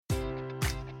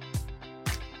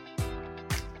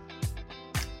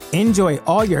Enjoy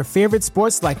all your favorite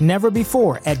sports like never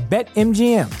before at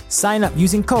BetMGM. Sign up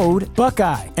using code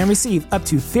Buckeye and receive up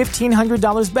to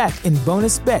 $1,500 back in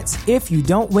bonus bets if you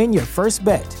don't win your first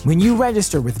bet. When you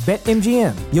register with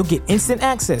BetMGM, you'll get instant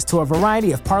access to a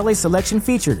variety of parlay selection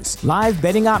features, live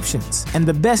betting options, and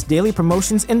the best daily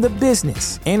promotions in the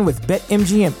business. And with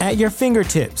BetMGM at your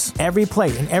fingertips, every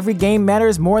play and every game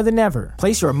matters more than ever.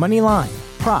 Place your money line,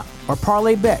 prop, or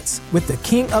parlay bets with the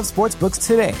king of sportsbooks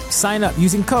today. Sign up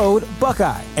using code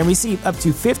Buckeye and receive up to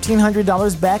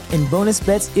 $1,500 back in bonus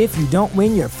bets if you don't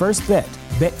win your first bet.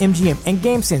 BetMGM and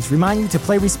GameSense remind you to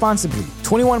play responsibly.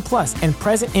 21 plus and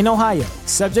present in Ohio,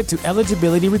 subject to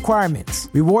eligibility requirements.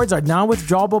 Rewards are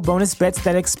non-withdrawable bonus bets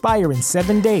that expire in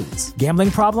 7 days. Gambling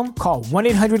problem? Call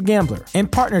 1-800-GAMBLER. In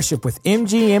partnership with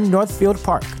MGM Northfield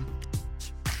Park.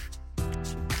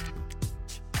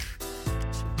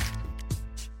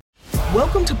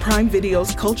 Welcome to Prime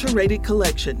Video's Culture-Rated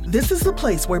Collection. This is the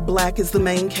place where Black is the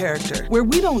main character, where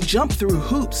we don't jump through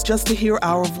hoops just to hear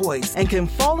our voice, and can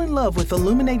fall in love with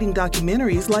illuminating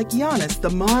documentaries like Giannis, The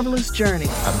Marvelous Journey.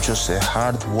 I'm just a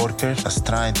hard worker that's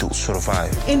trying to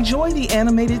survive. Enjoy the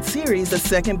animated series, The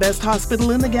Second Best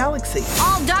Hospital in the Galaxy.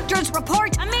 All doctors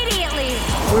report immediately!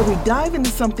 Where we dive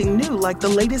into something new like the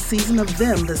latest season of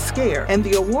Them, The Scare, and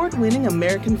the award-winning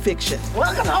American Fiction.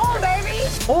 Welcome home, baby!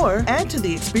 Or add to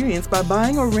the experience by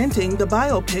buying or renting the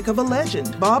biopic of a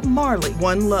legend, Bob Marley,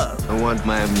 One Love. I want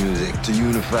my music to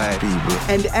unify people.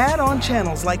 And add on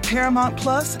channels like Paramount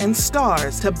Plus and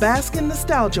Stars to bask in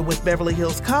nostalgia with Beverly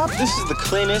Hills Cop. This is the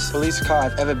cleanest police car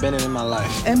I've ever been in my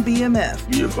life. And BMF.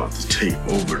 You're about to take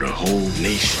over the whole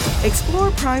nation.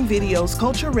 Explore Prime Video's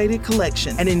Culture-Rated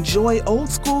Collection and enjoy old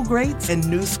school greats and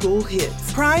new school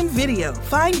hits. Prime Video.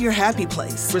 Find your happy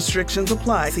place. Restrictions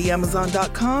apply. See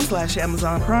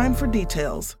Amazon.com/Amazon Prime for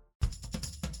details.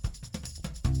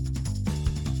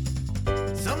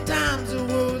 Sometimes the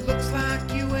world looks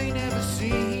like you ain't ever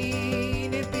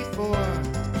seen it before.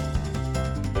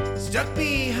 Stuck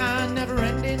behind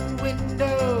never-ending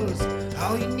windows,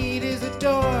 all you need is a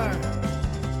door.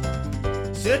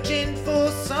 Searching for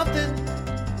something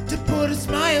to put a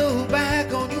smile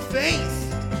back on your face.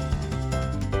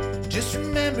 Just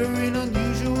remember, in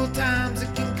unusual times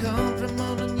it can come from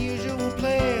an unusual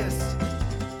place.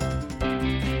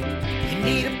 You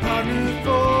need a partner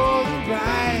for the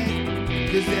ride,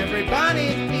 'cause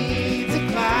everybody needs a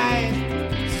Clyde.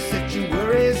 So set your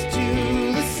worries to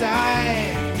the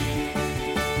side.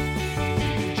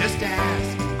 Just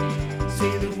ask,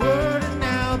 say the word and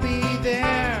I'll be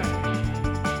there.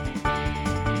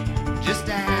 Just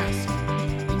ask,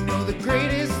 you know the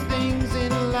greatest things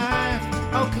in life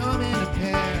all come in a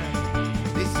pair.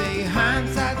 They say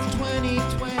hindsight's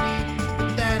 20/20,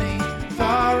 but that ain't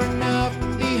far enough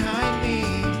behind me.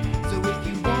 So if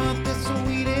you want the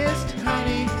sweetest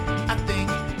honey, I think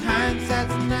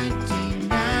hindsight's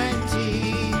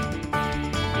 1990.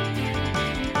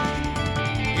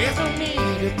 There's no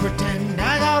need to pretend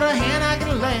I got a hand I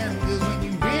can lend, 'cause when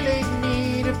you really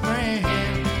need a friend,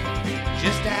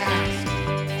 just ask.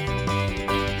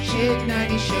 Shit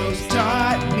 90 shows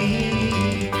taught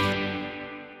me.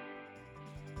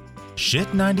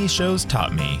 Shit 90 Shows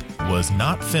Taught Me was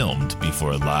not filmed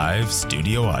before a live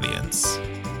studio audience.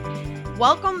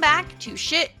 Welcome back to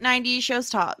Shit 90 Shows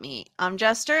Taught Me. I'm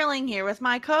Jess Sterling here with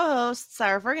my co-host,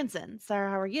 Sarah Ferguson. Sarah,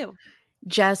 how are you?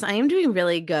 Jess, I am doing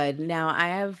really good. Now, I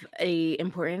have a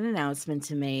important announcement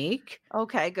to make.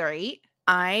 Okay, great.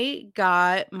 I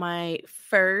got my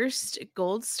first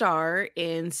gold star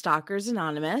in Stalkers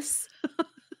Anonymous.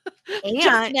 And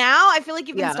just now? I feel like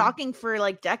you've been Yeah. stalking for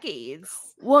like decades.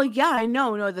 Well, yeah, I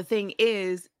know. No, the thing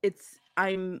is,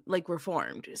 I'm like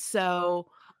reformed. So,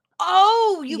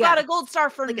 Oh, you Yeah. got a gold star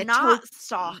for Like a not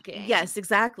stalking. yes,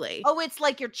 exactly. Oh, it's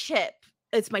like your chip.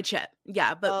 It's my chip.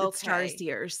 Yeah, but it's stars Okay.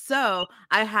 here. So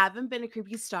I haven't been a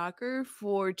creepy stalker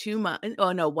for 2 months.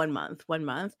 Oh no, 1 month. 1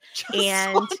 month. Just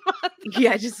And 1 month.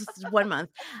 yeah, just 1 month.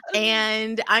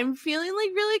 And I'm feeling like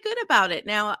really good about it.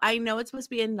 Now I know it's supposed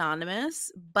to be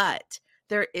anonymous, but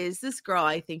there is this girl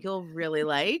I think you'll really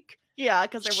like. Yeah,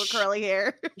 because they were curly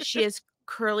hair. She has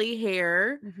curly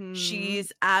hair. Mhm.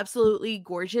 She's absolutely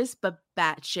gorgeous, but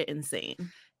batshit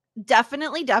insane.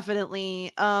 Definitely.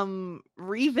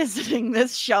 Revisiting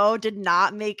this show did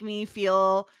not make me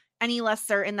feel any less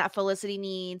certain that Felicity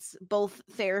needs both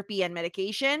therapy and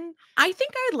medication. I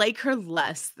think I like her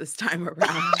less this time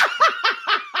around.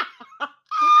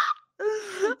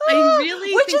 I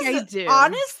really think I do.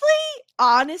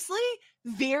 Honestly,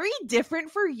 very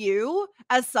different for you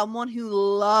as someone who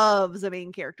loves a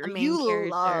main character. You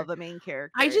love a main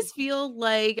character. I just feel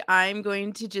like I'm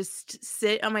going to just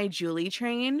sit on my Julie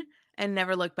train and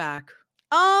never look back.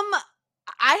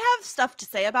 I have stuff to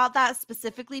say about that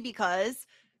specifically because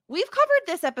we've covered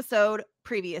this episode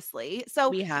previously. So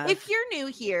We have. if you're new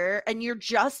here and you're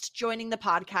just joining the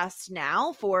podcast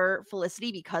now for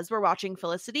Felicity because we're watching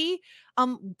Felicity,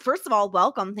 first of all,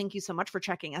 welcome. Thank you so much for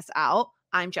checking us out.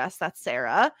 I'm Jess, that's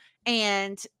Sarah,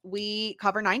 and we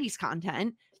cover 90s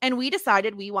content, and we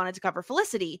decided we wanted to cover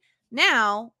Felicity.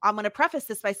 Now, I'm going to preface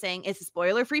this by saying it's a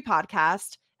spoiler-free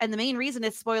podcast. And the main reason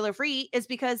it's spoiler free is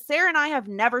because Sarah and I have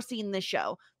never seen this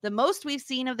show. The most we've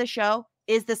seen of the show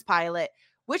is this pilot,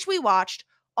 which we watched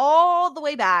all the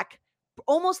way back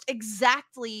almost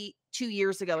exactly 2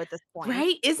 years ago at this point.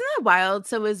 Right? Isn't that wild?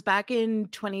 So it was back in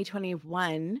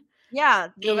 2021. Yeah,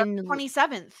 November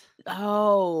 27th.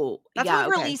 Oh, That's yeah, when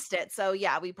we okay. released it. So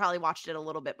yeah, we probably watched it a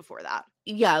little bit before that.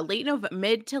 Yeah,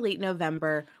 mid to late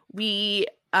November. We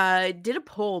did a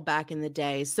poll back in the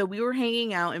day. So we were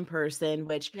hanging out in person,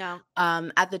 which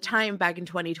at the time back in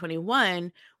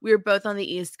 2021, we were both on the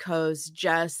East Coast.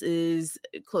 Jess is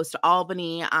close to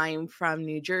Albany. I'm from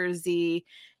New Jersey.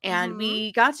 And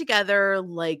we got together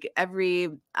like every,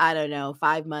 I don't know,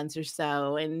 5 months or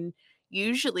so. And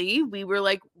usually we were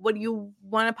like, what do you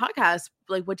want a podcast?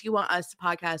 Like, what do you want us to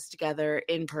podcast together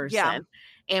in person? Yeah.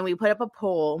 And we put up a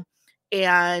poll,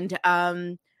 and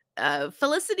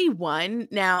Felicity won.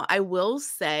 Now, I will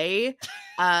say,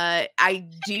 I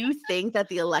do think that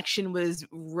the election was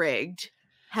rigged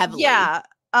heavily. Yeah.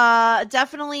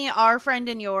 Definitely our friend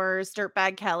and yours,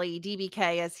 Dirtbag Kelly,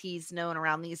 DBK, as he's known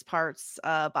around these parts,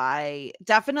 by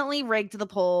definitely rigged the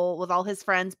poll with all his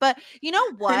friends. But you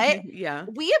know what? Yeah.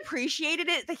 We appreciated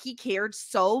it that he cared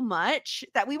so much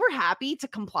that we were happy to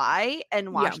comply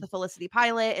and watch the Felicity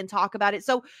pilot and talk about it.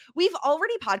 So we've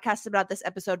already podcasted about this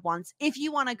episode once. If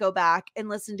you want to go back and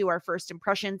listen to our first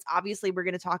impressions, obviously we're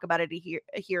going to talk about it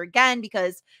here again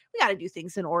because we got to do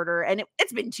things in order. And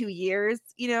it's been 2 years,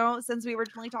 since we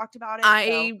originally talked about it.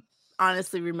 I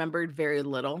honestly remembered very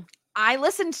little. I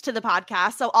listened to the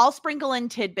podcast, so I'll sprinkle in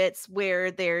tidbits where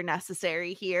they're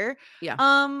necessary here. Yeah.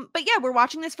 But yeah, we're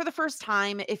watching this for the first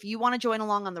time. If you want to join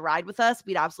along on the ride with us,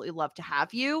 we'd absolutely love to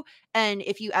have you. And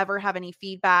if you ever have any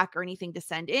feedback or anything to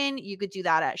send in, you could do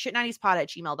that at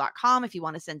shit90spod@gmail.com. If you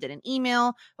want to send in an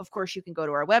email, of course, you can go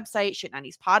to our website,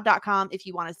 shit90spod.com. If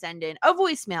you want to send in a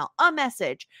voicemail, a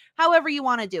message, however you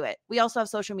want to do it. We also have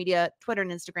social media, Twitter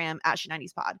and Instagram at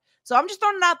shit90spod. So I'm just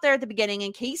throwing it out there at the beginning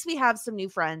in case we have some new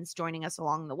friends joining us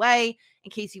along the way, in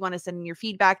case you want to send in your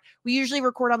feedback. We usually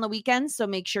record on the weekends, so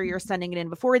make sure you're sending it in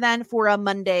before then for a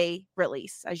Monday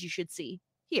release, as you should see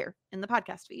here in the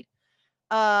podcast feed.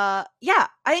 I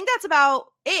think that's about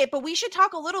it, but we should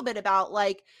talk a little bit about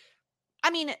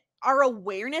our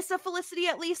awareness of Felicity,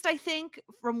 at least I think,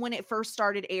 from when it first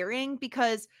started airing,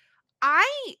 because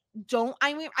I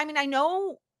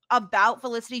know about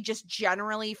Felicity just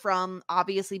generally from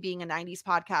obviously being a 90s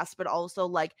podcast, but also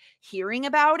like hearing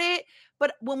about it.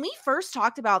 But when we first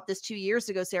talked about this 2 years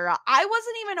ago, Sarah, I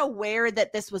wasn't even aware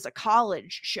that this was a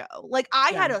college show. Like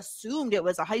I had assumed it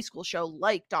was a high school show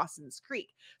like Dawson's Creek.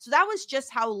 So that was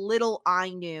just how little I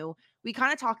knew. We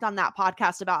kind of talked on that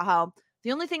podcast about how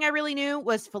the only thing I really knew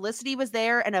was Felicity was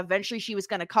there and eventually she was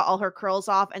going to cut all her curls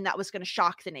off and that was going to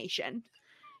shock the nation.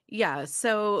 Yeah,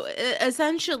 so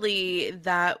essentially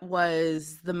that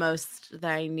was the most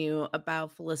that I knew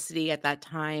about Felicity at that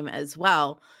time as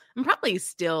well. I'm probably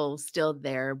still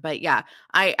there, but yeah,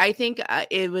 I think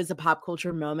it was a pop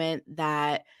culture moment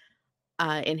that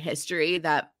in history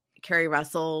that Carrie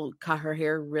Russell cut her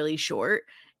hair really short,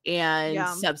 and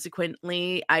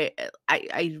subsequently I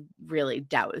really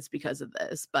doubt it's because of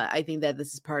this, but I think that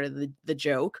this is part of the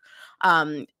joke.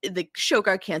 The show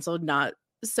got canceled not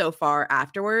so far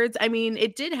afterwards. I mean,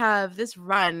 it did have this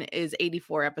run is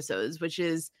 84 episodes, which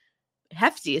is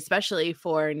hefty, especially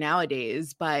for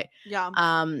nowadays. But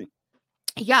that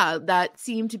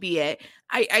seemed to be it.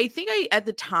 I think at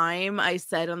the time I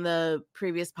said on the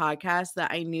previous podcast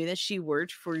that I knew that she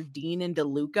worked for Dean and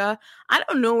DeLuca. I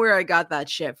don't know where I got that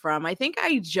shit from. I think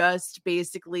I just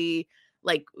basically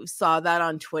like saw that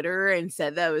on Twitter and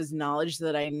said that it was knowledge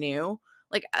that I knew.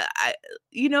 Like, have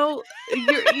you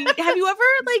ever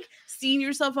like seen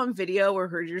yourself on video or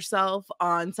heard yourself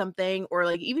on something or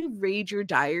like even read your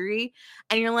diary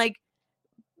and you're like,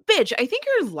 bitch, I think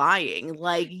you're lying.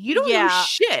 Like, you don't know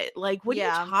shit. Like, what are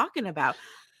you talking about?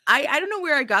 I don't know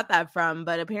where I got that from,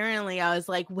 but apparently I was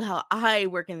like, well, I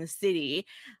work in the city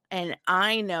and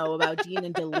I know about Dean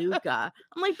and DeLuca.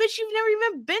 I'm like, bitch, you've never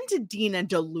even been to Dean and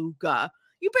DeLuca.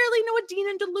 You barely know what Dean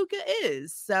and DeLuca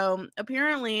is. So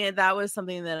apparently that was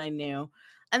something that I knew.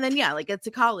 And then, yeah, like it's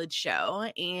a college show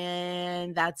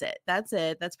and that's it. That's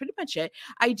pretty much it.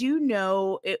 I do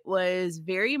know it was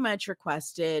very much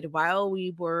requested while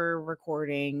we were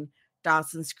recording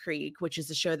Dawson's Creek, which is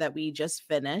a show that we just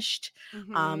finished.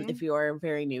 If you are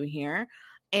very new here.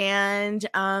 And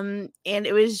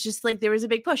it was just like there was a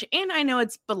big push. And I know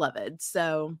it's beloved.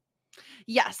 So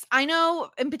yes, I know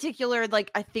in particular,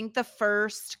 like I think the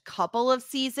first couple of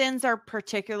seasons are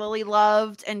particularly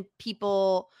loved, and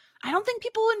I don't think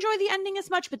people enjoy the ending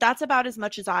as much, but that's about as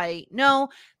much as I know.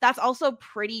 That's also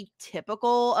pretty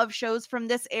typical of shows from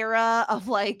this era of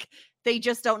like they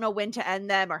just don't know when to end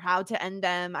them or how to end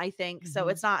them, I think. So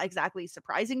it's not exactly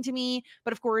surprising to me,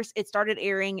 but of course it started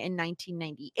airing in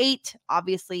 1998.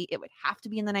 Obviously, it would have to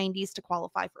be in the 90s to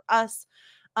qualify for us.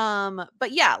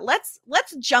 But yeah, let's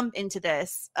jump into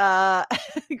this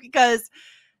because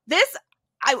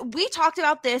we talked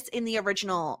about this in the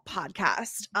original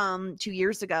podcast 2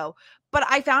 years ago, but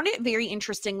I found it very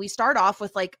interesting. We start off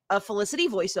with like a Felicity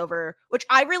voiceover, which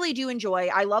I really do enjoy.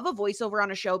 I love a voiceover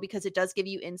on a show because it does give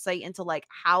you insight into like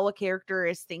how a character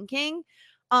is thinking.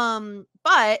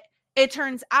 But it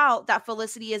turns out that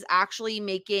Felicity is actually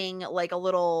making like a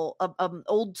little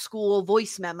old school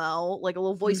voice memo, like a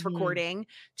little voice recording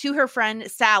to her friend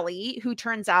Sally, who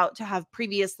turns out to have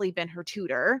previously been her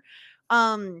tutor.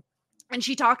 And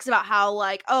she talks about how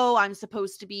like, oh, I'm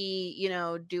supposed to be,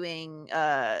 doing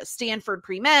Stanford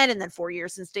pre-med and then 4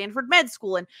 years in Stanford med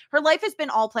school. And her life has been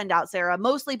all planned out, Sarah,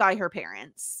 mostly by her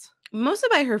parents. Mostly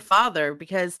by her father,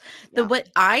 because what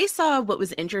I saw, what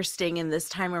was interesting in this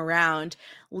time around,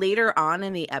 later on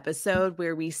in the episode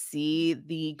where we see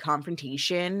the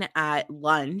confrontation at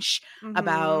lunch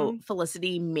about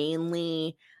Felicity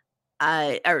mainly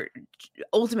or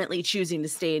ultimately choosing to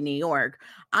stay in New York,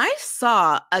 I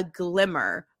saw a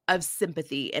glimmer of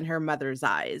sympathy in her mother's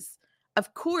eyes.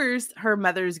 Of course, her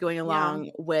mother's going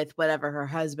along with whatever her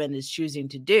husband is choosing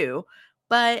to do.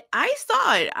 But I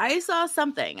saw it. I saw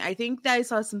something. I think that I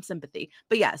saw some sympathy.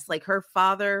 But yes, like her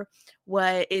father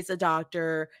is a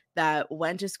doctor that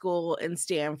went to school in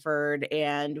Stanford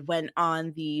and went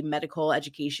on the medical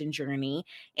education journey.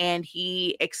 And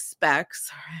he expects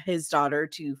his daughter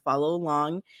to follow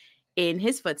along in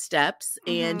his footsteps.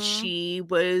 And she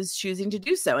was choosing to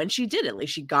do so. And she did it. Like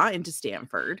she got into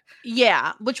Stanford.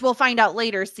 Yeah, which we'll find out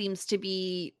later seems to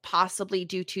be possibly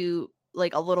due to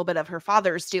like a little bit of her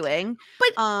father's doing.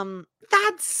 But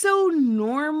that's so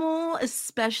normal,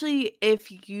 especially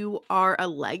if you are a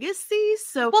legacy.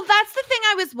 So well, that's the thing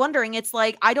I was wondering. It's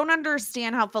like I don't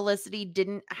understand how Felicity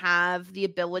didn't have the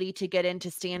ability to get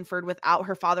into Stanford without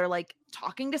her father like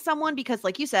talking to someone, because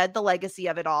like you said, the legacy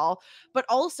of it all. But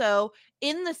also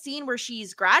in the scene where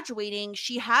she's graduating,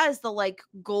 she has the like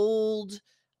gold,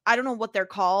 I don't know what they're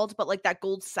called, but like that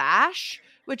gold sash,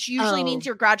 which usually means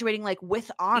you're graduating like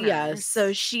with honors. Yeah,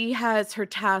 so she has her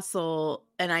tassel,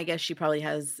 and I guess she probably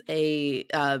has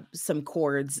some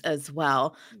cords as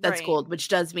well. That's gold, which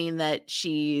does mean that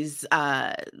she's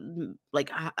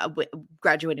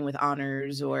graduating with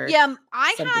honors or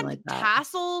I something had like that.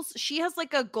 Tassels. She has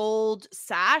like a gold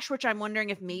sash, which I'm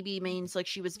wondering if maybe means like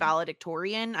she was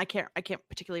valedictorian. I can't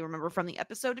particularly remember from the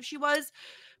episode if she was.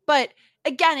 But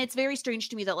again, it's very strange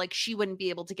to me that like she wouldn't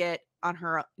be able to get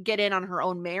in on her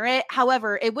own merit.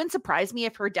 However, it wouldn't surprise me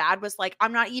if her dad was like,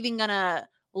 I'm not even gonna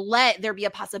let there be a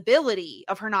possibility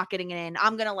of her not getting in.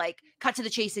 I'm gonna like cut to the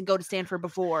chase and go to Stanford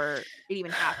before it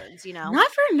even happens,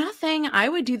 Not for nothing. I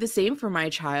would do the same for my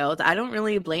child. I don't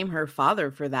really blame her father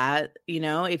for that.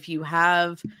 If you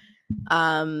have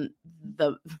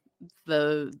the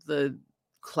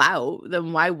clout,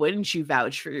 then why wouldn't you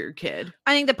vouch for your kid?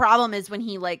 I think the problem is when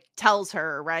he like tells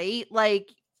her, right?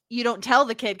 Like you don't tell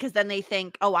the kid because then they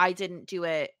think, oh, I didn't do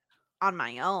it on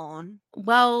my own.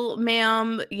 Well,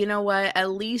 ma'am, you know what? At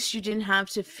least you didn't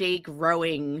have to fake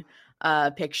rowing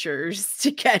pictures to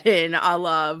get in, a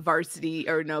la Varsity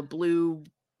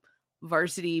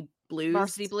Blues.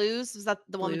 Varsity Blues? Is that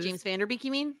the one with James Vanderbeek,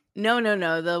 you mean? No.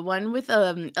 The one with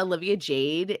Olivia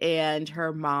Jade and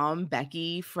her mom,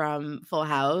 Becky from Full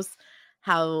House.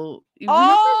 How you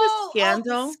remember the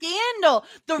scandal? The scandal.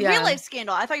 The real life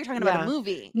scandal. I thought you were talking about a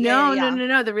movie. No.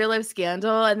 The real life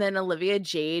scandal. And then Olivia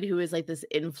Jade, who is like this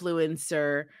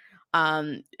influencer,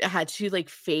 had to like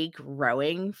fake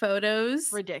rowing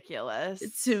photos. Ridiculous.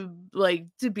 To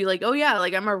be like, oh yeah,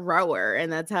 like I'm a rower,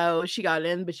 and that's how she got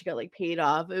in, but she got like paid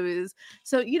off. It was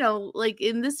so, like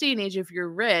in this day and age, if you're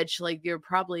rich, like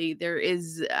there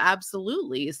is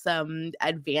absolutely some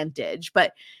advantage,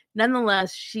 but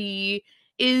nonetheless, we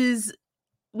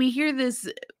hear this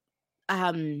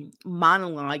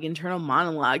internal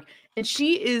monologue, and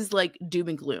she is like doom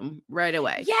and gloom right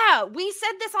away. Yeah, we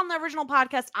said this on the original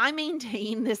podcast. I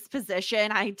maintain this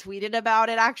position. I tweeted about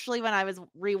it actually when I was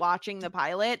rewatching the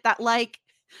pilot, that like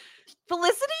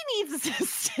Felicity needs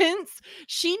assistance.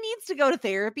 She needs to go to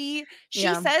therapy. She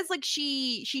says like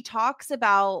she talks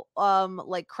about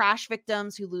like crash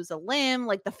victims who lose a limb,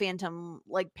 like the phantom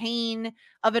like pain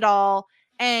of it all.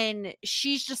 And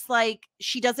she's just like,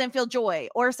 she doesn't feel joy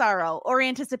or sorrow or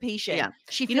anticipation. Yeah.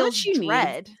 She You know what feels she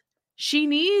dread. needs? She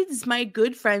needs my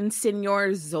good friend Senor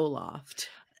Zoloft.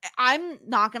 I'm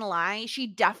not gonna lie, she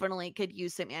definitely could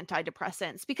use some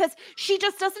antidepressants because she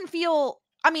just doesn't feel,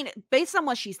 I mean, based on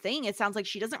what she's saying, it sounds like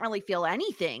she doesn't really feel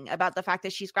anything about the fact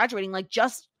that she's graduating, like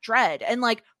just dread. And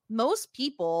like most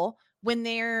people, when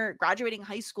they're graduating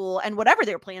high school and whatever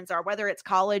their plans are, whether it's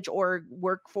college or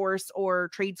workforce or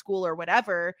trade school or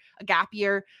whatever, a gap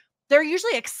year, they're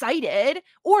usually excited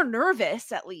or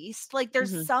nervous at least. Like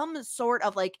there's some sort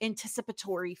of like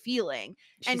anticipatory feeling.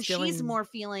 She's more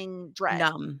feeling dread.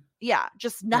 Numb. Yeah,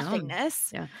 just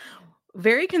nothingness. Yeah.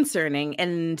 Very concerning,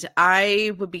 and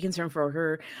I would be concerned for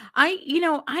her.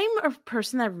 I'm a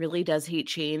person that really does hate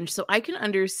change, so I can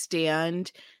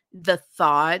understand the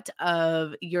thought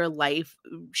of your life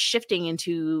shifting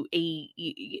into a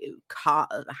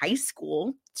high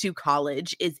school to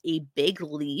college is a big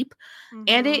leap,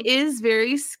 and it is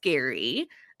very scary,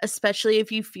 especially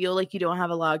if you feel like you don't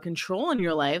have a lot of control in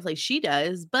your life like she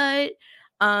does. But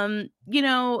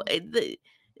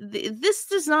this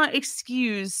does not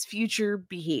excuse future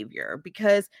behavior,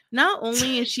 because not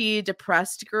only is she a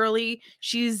depressed girly,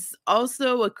 she's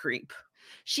also a creep.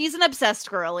 She's an obsessed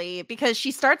girly because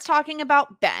she starts talking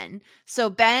about Ben. So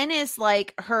Ben is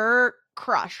like her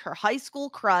crush, her high school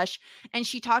crush, and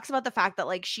she talks about the fact that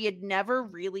like she had never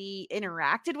really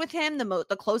interacted with him.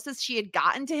 The closest she had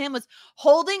gotten to him was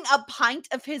holding a pint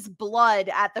of his blood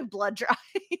at the blood drive.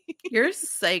 You're a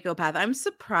psychopath. I'm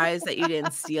surprised that you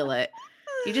didn't steal it.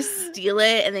 You just steal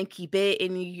it and then keep it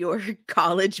in your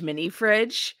college mini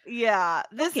fridge. Yeah,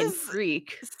 this Fucking is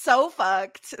freak. So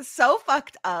fucked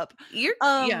up.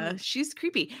 Yeah, she's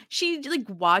creepy. She like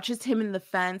watches him in the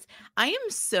fence. I am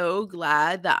so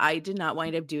glad that I did not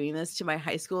wind up doing this to my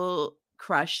high school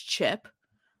crush, Chip.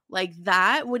 Like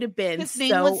that would have been His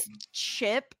name was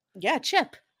Chip. Yeah,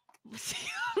 Chip.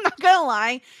 I'm not gonna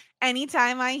lie.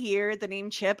 Anytime I hear the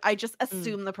name Chip, I just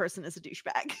assume the person is a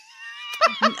douchebag.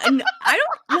 And I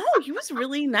don't know. He was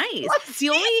really nice. Was he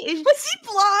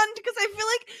blonde? Because I feel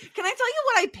like, can I tell you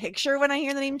what I picture when I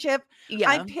hear the name Chip? Yeah.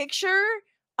 I picture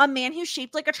a man who's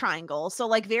shaped like a triangle. So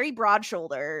like very broad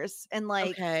shoulders and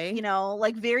like,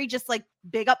 like very just like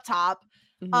big up top.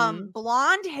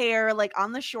 Blonde hair, like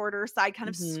on the shorter side, kind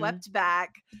of swept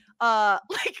back.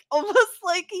 Like almost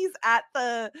like he's at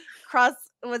the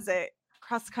country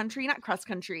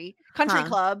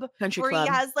club where he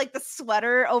has like the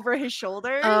sweater over his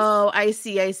shoulders. Oh, I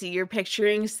see. You're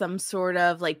picturing some sort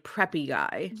of like preppy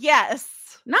guy. Yes.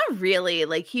 Not really.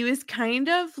 Like he was kind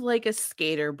of like a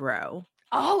skater bro.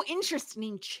 Oh,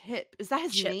 interesting. Chip. Is that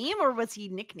his name or was he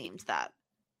nicknamed that?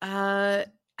 I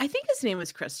think his name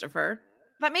was Christopher.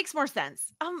 That makes more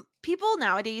sense. People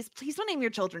nowadays, please don't name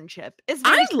your children Chip.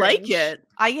 I like it.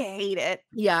 I hate it.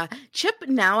 Yeah. Chip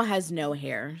now has no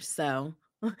hair, so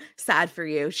sad for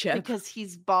you, Chip. Because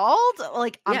he's bald,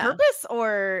 like on purpose,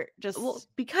 or just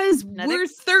because we're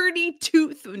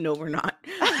 32. No, we're not.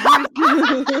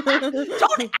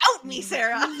 Don't out me,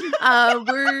 Sarah.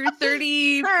 We're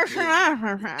 30,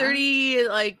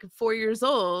 like 4 years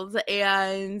old,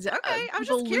 and I'm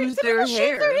just curious. Some people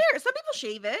shave their hair. Some people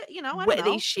shave it. I don't know.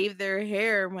 They shave their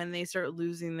hair when they start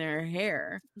losing their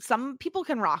hair. Some people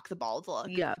can rock the bald look.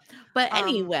 Yeah, but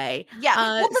anyway,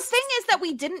 well, the thing is that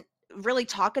we didn't really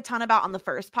talk a ton about on the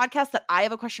first podcast that I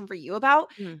have a question for you about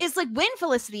is like when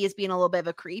Felicity is being a little bit of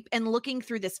a creep and looking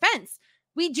through this fence,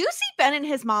 we do see Ben and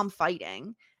his mom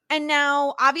fighting. And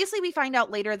now obviously we find out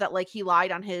later that like he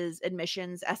lied on his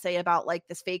admissions essay about like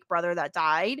this fake brother that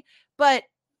died. But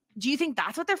do you think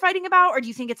that's what they're fighting about? Or do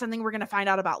you think it's something we're going to find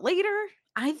out about later?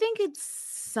 I think it's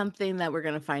something that we're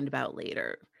going to find about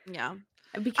later. Yeah.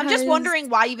 Because I'm just wondering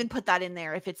why even put that in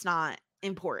there if it's not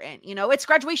important. It's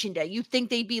graduation day. You'd think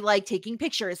they'd be like taking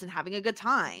pictures and having a good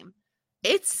time.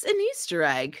 It's an Easter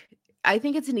egg. I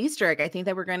think it's an Easter egg. I think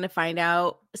that we're going to find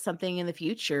out something in the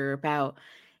future about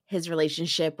his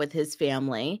relationship with his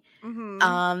family.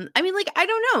 I mean, like, I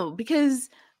don't know, because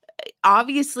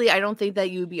obviously I don't think that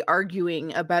you would be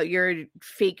arguing about your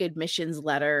fake admissions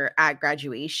letter at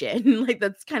graduation. Like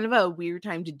that's kind of a weird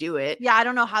time to do it. Yeah, I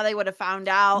don't know how they would have found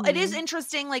out. It is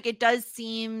interesting. Like it does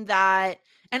seem that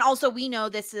And also we know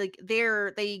this, like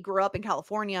they grew up in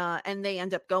California and they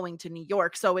end up going to New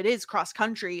York. So it is cross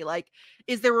country. Like,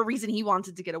 is there a reason he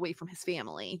wanted to get away from his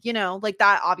family? You know, like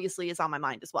that obviously is on my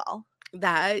mind as well.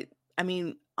 That, I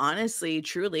mean, honestly,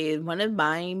 truly, one of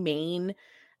my main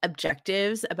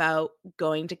objectives about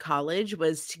going to college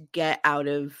was to get out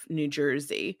of New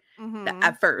Jersey.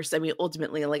 At first, I mean,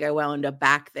 ultimately, like I wound up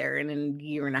back there in a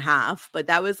year and a half, but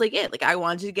that was like it. Like I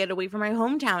wanted to get away from my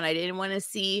hometown. I didn't want to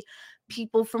see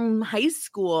people from high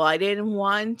school. I didn't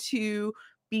want to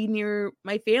be near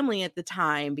my family at the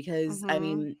time because I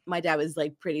mean, my dad was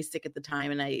like pretty sick at the time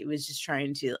and I was just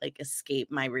trying to like escape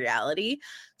my reality.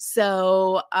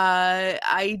 So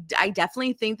I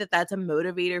definitely think that that's a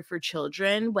motivator for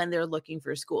children when they're looking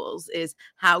for schools is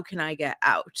how can I get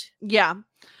out? Yeah.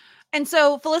 And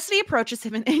so Felicity approaches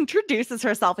him and introduces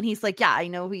herself, and he's like, "Yeah, I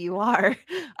know who you are."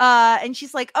 And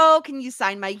she's like, "Oh, can you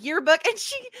sign my yearbook?" And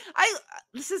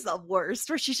this is the worst,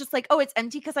 where she's just like, "Oh, it's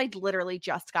empty because I literally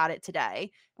just got it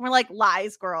today." And we're like,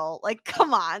 "Lies, girl! Like,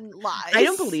 come on, lies." I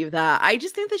don't believe that. I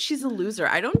just think that she's a loser.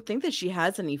 I don't think that she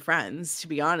has any friends, to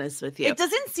be honest with you. It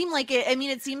doesn't seem like it. I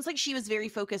mean, it seems like she was very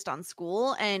focused on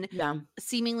school and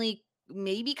seemingly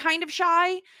maybe kind of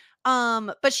shy.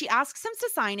 But she asks him to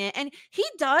sign it, and he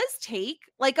does take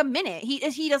like a minute.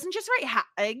 He doesn't just write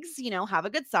eggs, you know, have a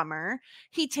good summer.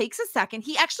 He takes a second.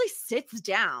 He actually sits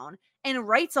down and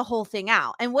writes a whole thing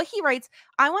out. And what he writes,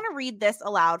 I want to read this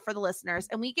aloud for the listeners,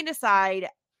 and we can decide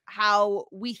how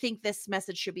we think this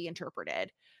message should be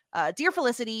interpreted. Dear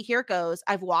Felicity, here it goes.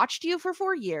 I've watched you for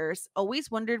 4 years,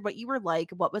 always wondered what you were like,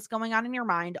 what was going on in your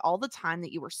mind all the time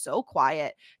that you were so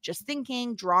quiet, just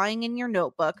thinking, drawing in your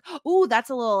notebook. Ooh, that's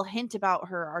a little hint about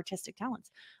her artistic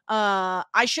talents.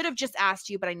 I should have just asked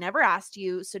you, but I never asked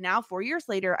you. So now 4 years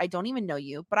later, I don't even know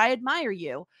you, but I admire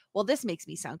you. Well, this makes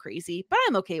me sound crazy, but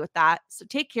I'm okay with that. So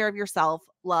take care of yourself.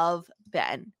 Love,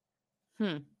 Ben.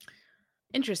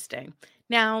 Interesting.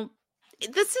 Now,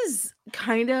 this is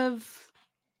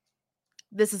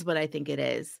what I think it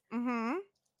is.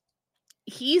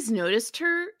 He's noticed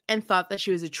her and thought that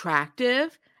she was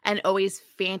attractive and always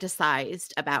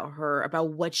fantasized about her,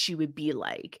 about what she would be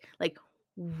like. Like,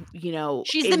 you know,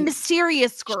 she's the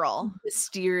mysterious girl.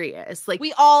 Mysterious. Like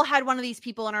we all had one of these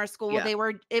people in our school. Yeah.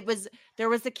 There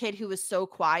was a kid who was so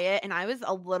quiet, and I was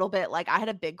a little bit like, I had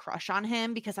a big crush on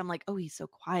him because I'm like, oh, he's so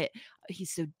quiet.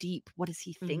 He's so deep. What is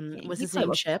he thinking? Was his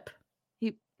name Chip?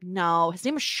 No, his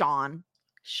name was Sean.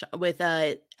 With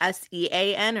a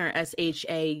S-E-A-N or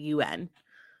S-H-A-U-N?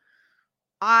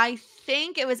 I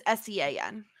think it was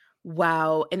S-E-A-N.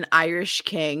 Wow, an Irish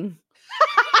king.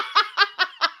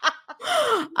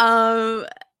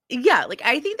 Yeah, like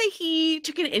I think that he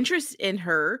took an interest in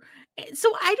her.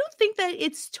 So I don't think that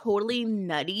it's totally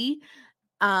nutty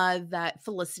that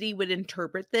Felicity would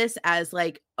interpret this as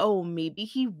like, oh, maybe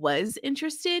he was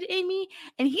interested in me.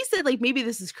 And he said, like, maybe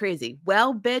this is crazy.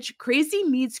 Well, bitch, crazy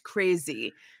meets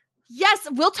crazy. Yes,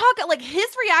 we'll talk. Like his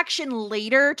reaction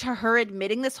later to her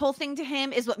admitting this whole thing to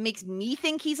him is what makes me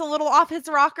think he's a little off his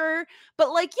rocker.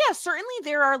 But like, yeah, certainly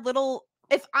there are little.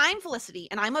 If I'm Felicity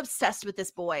and I'm obsessed with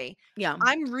this boy,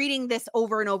 I'm reading this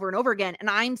over and over and over again. And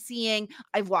I'm seeing,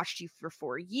 I've watched you for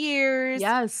 4 years.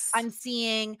 Yes. I'm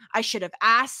seeing, I should have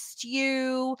asked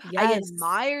you. Yes. I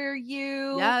admire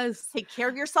you. Yes. Take care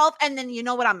of yourself. And then you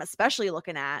know what I'm especially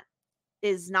looking at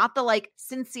is not the like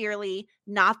sincerely,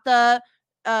 not the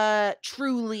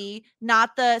truly,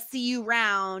 not the see you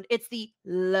round. It's the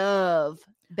love,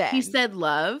 Ben. He said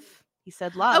love. He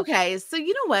said love. Okay, so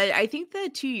you know what? I think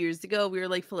that 2 years ago we were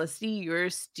like, Felicity, you're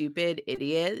a stupid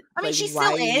idiot. I mean, like, she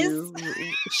still is.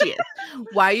 She is.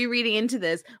 Why are you reading into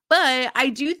this? But I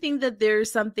do think that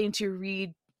there's something to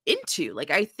read into. Like,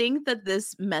 I think that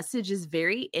this message is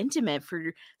very intimate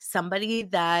for somebody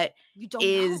that you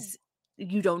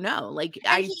don't know. Like,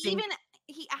 and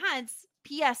he adds,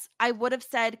 P.S. I would have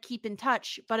said keep in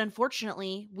touch, but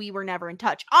unfortunately, we were never in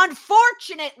touch.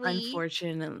 Unfortunately, we were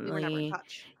never in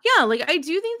touch. Yeah, like I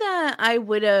do think that I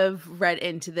would have read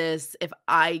into this if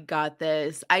I got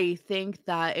this. I think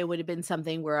that it would have been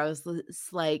something where I was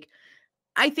like,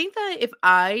 I think that if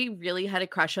I really had a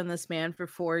crush on this man for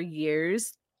 4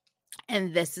 years,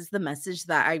 and this is the message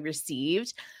that I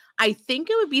received, I think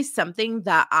it would be something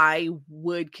that I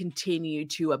would continue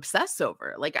to obsess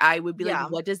over. Like I would be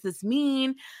like, what does this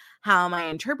mean? How am I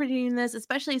interpreting this?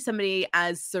 Especially somebody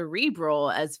as cerebral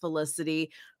as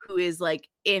Felicity, who is like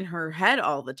in her head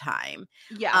all the time.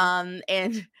 Yeah.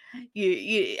 And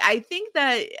I think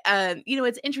that, you know,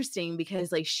 it's interesting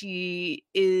because like she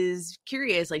is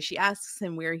curious. Like she asks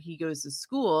him where he goes to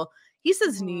school. He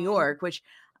says New York, which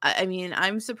I mean,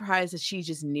 I'm surprised that she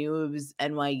just knew it was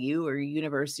NYU or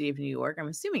University of New York. I'm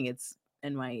assuming it's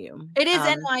NYU. It is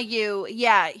NYU.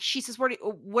 Yeah. She says,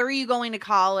 where are you going to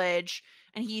college?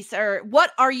 And he said,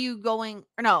 what are you going,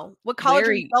 or no, what college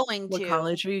are you going to? What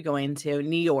college are you going to?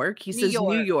 New York. He says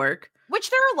New York. Which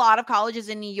there are a lot of colleges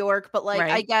in New York, but like,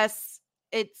 Right. I guess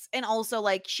it's, and also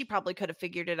like, she probably could have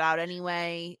figured it out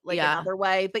anyway, like another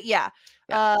way, but yeah.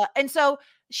 And so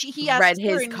he asks read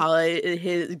his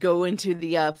college, go into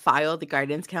the file, the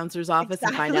guidance counselor's office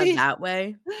and find out that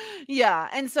way. Yeah.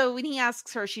 And so when he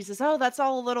asks her, she says, oh, that's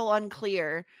all a little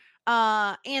unclear.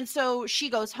 And so she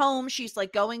goes home. She's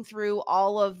like going through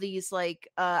all of these like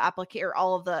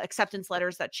all of the acceptance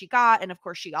letters that she got. And of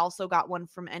course, she also got one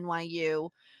from NYU.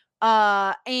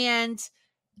 And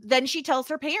then she tells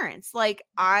her parents, like,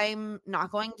 I'm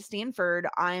not going to Stanford.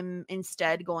 I'm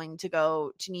instead going to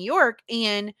go to New York.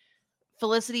 And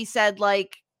Felicity said,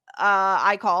 like,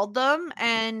 I called them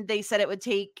and they said it would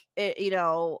take,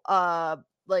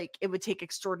 like it would take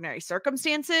extraordinary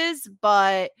circumstances,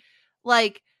 but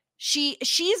like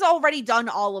she's already done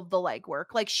all of the legwork.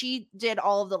 Like she did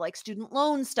all of the like student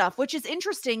loan stuff, which is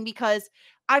interesting because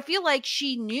I feel like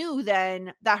she knew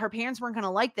then that her parents weren't going to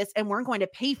like this and weren't going to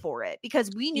pay for it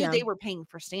because we knew they were paying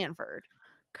for Stanford.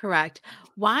 Correct.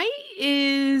 Why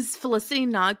is Felicity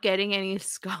not getting any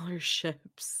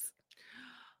scholarships?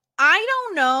 I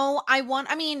don't know.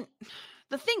 I mean,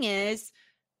 the thing is,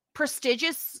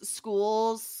 prestigious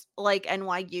schools like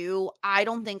NYU, I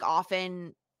don't think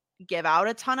often give out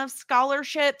a ton of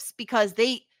scholarships because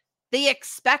they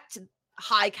expect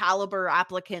high caliber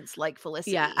applicants like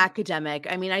Felicity. Yeah, academic.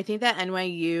 I mean, I think that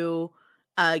NYU,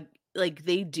 like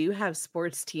they do have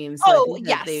sports teams. So I think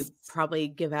that they probably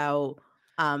give out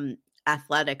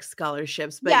athletic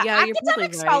scholarships. But yeah,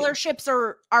 academic scholarships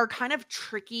are kind of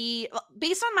tricky.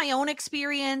 Based on my own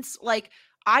experience, like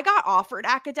I got offered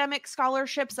academic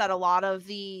scholarships at a lot of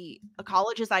the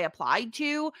colleges I applied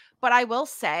to, but I will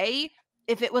say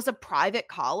if it was a private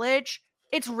college,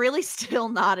 it's really still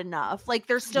not enough. Like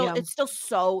it's still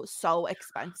so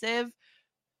expensive.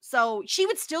 So she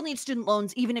would still need student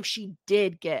loans even if she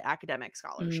did get academic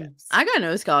scholarships. I got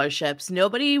no scholarships.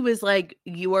 Nobody was like,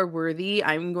 you are worthy.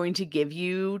 I'm going to give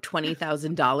you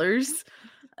 $20,000.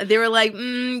 They were like,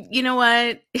 you know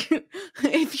what?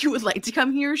 If you would like to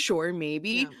come here, sure, maybe.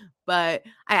 Yeah. But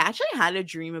I actually had a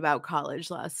dream about college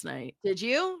last night. Did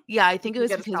you? Yeah, I think it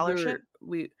was because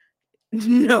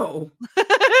no.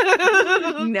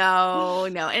 No.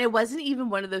 And it wasn't even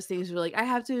one of those things where like, I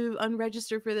have to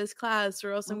unregister for this class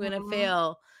or else I'm going to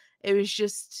fail. It was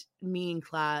just me in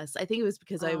class. I think it was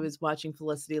because I was watching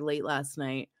Felicity late last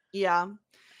night. Yeah.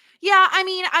 Yeah. I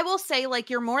mean, I will say like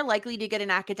you're more likely to get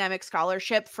an academic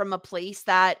scholarship from a place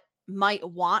that might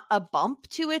want a bump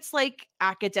to its like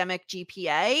academic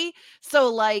GPA.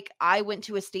 So like I went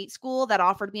to a state school that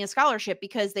offered me a scholarship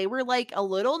because they were like a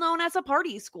little known as a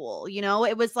party school. You know,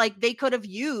 it was like they could have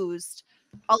used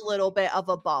a little bit of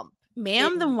a bump.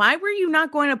 Ma'am, then why were you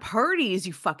not going to parties,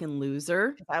 you fucking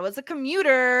loser? I was a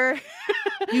commuter.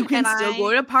 You can still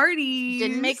go to parties.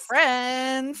 Didn't make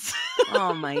friends.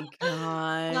 Oh my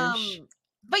gosh.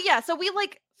 But yeah, so we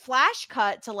like flash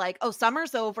cut to like, oh,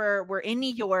 summer's over. We're in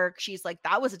New York. She's like,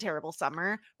 that was a terrible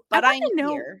summer. But I'm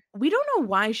here. We don't know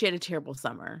why she had a terrible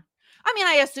summer. I mean,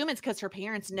 I assume it's because her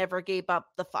parents never gave up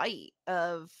the fight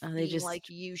of they just like,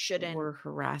 you shouldn't. Were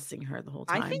harassing her the whole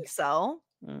time. I think so.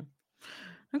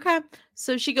 Okay.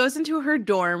 So she goes into her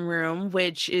dorm room,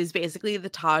 which is basically the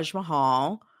Taj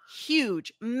Mahal.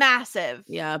 Huge, massive.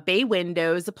 Yeah. Bay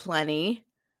windows aplenty.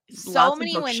 So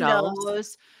many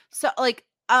windows. So like,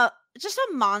 just a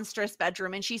monstrous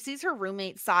bedroom, and she sees her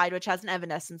roommate's side, which has an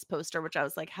Evanescence poster, which I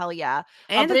was like, hell yeah.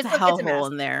 And but it's a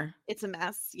hellhole in there. It's a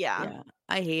mess. Yeah.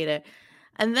 I hate it.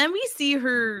 And then we see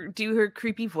her do her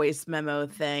creepy voice memo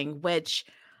thing, which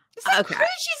she's a pen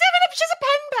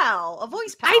pal, a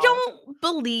voice pal. I don't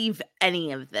believe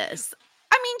any of this.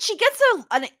 I mean, she gets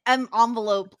an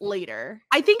envelope later.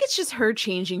 I think it's just her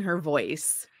changing her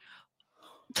voice.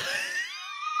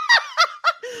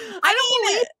 I don't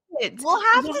believe it. We'll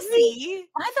have to see.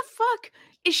 Why the fuck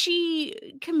is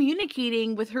she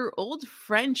communicating with her old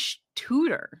French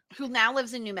tutor who now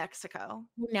lives in New Mexico?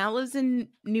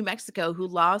 Who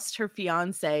lost her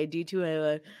fiance due to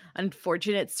a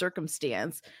unfortunate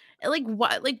circumstance. Like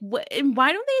what? And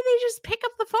why don't they just pick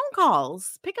up the phone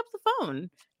calls? Pick up the phone.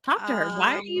 Talk to her.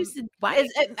 Why are you? Why?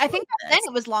 I think then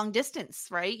it was long distance,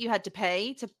 right? You had to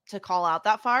pay to call out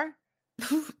that far.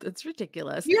 That's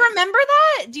ridiculous. You remember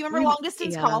that? Do you remember long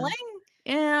distance calling?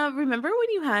 Yeah. Remember when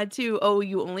you had to,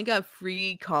 you only got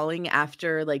free calling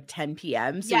after like 10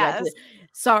 p.m. So yes.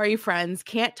 Sorry, friends,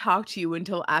 can't talk to you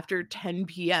until after 10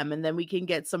 p.m. and then we can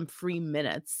get some free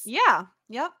minutes. Yeah.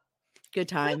 Yep. Good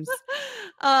times.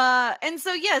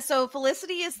 So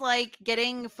Felicity is like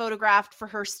getting photographed for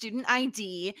her student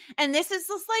ID, and this is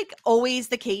just like always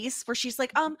the case where she's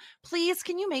like, please,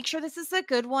 can you make sure this is a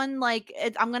good one? Like,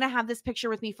 I'm gonna have this picture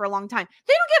with me for a long time.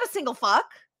 They don't give a single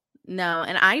fuck. No,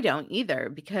 and I don't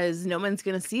either, because no one's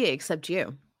gonna see it except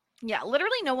you. Yeah,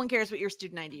 literally no one cares what your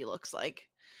student ID looks like.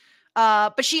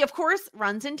 But she, of course,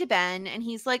 runs into Ben, and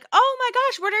he's like, oh my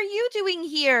gosh, what are you doing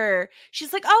here?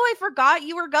 She's like, oh, I forgot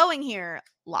you were going here.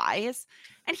 Lies.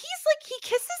 And he's like, he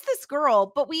kisses this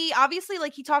girl, but we obviously,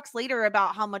 like, he talks later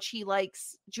about how much he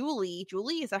likes Julie.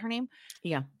 Julie, is that her name?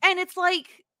 Yeah. And it's like,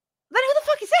 then who the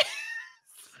fuck is it?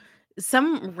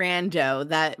 Some rando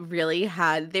that really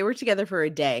they were together for a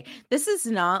day. This is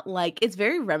not like, it's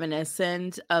very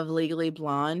reminiscent of Legally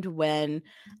Blonde when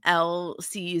Elle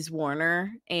sees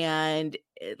Warner, and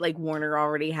like Warner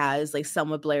already has like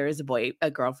Selma Blair as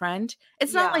a girlfriend.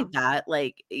 It's not like that.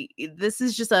 Like, this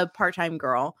is just a part-time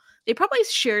girl. They probably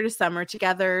shared a summer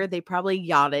together. They probably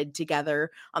yachted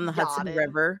together on the Hudson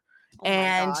River. Oh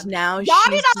and now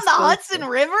yachted on the Hudson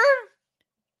River?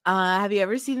 Have you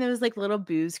ever seen those like little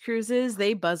booze cruises?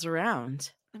 They buzz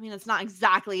around. I mean, it's not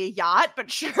exactly a yacht,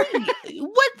 but sure.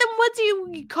 What do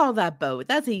you call that boat?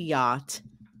 That's a yacht.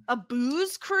 A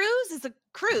booze cruise is a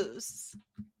cruise.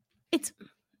 It's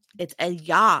a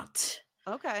yacht.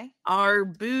 Okay. Our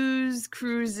booze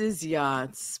cruises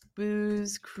yachts.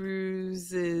 Booze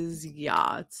cruises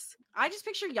yachts. I just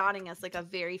picture yachting as like a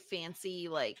very fancy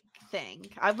like thing.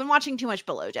 I've been watching too much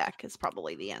Below Deck is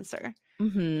probably the answer.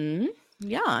 Mm-hmm.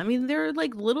 Yeah, I mean, they're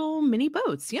like little mini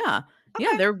boats. Yeah. Okay.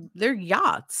 Yeah, they're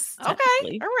yachts.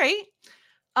 Okay. All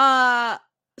right.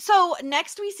 So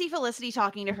next we see Felicity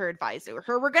talking to her advisor.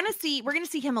 We're gonna see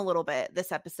him a little bit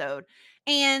this episode.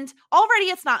 And already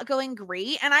it's not going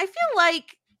great. And I feel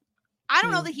like I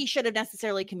don't know that he should have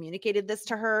necessarily communicated this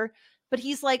to her, but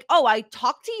he's like, oh, I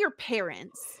talked to your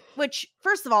parents. Which,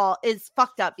 first of all, is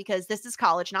fucked up because this is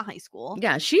college, not high school.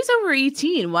 Yeah, she's over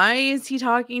 18. Why is he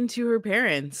talking to her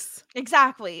parents?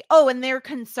 Exactly. Oh, and they're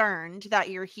concerned that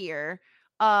you're here.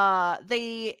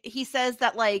 He says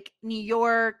that like New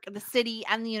York, the city,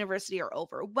 and the university are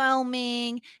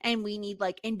overwhelming, and we need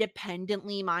like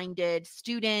independently minded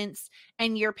students,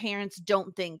 and your parents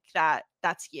don't think that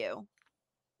that's you.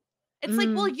 It's like,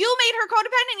 well, you made her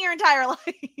codependent your entire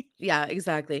life. Yeah,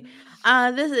 exactly.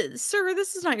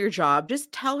 This is not your job.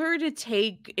 Just tell her to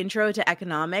take intro to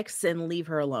economics and leave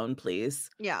her alone,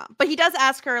 please. Yeah. But he does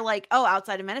ask her like, oh,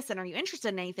 outside of medicine, are you interested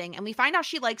in anything? And we find out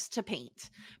she likes to paint,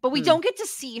 but we don't get to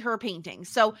see her painting.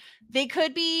 So they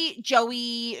could be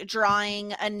Joey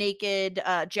drawing a naked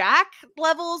Jack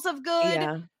levels of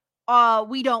good. Yeah.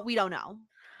 We don't know.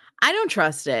 I don't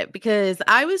trust it, because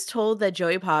I was told that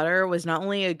Joey Potter was not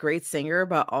only a great singer,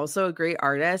 but also a great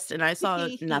artist, and I saw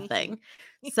nothing.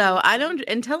 So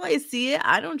until I see it,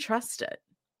 I don't trust it.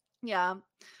 Yeah.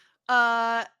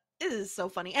 It is so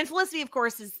funny. And Felicity, of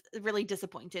course, is really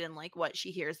disappointed in like what she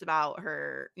hears about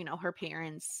her, her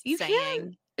parents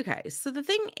saying. Okay. So the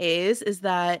thing is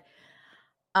that,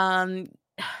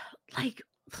 like,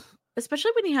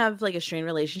 especially when you have like a strained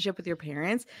relationship with your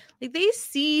parents, like they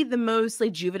see the most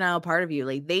like juvenile part of you.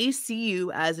 Like they see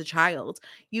you as a child.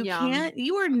 You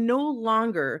are no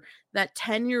longer that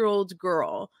 10-year-old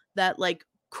girl that like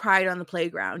cried on the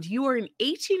playground. You are an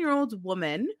 18-year-old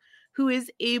woman who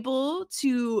is able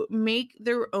to make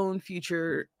their own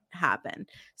future happen.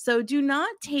 So do not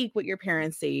take what your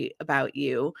parents say about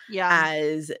you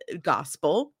as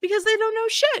gospel, because they don't know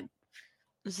shit.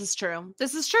 This is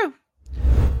true.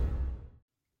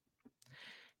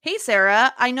 Hey,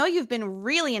 Sarah, I know you've been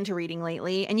really into reading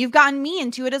lately, and you've gotten me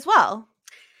into it as well.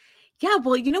 Yeah,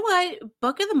 well, you know what?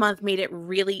 Book of the Month made it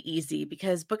really easy,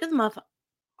 because Book of the Month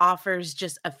offers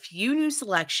just a few new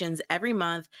selections every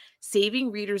month,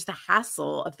 saving readers the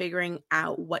hassle of figuring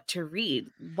out what to read.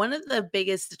 One of the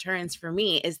biggest deterrents for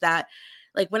me is that,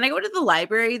 like, when I go to the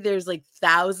library, there's like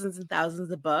thousands and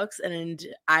thousands of books, and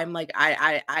I'm like,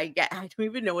 I don't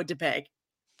even know what to pick.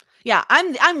 Yeah,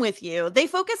 I'm with you. They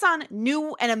focus on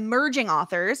new and emerging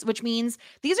authors, which means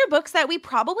these are books that we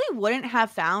probably wouldn't have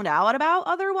found out about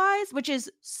otherwise, which is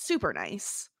super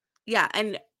nice. Yeah,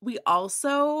 and we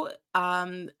also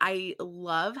I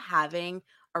love having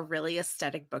a really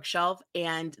aesthetic bookshelf,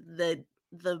 and the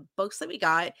books that we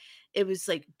got, it was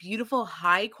like beautiful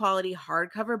high quality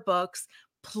hardcover books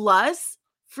plus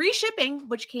free shipping,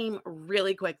 which came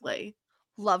really quickly.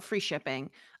 Love free shipping.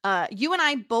 You and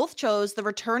I both chose The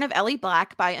Return of Ellie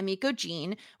Black by Amiko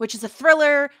Jean, which is a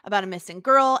thriller about a missing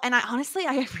girl. And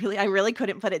I really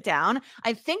couldn't put it down.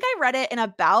 I think I read it in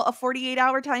about a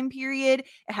 48-hour time period.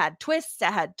 It had twists,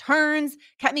 it had turns,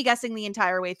 kept me guessing the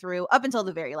entire way through up until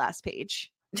the very last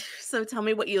page. So tell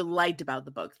me what you liked about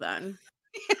the book then.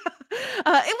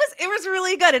 It was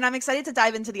really good, and I'm excited to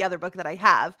dive into the other book that I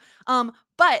have.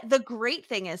 But the great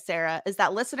thing is, Sarah, is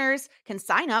that listeners can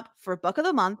sign up for Book of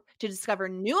the Month to discover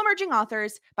new emerging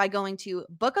authors by going to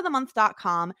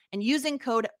bookofthemonth.com and using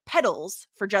code PEDALS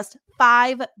for just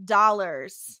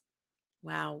 $5.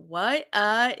 Wow, what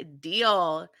a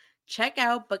deal. Check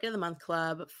out Book of the Month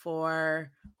Club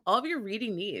for all of your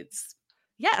reading needs.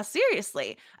 Yeah,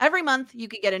 seriously. Every month you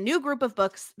could get a new group of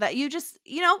books that you just,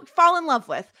 fall in love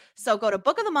with. So go to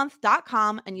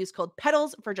bookofthemonth.com and use code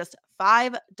PEDALS for just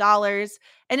 $5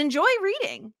 and enjoy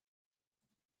reading.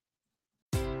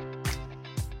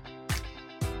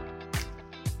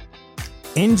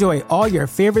 Enjoy all your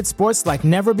favorite sports like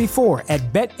never before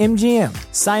at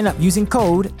BetMGM. Sign up using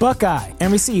code Buckeye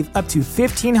and receive up to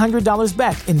 $1,500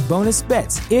 back in bonus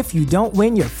bets if you don't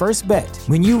win your first bet.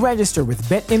 When you register with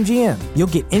BetMGM, you'll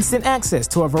get instant access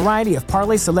to a variety of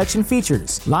parlay selection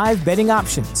features, live betting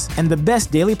options, and the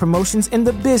best daily promotions in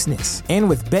the business. And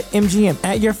with BetMGM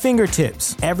at your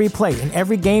fingertips, every play and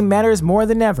every game matters more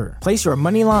than ever. Place your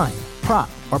money line, prop,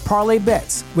 or parlay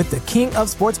bets with the king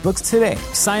of sportsbooks today.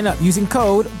 Sign up using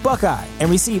code Buckeye and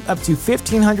receive up to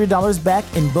 $1,500 back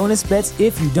in bonus bets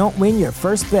if you don't win your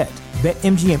first bet.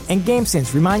 BetMGM and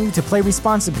GameSense remind you to play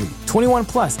responsibly. 21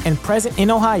 plus and present in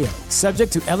Ohio,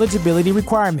 subject to eligibility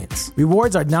requirements.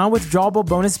 Rewards are non-withdrawable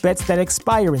bonus bets that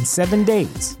expire in 7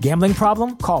 days. Gambling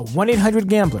problem? Call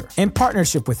 1-800-GAMBLER in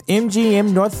partnership with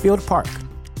MGM Northfield Park.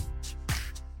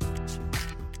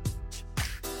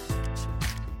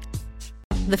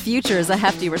 The future is a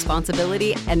hefty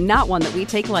responsibility and not one that we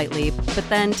take lightly. But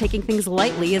then taking things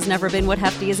lightly has never been what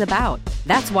Hefty is about.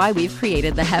 That's why we've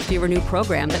created the Hefty Renew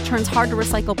program that turns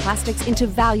hard-to-recycle plastics into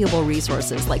valuable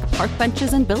resources like park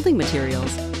benches and building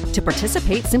materials. To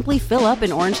participate, simply fill up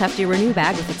an orange Hefty Renew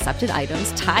bag with accepted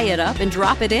items, tie it up, and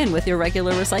drop it in with your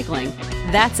regular recycling.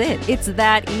 That's it. It's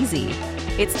that easy.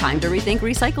 It's time to rethink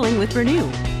recycling with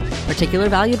Renew. Particular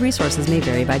valued resources may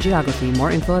vary by geography.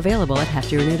 More info available at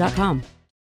heftyrenew.com.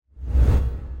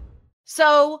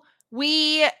 So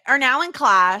we are now in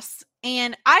class,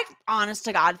 and I, honest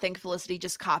to God, think Felicity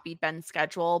just copied Ben's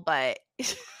schedule, but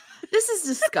this is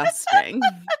disgusting.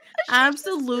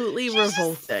 Absolutely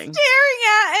revolting. Staring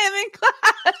at him in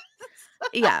class.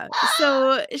 Yeah.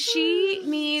 So she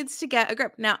needs to get a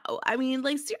grip. Now, I mean,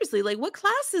 like, seriously, like, what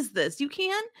class is this? You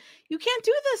can't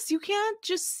do this. You can't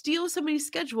just steal somebody's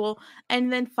schedule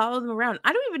and then follow them around.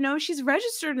 I don't even know if she's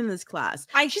registered in this class.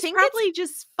 She's probably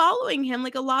just following him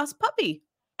like a lost puppy.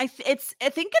 I think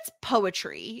it's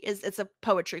poetry. It's a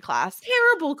poetry class.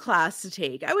 Terrible class to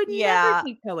take. I would never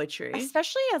take poetry,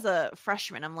 especially as a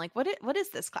freshman. I'm like, what is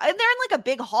this class? And they're in like a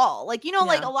big hall, like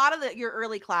like a lot of your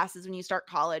early classes when you start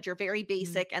college are very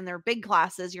basic, and they're big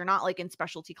classes. You're not like in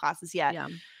specialty classes yet. Yeah.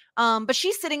 But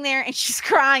she's sitting there and she's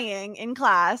crying in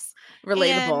class.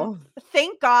 Relatable. And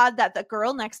thank God that the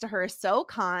girl next to her is so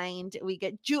kind. We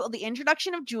get the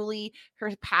introduction of Julie.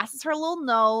 Her passes her a little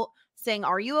note saying,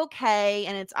 "Are you okay?"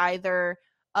 And it's either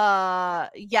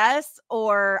yes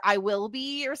or "I will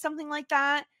be" or something like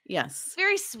that. Yes. It's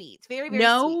very sweet. Very, very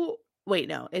sweet. Wait,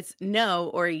 no. It's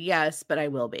no or yes, but I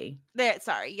will be.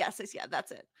 Sorry. Yes, yeah,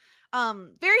 that's it.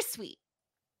 Very sweet.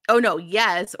 Oh no,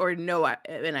 yes or no,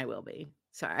 and I will be.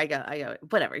 Sorry, I got it.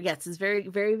 Whatever. Yes, it's very,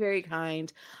 very, very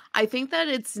kind. I think that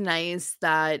it's nice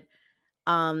that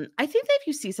I think that if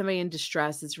you see somebody in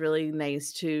distress, it's really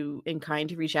nice and kind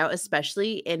to reach out,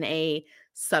 especially in a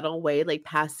subtle way, like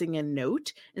passing a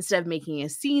note instead of making a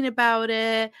scene about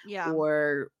it,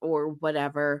 or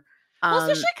whatever. Well,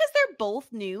 especially because they're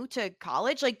both new to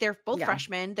college, like they're both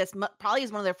freshmen. This probably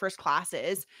is one of their first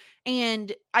classes,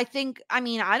 and I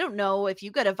don't know if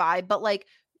you get a vibe, but like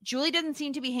Julie didn't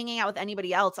seem to be hanging out with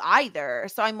anybody else either.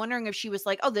 So I'm wondering if she was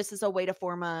like, oh, this is a way to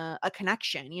form a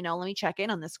connection. Let me check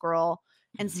in on this girl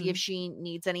and see if she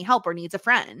needs any help or needs a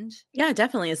friend. Yeah,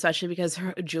 definitely. Especially because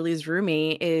Julie's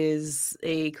roomie is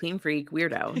a clean freak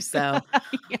weirdo. So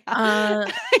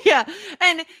yeah.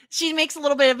 And she makes a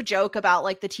little bit of a joke about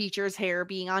like the teacher's hair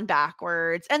being on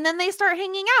backwards, and then they start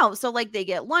hanging out. So like they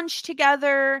get lunch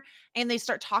together and they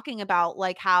start talking about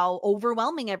like how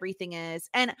overwhelming everything is.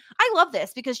 And I love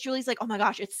this because Julie's like, oh my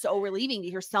gosh, it's so relieving to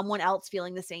hear someone else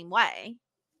feeling the same way.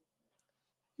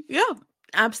 Yeah.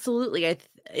 Absolutely.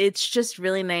 it's just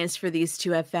really nice for these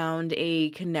two have found a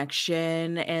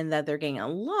connection and that they're getting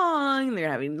along.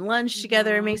 They're having lunch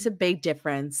together. It makes a big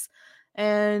difference.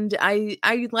 And I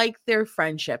like their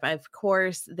friendship. Of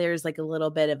course, there's like a little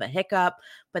bit of a hiccup,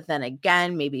 but then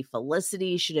again, maybe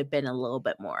Felicity should have been a little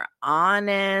bit more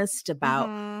honest about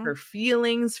her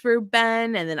feelings for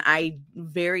Ben. And then I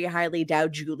very highly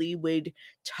doubt Julie would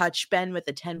touch Ben with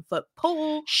a 10-foot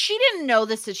pole. She didn't know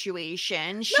the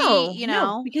situation.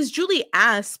 No, because Julie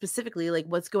asked specifically, like,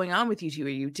 what's going on with you two? Are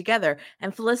you together?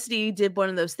 And Felicity did one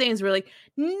of those things where, like,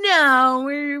 no,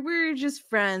 we're just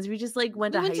friends. We just like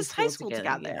went to high school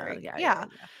together. Yeah.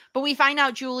 But we find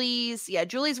out Julie's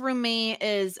roommate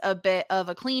is a bit of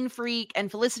a clean freak, and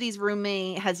Felicity's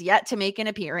roommate has yet to make an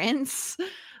appearance.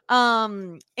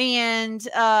 So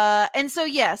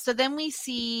then we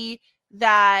see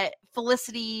that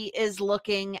Felicity is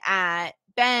looking at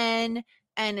Ben,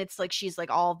 and it's like she's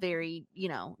like all very,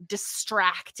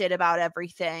 distracted about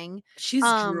everything. She's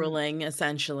drooling,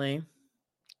 essentially.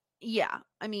 Yeah,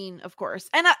 I mean, of course.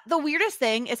 And the weirdest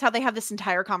thing is how they have this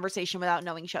entire conversation without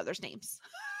knowing each other's names.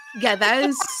 Yeah, that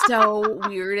is so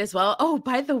weird as well. Oh,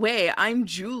 by the way, I'm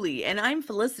Julie and I'm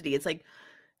Felicity. It's like,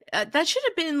 that should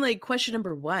have been like question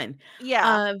number 1.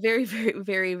 Yeah. Very, very,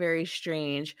 very, very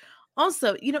strange.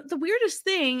 Also, the weirdest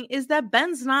thing is that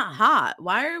Ben's not hot.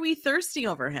 Why are we thirsty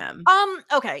over him?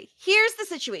 Okay, here's the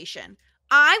situation.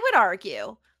 I would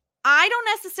argue, I don't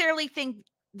necessarily think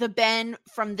the Ben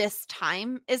from this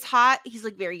time is hot. He's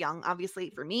like very young, obviously,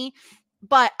 for me.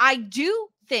 But I do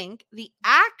think the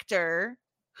actor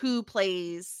who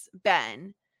plays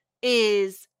Ben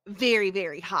is very,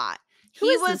 very hot. Who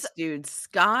is this dude?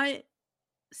 Scott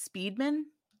Speedman?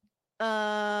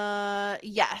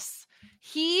 Yes.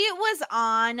 He was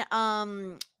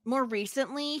on more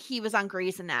recently, he was on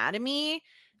Grey's Anatomy.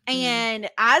 And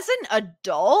as an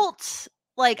adult,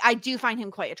 like, I do find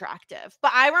him quite attractive.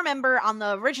 But I remember on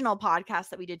the original podcast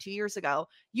that we did 2 years ago,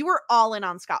 you were all in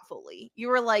on Scott Foley. You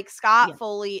were like, Scott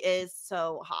Foley is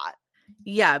so hot.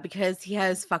 Yeah, because he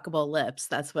has fuckable lips.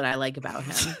 That's what I like about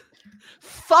him.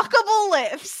 Fuckable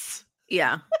lips.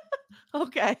 Yeah.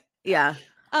 Okay. Yeah.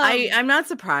 I'm not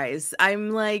surprised.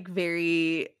 I'm like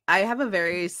I have a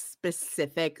very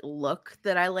specific look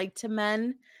that I like to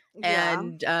men. Yeah.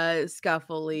 And Scott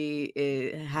Foley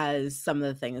has some of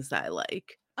the things that I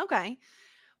like. Okay.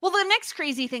 Well, the next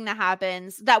crazy thing that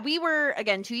happens that we were,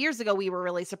 again, 2 years ago, we were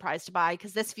really surprised by,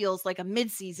 because this feels like a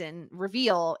mid-season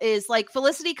reveal, is like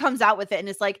Felicity comes out with it and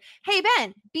is like, hey,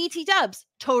 Ben, BT Dubs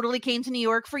totally came to New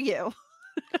York for you.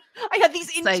 I had these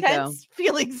intense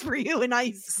feelings for you in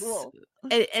high school.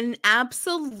 An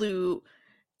absolute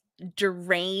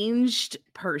deranged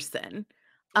person.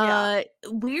 Yeah.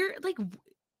 We're like...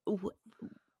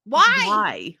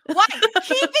 Why?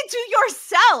 Keep it to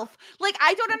yourself. Like,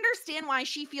 I don't understand why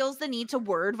she feels the need to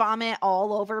word vomit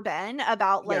all over Ben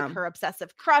about like her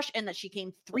obsessive crush and that she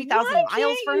came 3,000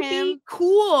 miles for him.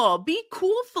 Be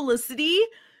cool, Felicity.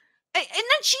 And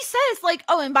then she says like,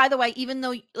 oh, and by the way, even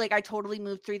though like I totally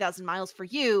moved 3,000 miles for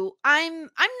you, I'm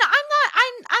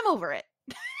over it.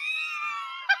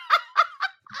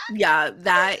 Yeah,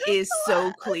 that is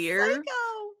so clear.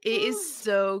 It is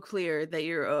so clear that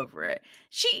you're over it.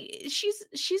 She's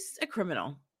a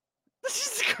criminal.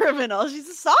 She's a criminal. She's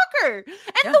a stalker.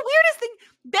 And the weirdest thing,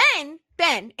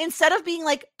 Ben, instead of being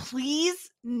like, please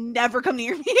never come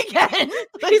near me again.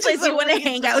 He's like, do you want to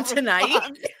hang out tonight? Yeah.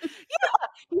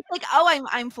 He's like, oh,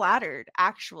 I'm flattered,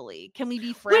 actually. Can we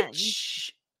be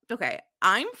friends? Okay,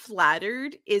 I'm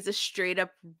flattered is a straight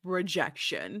up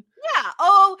rejection. Yeah.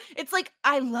 Oh, it's like,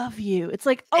 I love you. It's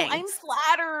like, Thanks. Oh, I'm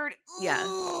flattered. Yeah.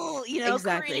 Ooh,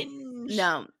 exactly. Cringe.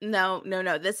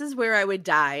 No. This is where I would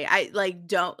die. I like,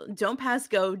 don't pass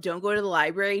go. Don't go to the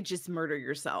library. Just murder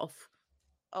yourself.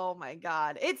 Oh my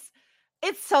God. It's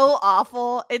so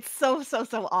awful. It's so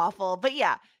awful. But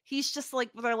yeah, he's just like,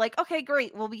 they're like, okay,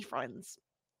 great. We'll be friends.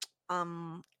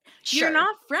 You're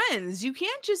not friends. You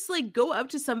can't just like go up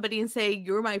to somebody and say,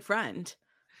 you're my friend.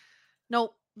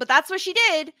 Nope. But that's what she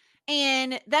did.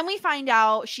 And then we find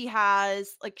out she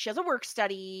has a work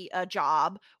study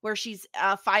job where she's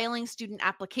filing student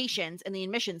applications in the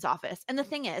admissions office. And the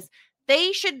thing is,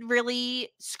 they should really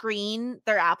screen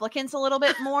their applicants a little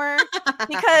bit more,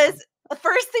 because the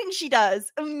first thing she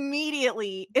does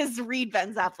immediately is read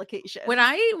Ben's application. What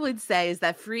I would say is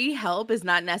that free help is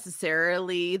not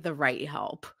necessarily the right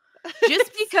help. Just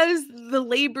because the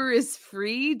labor is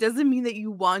free doesn't mean that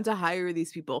you want to hire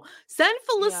these people. Send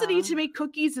Felicity to make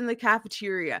cookies in the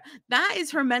cafeteria. That is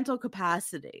her mental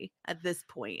capacity at this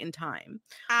point in time.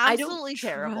 Absolutely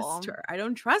terrible. I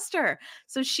don't trust her.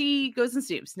 So she goes and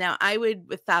snoops. Now, I would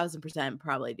 1,000%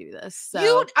 probably do this.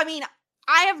 So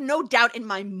I have no doubt in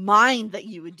my mind that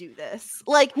you would do this.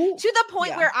 Like, to the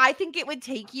point where I think it would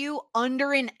take you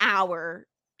under an hour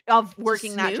of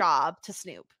working that job to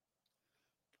snoop.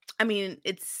 I mean,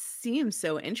 it seems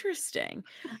so interesting,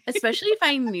 especially if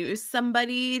I knew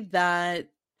somebody that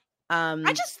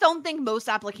I just don't think most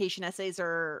application essays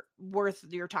are worth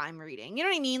your time reading. You know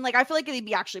what I mean? Like, I feel like they'd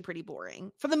be actually pretty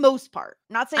boring for the most part.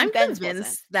 Not saying I'm Ben's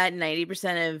convinced wasn't. that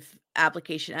 90% of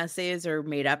application essays are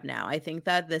made up now. I think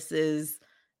that this is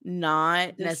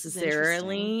not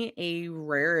necessarily a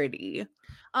rarity.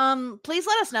 Please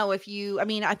let us know if you, I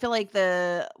mean, I feel like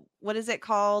what is it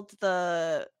called?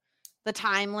 The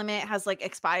time limit has like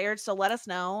expired. So let us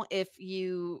know if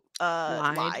you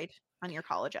lied on your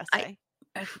college essay.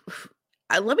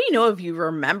 Let me know if you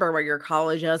remember what your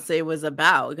college essay was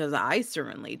about, because I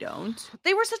certainly don't.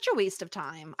 They were such a waste of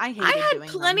time. I had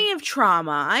plenty of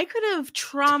trauma. I could have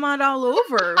traumaed all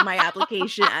over my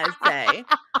application essay.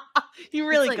 You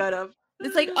really could have.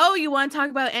 It's like, oh, you want to talk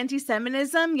about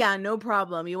anti-Semitism? Yeah, no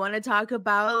problem. You want to talk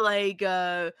about like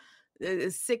a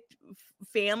sick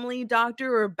family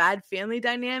doctor or bad family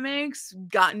dynamics?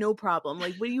 Got no problem.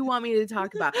 Like, what do you want me to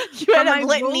talk about? You had a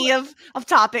litany of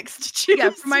topics to choose. Yeah,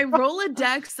 for my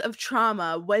Rolodex of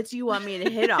trauma, what do you want me to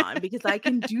hit on? Because I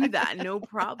can do that, no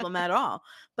problem at all.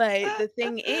 But the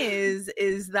thing is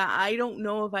that I don't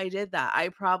know if I did that. I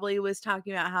probably was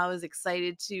talking about how I was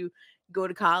excited to go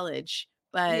to college.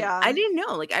 But I didn't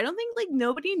know. Like, I don't think like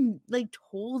nobody like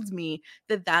told me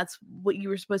that that's what you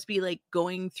were supposed to be like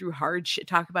going through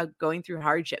talk about going through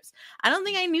hardships. I don't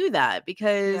think I knew that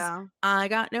because I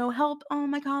got no help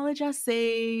on my college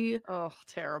essay. Oh,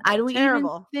 terrible. I don't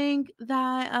even think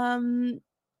that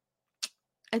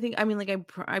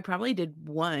I probably did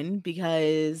one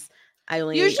because I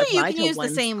only usually you can to use the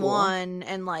same school. one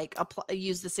and like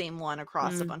use the same one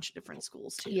across a bunch of different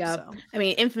schools too. Yeah, so. I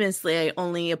mean, infamously, I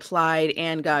only applied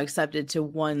and got accepted to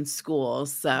one school.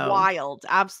 So wild,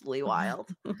 absolutely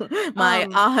wild. My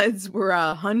odds were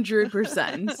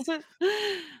 100%.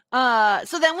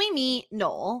 So then we meet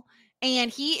Noel.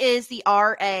 And he is the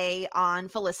RA on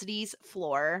Felicity's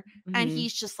floor. And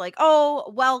he's just like,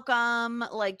 oh, welcome.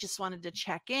 Like, just wanted to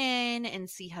check in and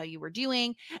see how you were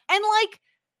doing. And like,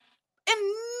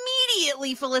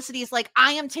 immediately Felicity is like,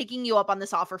 I am taking you up on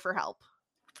this offer for help.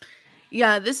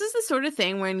 Yeah, this is the sort of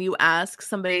thing when you ask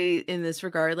somebody in this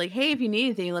regard, like, hey, if you need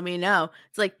anything, let me know.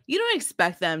 It's like, you don't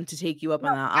expect them to take you up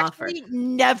on that offer.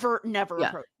 Never.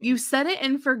 Yeah. You set it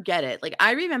and forget it. Like,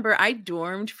 I remember I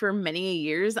dormed for many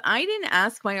years. I didn't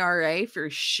ask my RA for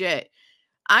shit.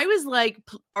 I was like,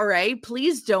 RA,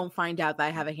 please don't find out that I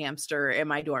have a hamster in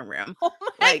my dorm room. Oh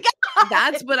my God.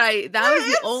 That was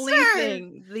the only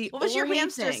thing. What was your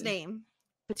hamster's name?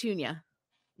 Petunia.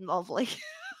 Lovely.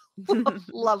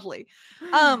 Lovely.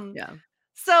 Yeah.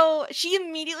 So she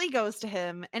immediately goes to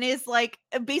him and is like,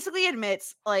 basically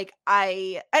admits, like,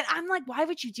 I'm like, why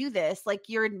would you do this? Like,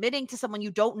 you're admitting to someone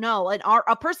you don't know, and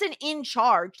a person in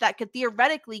charge that could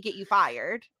theoretically get you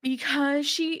fired. Because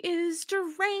she is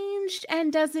deranged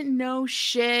and doesn't know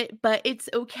shit, but it's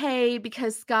okay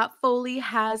because Scott Foley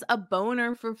has a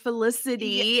boner for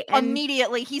Felicity. And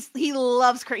immediately he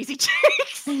loves crazy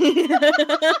chicks.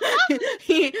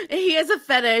 he has a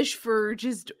fetish for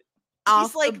just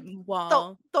off like the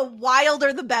wall. The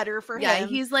wilder the better for him. Yeah,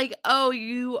 he's like, oh,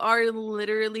 you are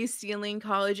literally stealing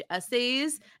college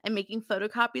essays and making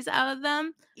photocopies out of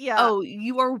them. Yeah. Oh,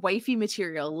 you are wifey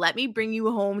material. Let me bring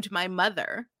you home to my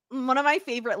mother. One of my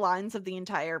favorite lines of the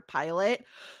entire pilot,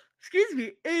 excuse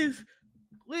me, is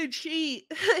when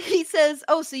he says,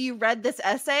 oh, so you read this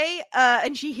essay?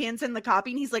 And she hands him the copy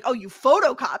and he's like, oh, you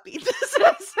photocopied this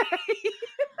essay.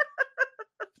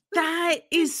 That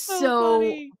is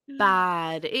so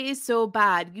bad. It is so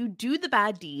bad. You do the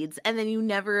bad deeds and then you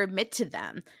never admit to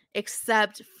them,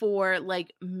 except for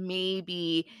like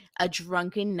maybe a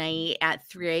drunken night at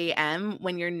 3 a.m.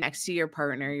 when you're next to your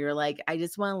partner. You're like, I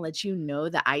just want to let you know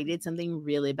that I did something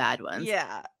really bad once.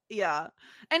 Yeah. Yeah.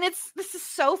 And this is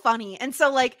so funny. And so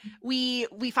like we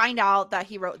find out that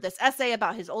he wrote this essay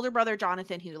about his older brother,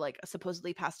 Jonathan, who like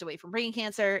supposedly passed away from brain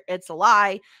cancer. It's a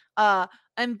lie.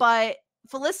 But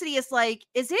Felicity is like,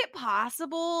 is it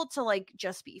possible to like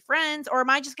just be friends, or am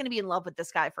I just going to be in love with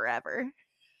this guy forever?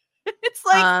 It's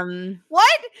like,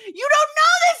 what? You don't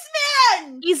know this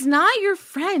man. He's not your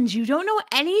friend. You don't know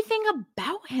anything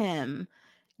about him.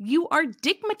 You are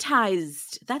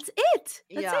digmatized. That's it.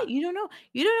 That's it. You don't know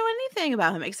anything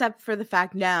about him except for the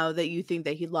fact now that you think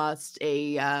that he lost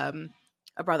a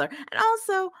brother. And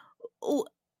also,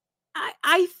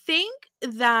 I think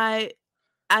that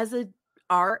as a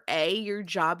RA, your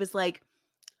job is like,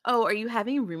 oh, are you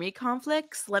having roommate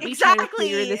conflicts? Let me try to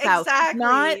figure this out.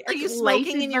 Not Are you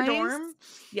smoking in your dorm?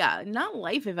 Yeah, not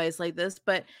life advice like this,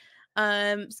 but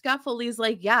Scott Foley's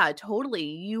like, yeah, totally.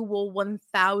 You will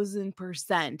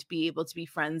 1000% be able to be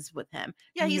friends with him.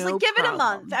 Yeah, he's no like, give problem. it a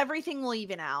month. Everything will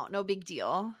even out. No big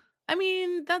deal. I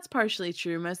mean, that's partially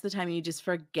true. Most of the time you just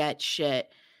forget shit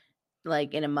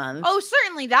like in a month. Oh,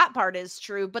 certainly that part is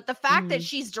true, but the fact that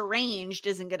she's deranged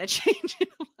isn't going to change it.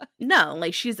 No,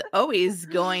 like she's always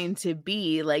going to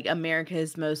be like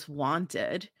America's Most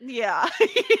Wanted. Yeah.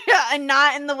 Yeah, and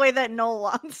not in the way that Noel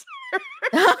wants her.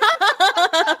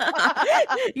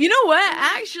 You know what?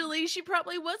 Actually, she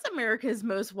probably was America's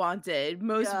Most Wanted,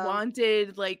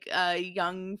 like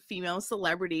young female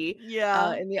celebrity.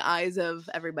 Yeah, in the eyes of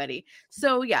everybody.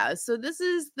 So yeah, so this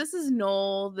is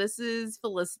Noel, this is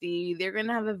Felicity. They're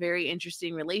gonna have a very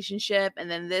interesting relationship, and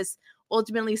then this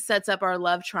ultimately sets up our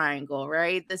love triangle,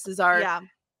 right? This is our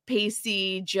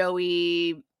Pacey,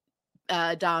 Joey,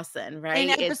 Dawson, right? In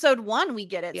episode 1 we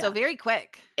get it, so very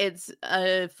quick. It's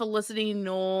a Felicity,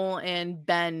 Noel, and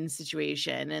Ben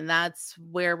situation, and that's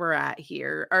where we're at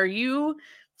here. Are you,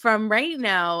 from right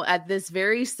now at this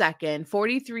very second,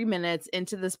 43 minutes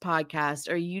into this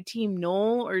podcast, are you team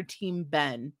Noel or team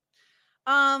Ben?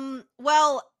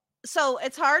 Well, so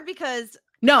it's hard because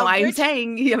I'm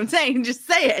saying, just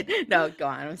say it. No, go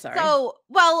on. I'm sorry. So,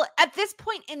 well, at this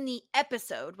point in the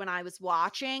episode, when I was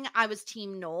watching, I was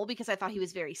team Noel because I thought he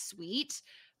was very sweet.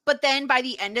 But then by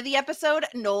the end of the episode,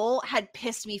 Noel had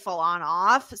pissed me full on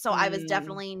off. So I was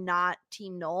definitely not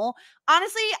team Noel.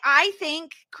 Honestly, I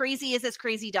think crazy is as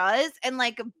crazy does. And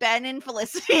like Ben and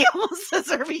Felicity almost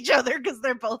deserve each other because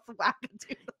they're both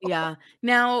wackadoodle. Yeah.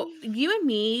 Now, you and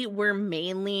me were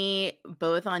mainly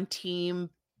both on team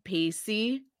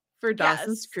Pacey for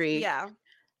Dawson's Creek. Yeah.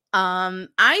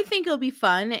 I think it'll be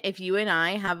fun if you and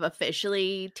I have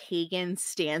officially taken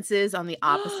stances on the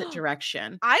opposite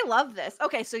direction. I love this.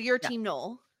 Okay, so you're team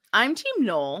Noel. I'm team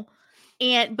Noel.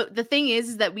 But the thing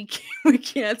is that we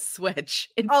can't switch.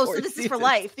 So this is for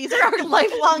life. These are our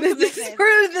lifelong this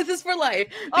is for life.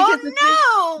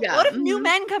 Oh no! What if new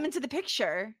men come into the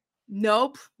picture?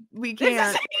 Nope, we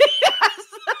can't.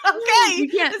 Okay, we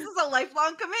can't. This is a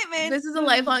lifelong commitment. This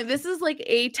is like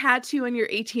a tattoo on your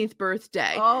 18th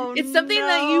birthday. Oh, it's something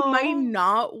that you might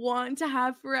not want to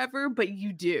have forever, but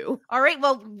you do. All right,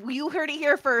 well, you heard it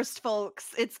here first,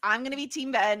 folks. I'm gonna be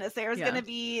team Ben. Sarah's gonna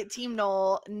be team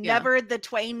Noel. Never the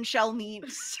twain shall meet.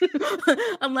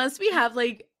 Unless we have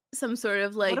like some sort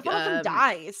of like. What if one of them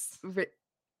dies?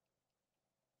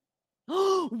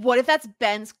 What if that's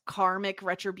Ben's karmic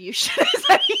retribution? Is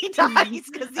that he dies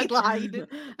because he lied?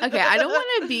 Okay, I don't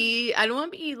want to be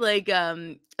like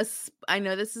I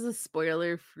know this is a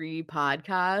spoiler-free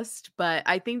podcast, but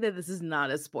I think that this is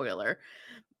not a spoiler.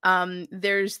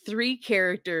 There's 3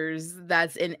 characters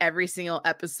that's in every single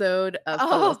episod of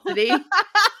Felicity.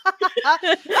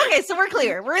 Okay, so we're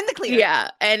clear. We're in the clear. Yeah,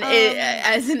 and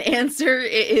as an answer,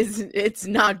 it's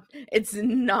not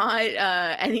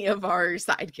any of our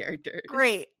side characters.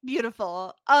 Great,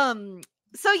 beautiful.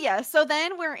 So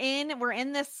then we're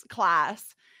in this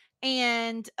class,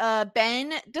 and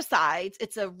Ben decides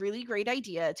it's a really great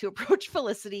idea to approach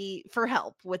Felicity for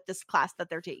help with this class that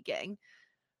they're taking.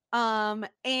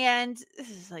 And this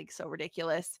is like so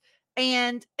ridiculous.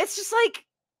 And it's just like,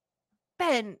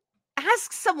 Ben,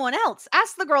 ask someone else.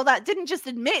 Ask the girl that didn't just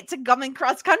admit to coming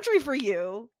cross country for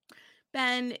you.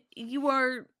 Ben, you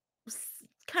are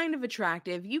kind of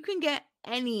attractive. You can get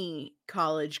any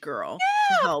college girl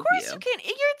to help you. Of course you can.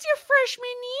 It's your freshman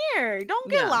year.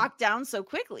 Don't get locked down so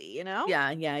quickly, you know?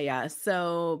 Yeah.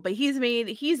 So, but he's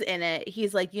in it.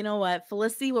 He's like, you know what?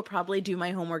 Felicity will probably do my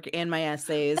homework and my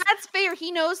essays. That's fair.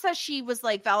 He knows that she was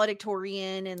like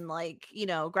valedictorian and like, you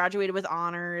know, graduated with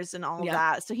honors and all of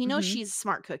that. So he knows she's a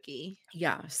smart cookie.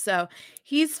 Yeah. So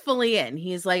he's fully in.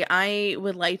 He's like, I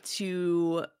would like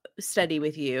to study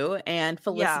with you. And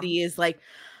Felicity is like,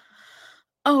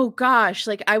 oh gosh,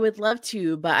 like I would love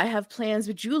to, but I have plans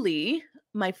with Julie,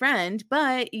 my friend,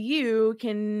 but you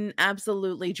can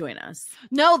absolutely join us.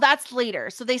 No, that's later.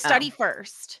 So they study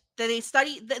first. They do study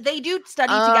together first.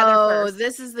 Oh,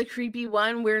 this is the creepy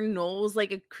one where Noel's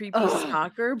like a creepy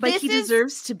stalker, but he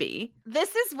deserves to be.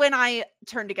 This is when I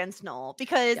turned against Noel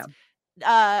because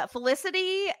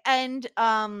Felicity and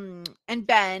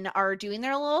Ben are doing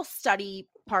their little study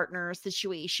partner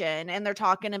situation, and they're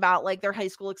talking about like their high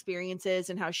school experiences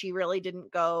and how she really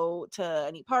didn't go to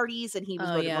any parties and he was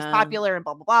voted most popular and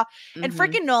blah blah blah. And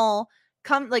freaking Noel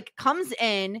comes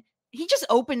in he just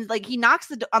opens, like, he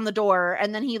knocks on the door,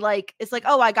 and then he like is like,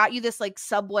 oh, I got you this like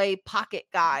Subway pocket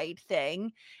guide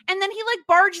thing, and then he like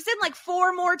barges in like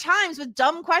 4 more times with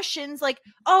dumb questions like,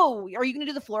 oh, are you gonna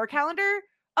do the floor calendar?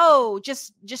 Oh,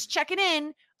 just checking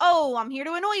in. Oh, I'm here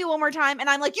to annoy you one more time. And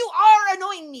I'm like, you are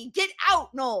annoying me. Get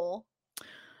out, Noel.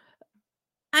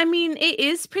 I mean, it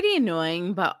is pretty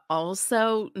annoying, but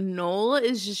also Noel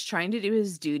is just trying to do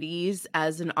his duties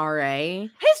as an RA.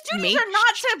 His duties are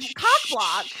not to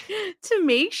cockblock. To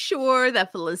make sure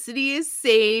that Felicity is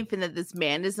safe and that this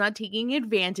man is not taking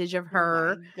advantage of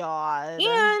her. Oh my God.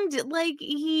 And like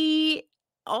he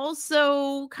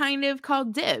also kind of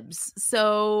called dibs.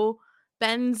 So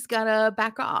Ben's gotta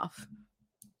back off.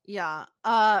 Yeah.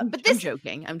 But this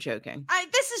I'm joking.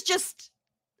 This is just,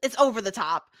 it's over the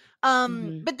top.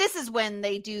 But this is when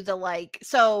they do the like,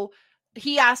 so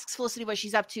he asks Felicity what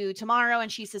she's up to tomorrow,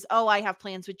 and she says, oh, I have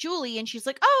plans with Julie. And she's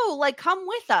like, oh, like, come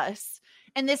with us.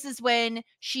 And this is when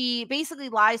she basically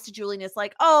lies to Julie and is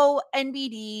like, oh,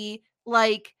 NBD,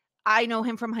 like, I know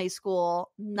him from high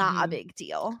school. Not a big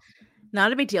deal.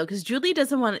 Not a big deal, because Julie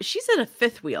doesn't want, she's at a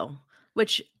fifth wheel,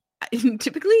 which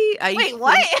typically Wait,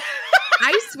 what?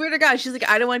 I swear to God, she's like,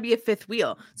 I don't want to be a fifth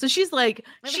wheel. So she's like,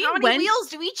 how many wheels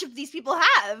do each of these people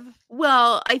have?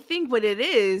 Well, I think what it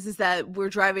is that we're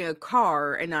driving a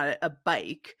car and not a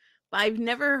bike. But I've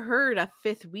never heard a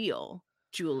fifth wheel,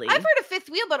 Julie. I've heard a fifth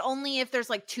wheel, but only if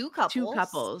there's like 2 couples. 2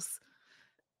 couples.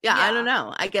 Yeah, I don't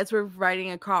know. I guess we're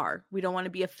riding a car. We don't want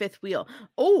to be a fifth wheel.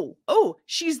 Oh,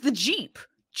 she's the Jeep.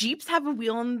 Jeeps have a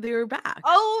wheel on their back.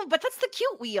 Oh, but that's the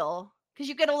cute wheel. Because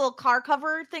you get a little car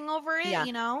cover thing over it,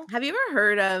 you know? Have you ever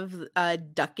heard of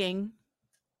ducking?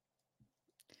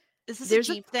 Is this a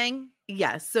Jeep thing?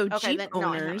 Yes. So okay,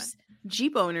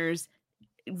 Jeep owners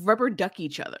rubber duck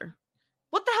each other.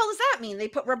 What the hell does that mean? They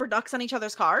put rubber ducks on each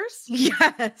other's cars? Yes.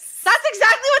 That's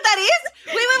exactly what that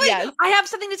is? Wait. Yes. I have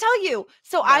something to tell you.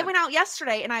 So I went out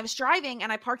yesterday and I was driving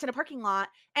and I parked in a parking lot.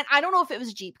 And I don't know if it was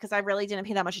a Jeep because I really didn't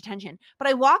pay that much attention. But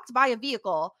I walked by a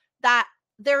vehicle that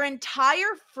their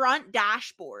entire front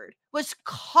dashboard was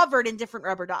covered in different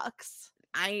rubber ducks.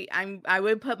 I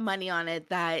would put money on it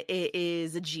that it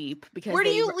is a Jeep, because where do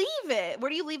you leave it?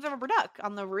 Where do you leave a rubber duck?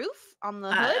 On the roof? On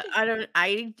the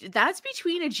hood? That's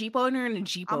between a Jeep owner and a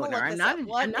Jeep owner. I'm not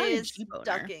a Jeep owner.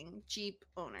 Ducking Jeep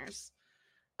owners?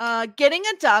 Getting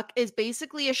a duck is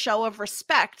basically a show of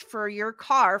respect for your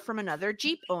car from another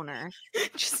Jeep owner.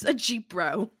 Just a Jeep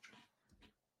bro.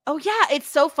 Oh yeah, it's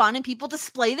so fun, and people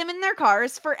display them in their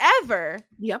cars forever.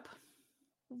 Yep.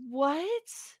 What?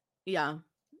 Yeah.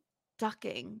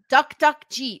 Ducking. Duck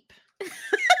Jeep.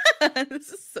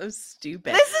 This is so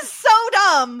stupid. This is so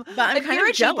dumb. But if you're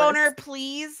a Jeep owner,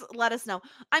 please let us know.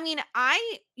 I mean,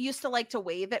 I used to like to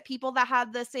wave at people that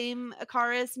had the same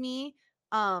car as me.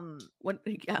 What?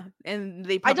 Yeah, and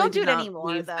they I don't do it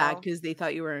anymore though, because they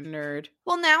thought you were a nerd.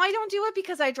 Well, now I don't do it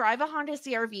because I drive a Honda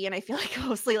CR-V, and I feel like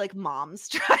mostly like moms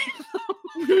drive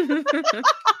them.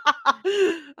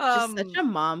 Just such a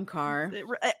mom car.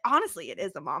 Honestly, it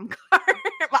is a mom car,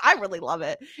 but I really love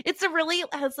it. It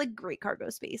has like great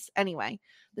cargo space. Anyway,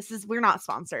 we're not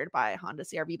sponsored by Honda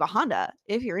CR-V, but Honda,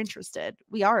 if you're interested,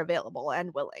 we are available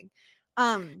and willing.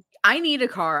 I need a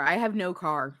car. I have no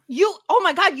car. Oh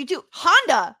my God, you do.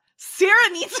 Honda. Sarah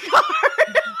needs a car.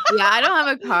 Yeah, I don't have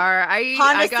a car.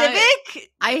 Civic.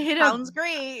 Sounds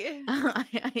great. I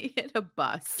hit a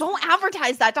bus. Don't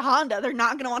advertise that to Honda. They're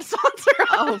not going to want to sponsor us.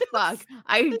 Oh fuck!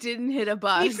 I didn't hit a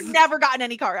bus. You've never gotten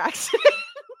any car accidents.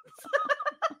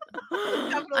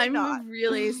 I'm a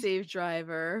really safe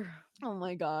driver. Oh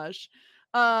my gosh.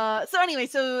 So anyway,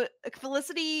 so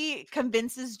Felicity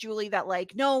convinces Julie that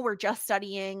like, no, we're just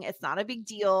studying. It's not a big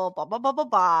deal. Blah, blah, blah, blah,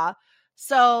 blah.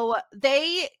 So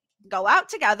they go out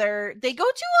together. They go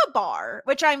to a bar,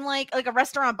 which I'm like a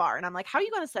restaurant bar. And I'm like, how are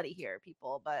you going to study here,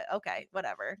 people? But okay,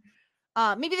 whatever.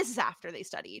 Maybe this is after they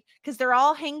studied, because they're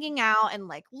all hanging out and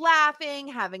like laughing,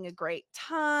 having a great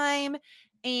time.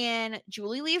 And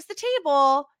Julie leaves the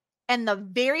table. And the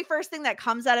very first thing that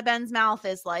comes out of Ben's mouth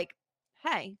is like,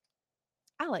 hey,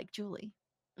 I like Julie.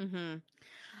 Mm-hmm.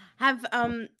 I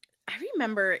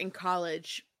remember in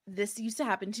college, this used to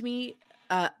happen to me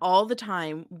all the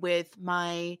time with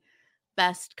my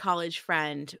best college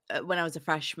friend when I was a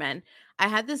freshman. I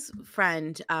had this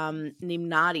friend named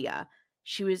Nadia.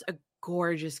 She was a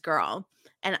gorgeous girl.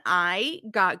 And I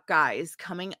got guys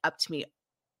coming up to me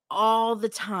all the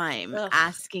time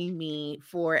asking me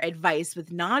for advice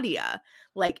with Nadia.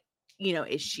 Like,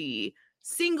 is she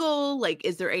single? Like,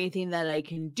 is there anything that I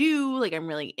can do? Like, I'm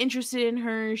really interested in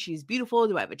her. She's beautiful.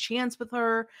 Do I have a chance with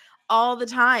her? All the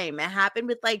time. It happened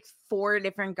with like 4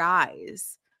 different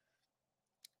guys.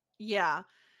 Yeah.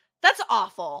 That's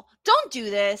awful. Don't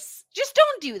do this. Just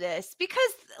don't do this, because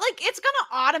like it's going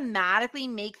to automatically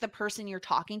make the person you're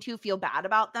talking to feel bad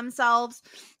about themselves.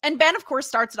 And Ben, of course,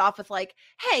 starts it off with like,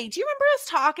 hey, do you remember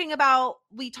us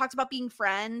we talked about being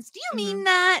friends? Do you mean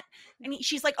that? And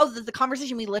she's like, oh, the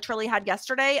conversation we literally had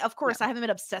yesterday. Of course, I haven't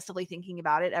been obsessively thinking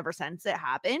about it ever since it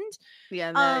happened.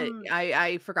 Yeah,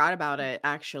 I forgot about it,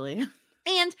 actually.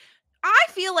 And I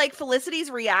feel like Felicity's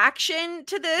reaction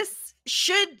to this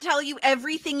should tell you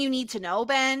everything you need to know,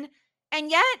 Ben. And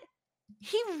yet,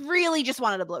 he really just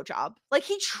wanted a blowjob. Like,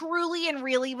 he truly and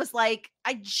really was like,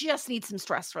 I just need some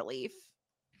stress relief.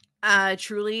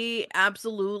 Truly,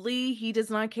 absolutely, he does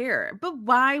not care. But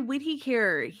why would he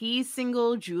care? He's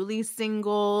single, Julie's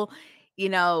single. You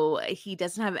know, he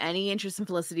doesn't have any interest in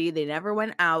Felicity. They never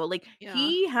went out. Like,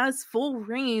 he has full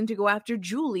reign to go after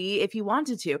Julie if he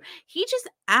wanted to. He just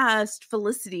asked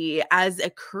Felicity as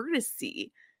a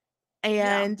courtesy.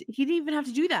 And he didn't even have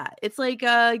to do that. It's like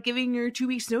giving your 2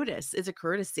 weeks notice is a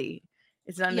courtesy.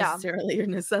 It's not necessarily your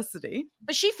necessity.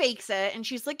 But she fakes it and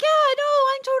she's like, yeah, no,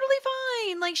 I'm totally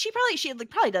fine. Like she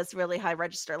probably does really high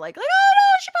register, like, oh no,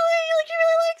 she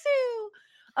really likes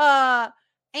you.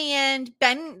 And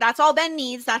Ben, that's all Ben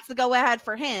needs. That's the go ahead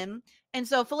for him. And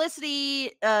so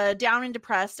Felicity, down and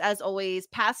depressed as always,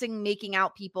 making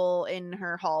out people in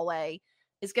her hallway,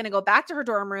 is going to go back to her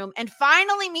dorm room and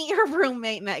finally meet her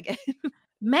roommate, Megan.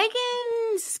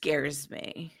 Megan scares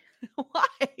me. Why?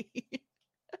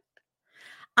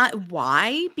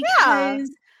 Why? Because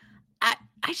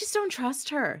I just don't trust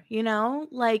her, you know?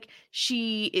 Like,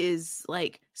 she is,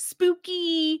 like,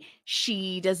 spooky.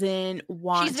 She doesn't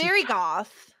want She's very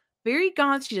goth. Very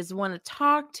goth. She doesn't want to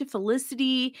talk to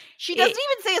Felicity. She doesn't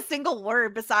even say a single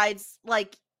word besides,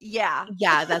 like, yeah.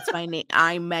 Yeah, that's my name.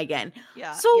 I'm Megan.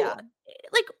 Yeah. So,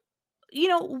 like, you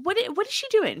know, what is she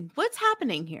doing? What's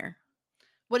happening here?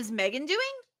 What is Megan doing?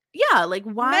 Yeah, like,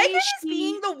 why Megan is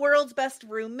being the world's best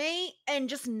roommate and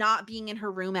just not being in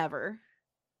her room ever.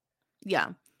 Yeah.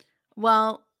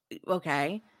 Well,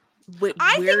 okay.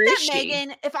 I think that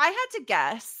Megan, if I had to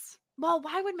guess, well,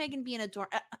 why would Megan be in a dorm?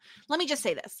 Let me just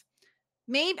say this.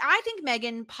 I think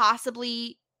Megan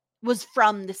possibly was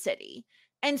from the city.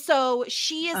 And so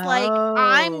she is like,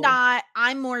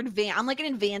 I'm more advanced. I'm like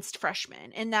an advanced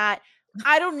freshman in that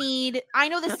I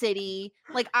know the city.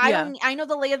 Like, I know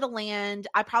the lay of the land.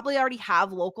 I probably already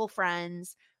have local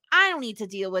friends. I don't need to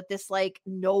deal with this, like,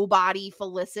 nobody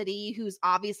Felicity, who's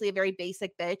obviously a very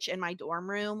basic bitch in my dorm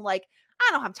room. Like, I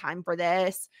don't have time for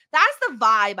this. That's the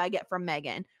vibe I get from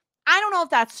Megan. I don't know if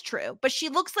that's true, but she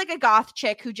looks like a goth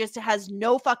chick who just has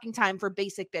no fucking time for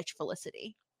basic bitch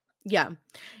Felicity. Yeah.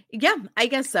 Yeah, I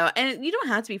guess so. And you don't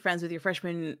have to be friends with your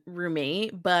freshman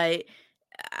roommate, but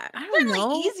I don't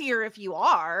know. Easier if you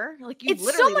are. Like, you it's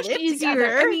literally so much live easier.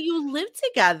 together. I mean, you live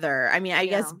together. I mean, I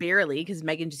guess barely, because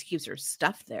Megan just keeps her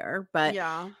stuff there. But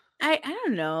I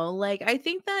don't know. Like, I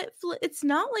think that it's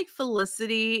not like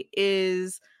Felicity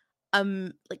is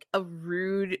like a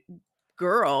rude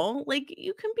girl. Like,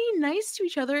 you can be nice to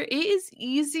each other. It is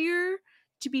easier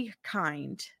to be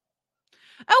kind.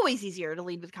 Always easier to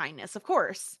lead with kindness, of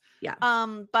course. Yeah.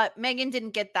 But Megan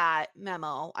didn't get that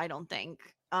memo, I don't think.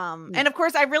 And of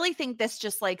course, I really think this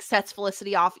just like sets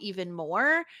Felicity off even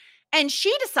more. And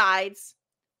she decides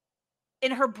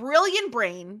in her brilliant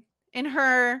brain, in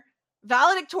her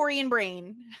valedictorian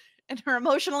brain, in her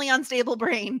emotionally unstable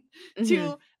brain,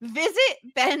 to visit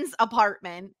Ben's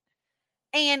apartment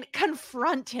and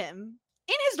confront him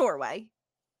in his doorway.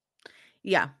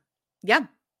 Yeah. Yeah.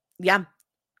 Yeah.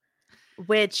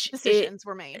 Which decisions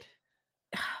were made.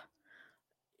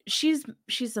 She's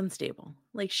unstable.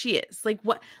 Like, she is. Like,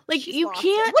 what? Like, She's you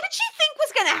can't. What did she think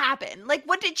was gonna happen? Like,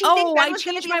 what did she think? I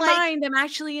changed my mind. I'm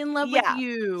actually in love with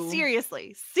you.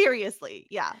 Seriously.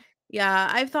 Yeah. Yeah,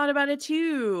 I've thought about it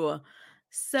too.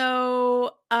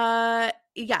 So,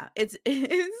 yeah, it's like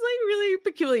really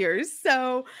peculiar.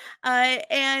 So,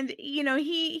 and you know,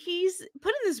 he's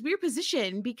put in this weird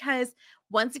position because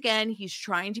once again, he's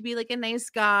trying to be like a nice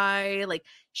guy. Like,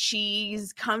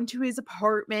 she's come to his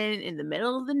apartment in the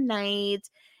middle of the night,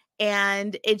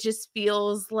 and it just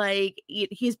feels like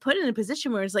he's put in a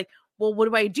position where it's like, well, what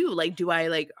do I do? Like, do I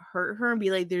like hurt her and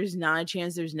be like, there's not a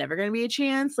chance, there's never going to be a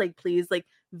chance? Like, please, like,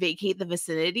 vacate the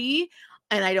vicinity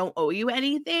and I don't owe you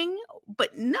anything.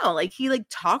 But no, like, he like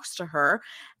talks to her,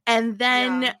 and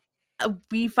then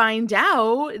we find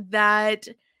out that,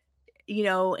 you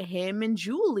know, him and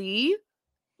Julie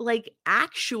like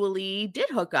actually did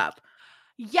hook up.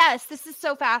 Yes, this is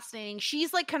so fascinating.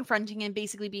 She's like confronting him,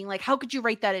 basically being like, how could you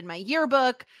write that in my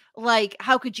yearbook? Like,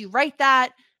 how could you write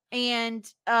that? And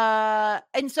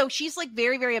so she's like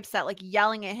very, very upset, like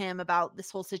yelling at him about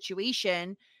this whole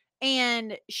situation.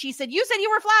 And she said, you said you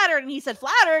were flattered. And he said,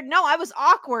 flattered? No, I was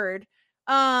awkward.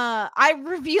 I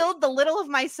revealed the little of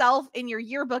myself in your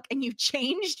yearbook and you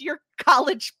changed your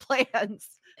college plans,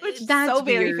 which is so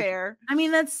very fair. I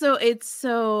mean, it's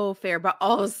so fair, but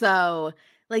also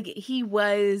like he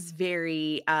was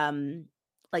very,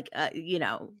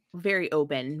 very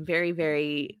open, very,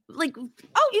 very like,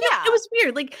 yeah, it was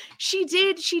weird. Like she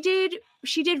did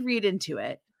read into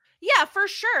it. Yeah, for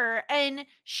sure. And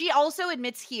she also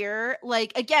admits here,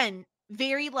 like, again,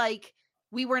 very like,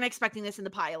 we weren't expecting this in the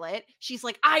pilot. She's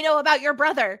like, I know about your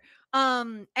brother.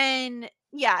 And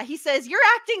yeah, he says, you're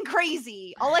acting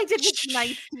crazy. All I did was be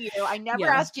nice to you. I never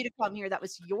asked you to come here. That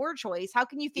was your choice. How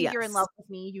can you think you're in love with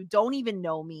me? You don't even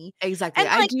know me. Exactly.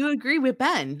 And I do agree with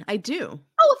Ben. I do.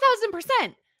 Oh,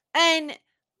 1,000%. And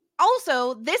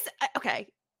also this, okay,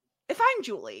 if I'm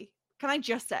Julie, can I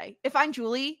just say, if I'm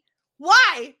Julie,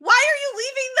 why are you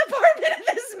leaving the apartment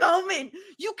at this moment?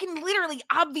 You can literally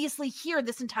obviously hear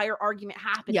this entire argument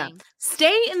happening. Yeah.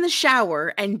 Stay in the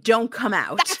shower and don't come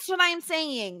out. That's what I'm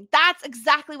saying. That's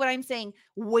exactly what I'm saying.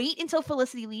 Wait until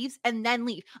Felicity leaves and then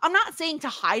leave. I'm not saying to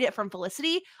hide it from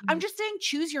Felicity. I'm just saying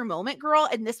choose your moment, girl.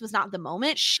 And this was not the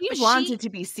moment. She wanted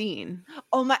to be seen.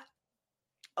 Oh my.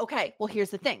 Okay. Well, here's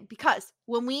the thing. Because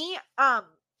when we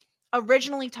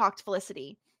originally talked to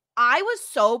Felicity, I was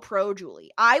so pro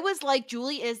Julie. I was like,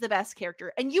 Julie is the best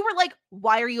character. And you were like,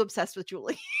 why are you obsessed with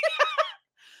Julie?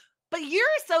 But you're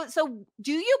so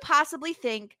do you possibly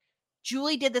think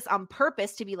Julie did this on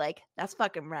purpose to be like, that's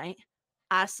fucking right.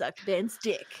 I sucked Ben's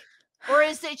dick. Or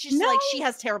is it just like she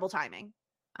has terrible timing?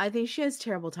 I think she has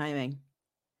terrible timing.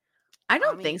 I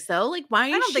don't think so. Like, why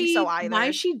is think so either. Why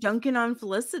is she dunking on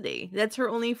Felicity? That's her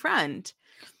only friend.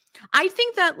 I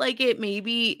think that like it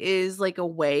maybe is like a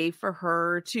way for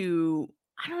her to,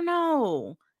 I don't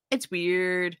know. It's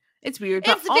weird. It's weird.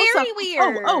 It's very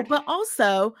weird. Oh, but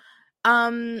also,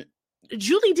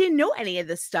 Julie didn't know any of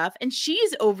this stuff, and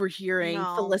she's overhearing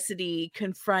Felicity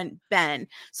confront Ben.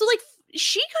 So like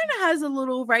she kind of has a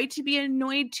little right to be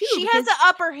annoyed too. She has the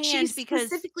upper hand because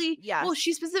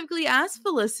she specifically asked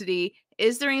Felicity,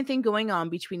 is there anything going on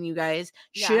between you guys?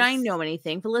 Should I know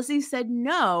anything? Felicity said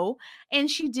no. And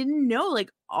she didn't know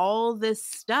like all this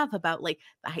stuff about like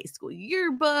the high school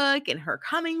yearbook and her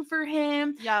coming for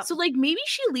him. Yeah. So like maybe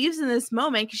she leaves in this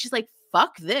moment because she's like,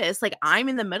 fuck this. Like I'm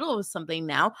in the middle of something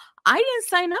now. I didn't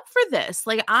sign up for this.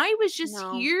 Like I was just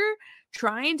here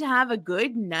trying to have a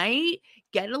good night,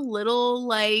 get a little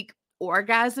like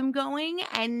orgasm going,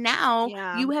 and now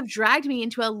you have dragged me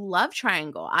into a love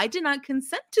triangle. I did not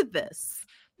consent to this.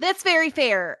 That's very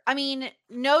fair. I mean,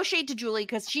 no shade to Julie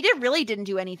because she didn't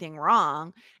do anything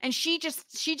wrong, and she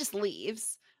just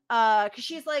leaves because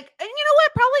she's like, and you know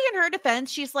what? Probably in her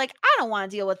defense, she's like, I don't want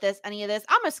to deal with any of this.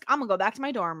 I'm gonna go back to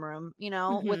my dorm room,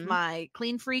 with my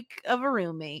clean freak of a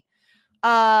roommate.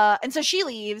 And so she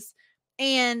leaves.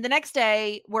 And the next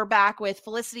day, we're back with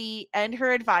Felicity and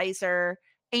her advisor,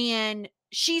 and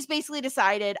she's basically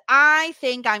decided, I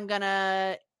think I'm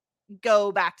gonna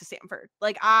go back to Stanford.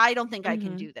 Like, I don't think I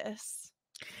can do this.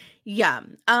 Yeah.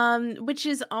 Which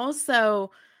is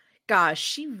also, gosh,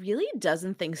 she really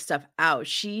doesn't think stuff out.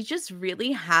 She just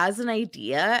really has an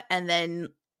idea and then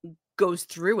goes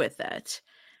through with it.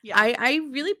 Yeah. I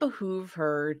really behoove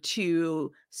her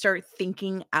to start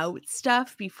thinking out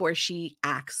stuff before she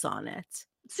acts on it.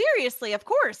 Seriously, of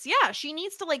course. Yeah. She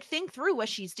needs to like think through what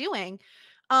she's doing.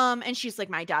 And she's like,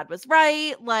 my dad was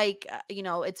right. Like,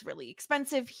 it's really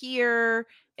expensive here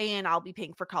and I'll be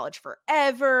paying for college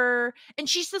forever. And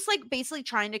she's just like basically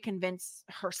trying to convince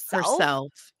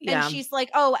herself. Yeah. And she's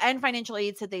like, oh, and financial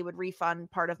aid said they would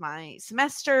refund part of my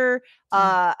semester.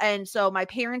 And so my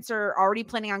parents are already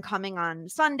planning on coming on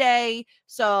Sunday.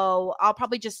 So I'll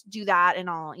probably just do that. And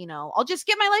I'll just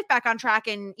get my life back on track.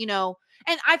 And,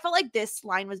 and I felt like this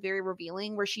line was very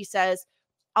revealing where she says,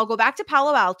 I'll go back to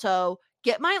Palo Alto,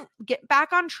 get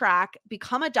back on track,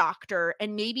 become a doctor,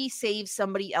 and maybe save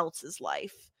somebody else's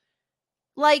life.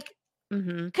 Like,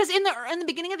 because in the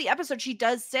beginning of the episode, she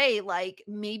does say like,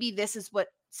 maybe this is what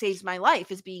saves my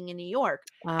life is being in New York.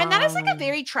 And that is like a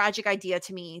very tragic idea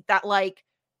to me, that like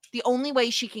the only way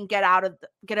she can get out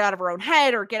of her own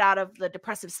head or get out of the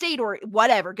depressive state or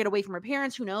whatever, get away from her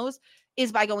parents, who knows,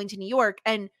 is by going to New York.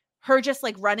 And her just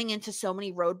like running into so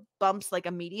many road bumps like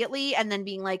immediately and then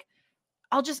being like,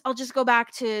 I'll just go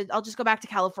back to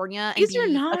California and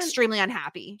be extremely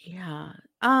unhappy. Yeah.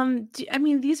 I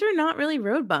mean, these are not really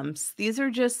road bumps. These are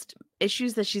just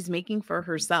issues that she's making for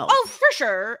herself. Oh, for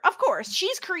sure. Of course.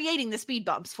 She's creating the speed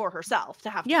bumps for herself to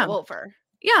have to go over.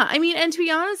 Yeah. I mean, and to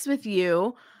be honest with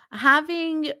you,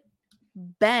 having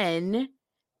Ben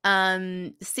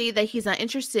say that he's not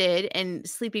interested in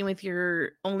sleeping with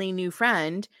your only new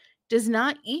friend does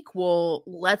not equal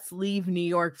let's leave New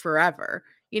York forever.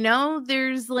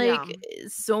 There's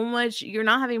so much. You're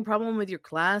not having a problem with your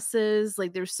classes.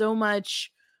 Like, there's so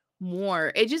much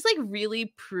more. It just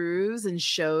really proves and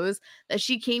shows that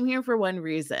she came here for one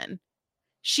reason.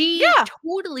 She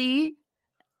totally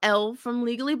Elle from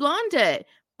Legally Blonde it,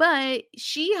 but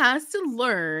she has to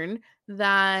learn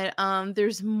that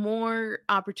there's more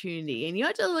opportunity, and you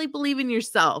have to believe in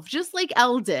yourself, just like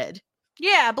Elle did.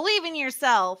 Yeah, believe in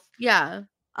yourself. Yeah.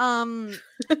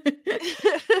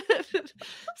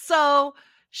 So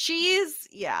she's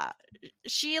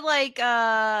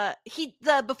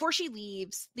before she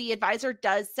leaves, the advisor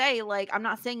does say, I'm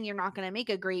not saying you're not going to make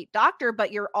a great doctor,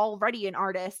 but you're already an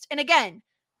artist. And again,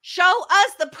 show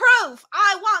us the proof.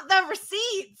 I want the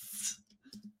receipts.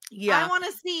 Yeah. I want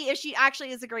to see if she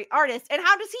actually is a great artist. And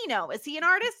how does he know? Is he an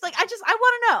artist? I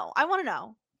want to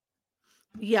know.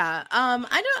 Yeah.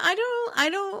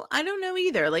 I don't know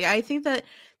either. I think that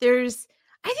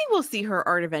I think we'll see her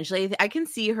art eventually. I can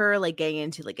see her getting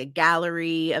into a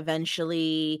gallery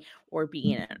eventually, or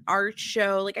being in an art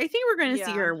show. I think we're going to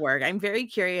see her work. I'm very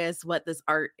curious what this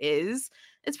art is.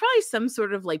 It's probably some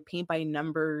sort of paint by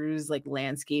numbers,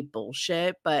 landscape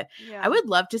bullshit, but I would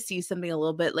love to see something a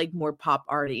little bit more pop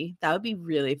arty. That would be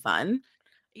really fun.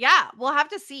 Yeah, we'll have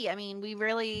to see. I mean,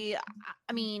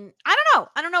 I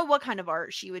don't know what kind of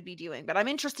art she would be doing, but I'm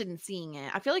interested in seeing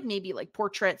it. I feel like maybe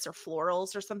portraits or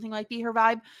florals or something be her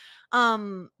vibe.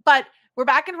 But we're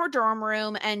back in her dorm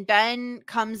room, and Ben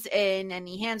comes in and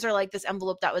he hands her this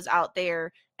envelope that was out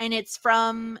there, and it's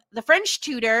from the French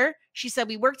tutor. She said,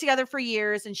 we worked together for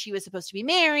years, and she was supposed to be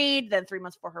married. Then 3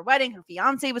 months before her wedding, her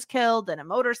fiance was killed, then a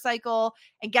motorcycle.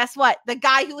 And guess what? The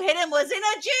guy who hit him was in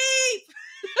a Jeep.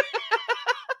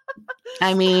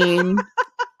 I mean,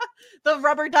 the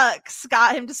rubber ducks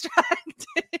got him distracted.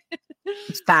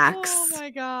 Facts. Oh my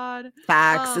God.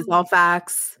 Facts. It's all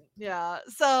facts. Yeah.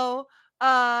 So,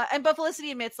 but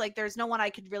Felicity admits there's no one I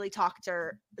could really talk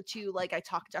to I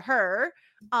talked to her.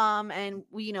 And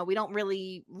we don't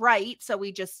really write. So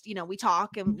we just, we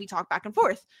talk back and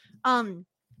forth. And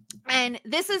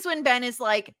this is when Ben is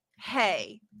like,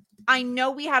 hey, I know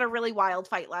we had a really wild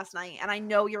fight last night, and I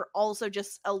know you're also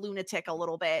just a lunatic a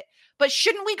little bit, but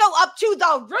shouldn't we go up to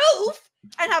the roof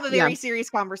and have a very serious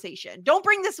conversation? Don't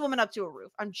bring this woman up to a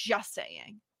roof. I'm just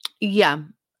saying. Yeah.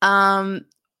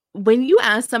 When you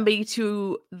ask somebody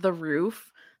to the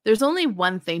roof, there's only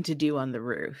one thing to do on the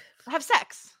roof. Have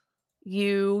sex.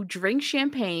 You drink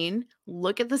champagne,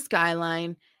 look at the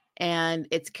skyline, and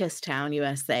it's Kiss Town,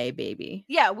 USA, baby.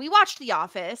 Yeah, we watched The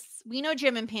Office. We know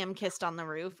Jim and Pam kissed on the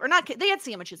roof. Or not, they had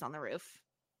sandwiches on the roof.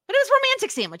 But it was romantic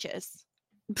sandwiches.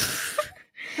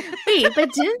 Wait,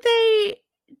 but didn't they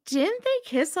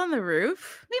kiss on the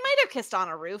roof? They might have kissed on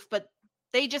a roof, but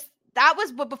that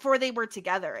was before they were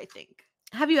together, I think.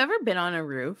 Have you ever been on a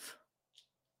roof?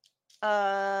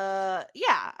 Yeah,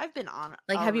 I've been on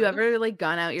have you ever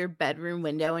gone out your bedroom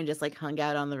window and just hung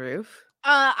out on the roof?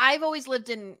 I've always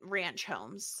lived in ranch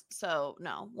homes, so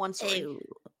no, one story. Ew.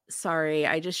 Sorry,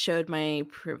 I just showed my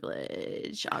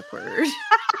privilege. Awkward.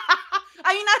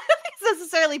 I mean, not that it's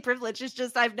necessarily privilege. It's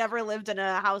just I've never lived in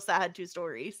a house that had 2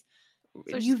 stories.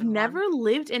 So you've never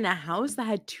lived in a house that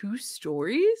had 2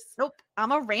 stories? Nope.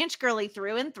 I'm a ranch girly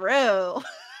through and through.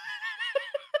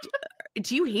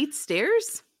 Do you hate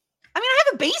stairs? I mean, I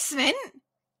have a basement.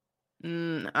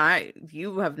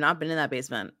 You have not been in that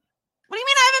basement. What do you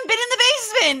mean I haven't been in the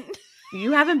basement?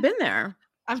 You haven't been there.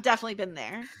 I've definitely been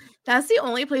there. That's the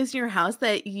only place in your house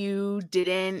that you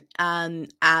didn't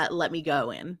let me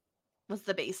go in. Was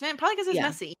the basement? Probably because it's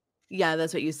messy. Yeah,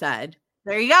 that's what you said.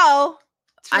 There you go.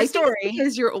 I think it's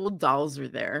because your old dolls are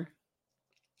there.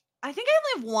 I think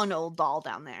I only have one old doll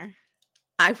down there.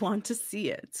 I want to see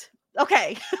it.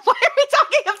 Okay. Why are we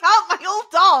talking about my old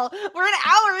doll? We're an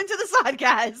hour into this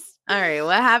podcast. All right.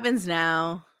 What happens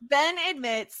now? Ben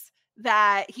admits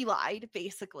that he lied,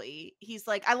 basically. He's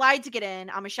like, I lied to get in.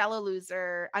 I'm a shallow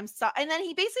loser. I'm sorry. And then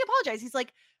he basically apologized. He's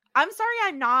like, I'm sorry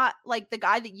I'm not the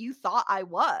guy that you thought I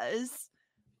was.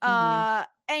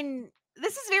 And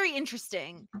this is very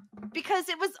interesting because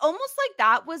it was almost like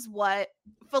that was what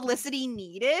Felicity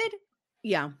needed.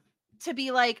 Yeah. To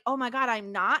be like, oh my God,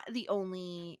 I'm not the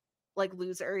only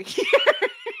loser here.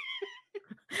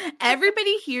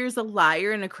 Everybody here is a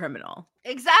liar and a criminal.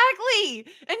 Exactly.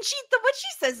 And what she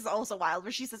says is also wild,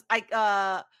 where she says,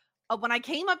 when I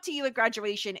came up to you at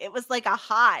graduation, it was like a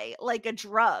high, like a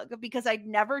drug, because I'd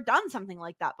never done something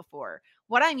like that before.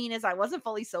 What I mean is I wasn't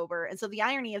fully sober. And so the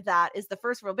irony of that is the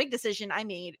first real big decision I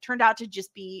made turned out to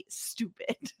just be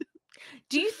stupid.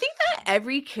 Do you think that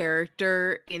every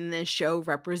character in this show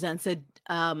represents a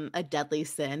deadly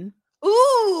sin?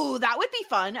 Ooh, that would be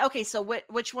fun. Okay, so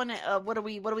which one? What are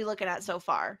we looking at so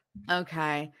far?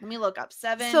 Okay, let me look up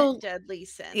 7 deadly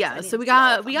sins. Yeah, so we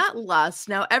got lust.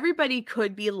 Now everybody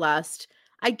could be lust.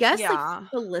 I guess like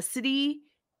Felicity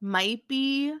might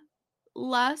be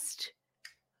lust.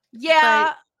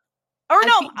 Yeah, or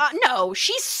no, no,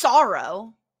 she's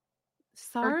sorrow.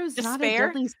 Sorrow's not a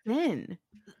deadly sin.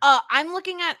 I'm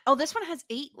looking at. Oh, this one has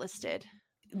 8 listed.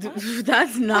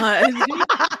 That's not.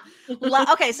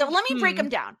 Okay, so let me break them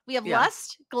down. We have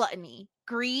lust, gluttony,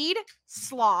 greed,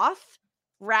 sloth,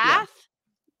 wrath,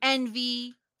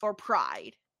 envy, or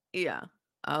pride. Yeah.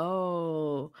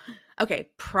 Oh. Okay.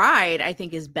 Pride, I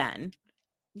think, is Ben.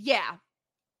 Yeah.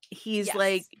 He's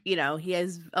like, he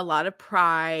has a lot of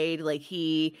pride. Like,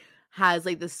 he has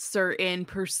like this certain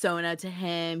persona to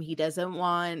him. He doesn't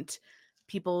want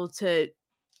people to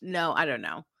know. I don't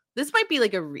know. This might be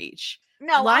like a reach.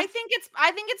 No, I think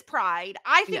it's pride.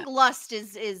 I think lust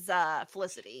is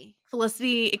Felicity.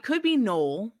 Felicity, it could be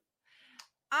Noel.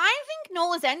 I think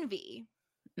Noel is envy.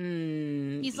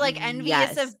 He's like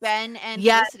envious of Ben and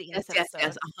Felicity in this episode.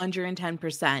 Yes,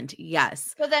 110%.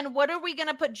 Yes. So then what are we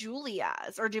gonna put Julie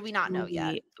as? Or do we not know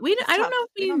yet? I don't know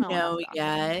if we know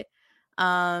yet.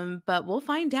 But we'll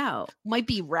find out. Might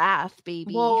be Wrath,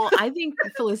 baby. Well, I think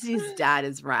Felicity's dad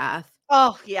is Wrath.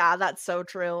 Oh, yeah, that's so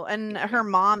true. And her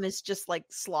mom is just like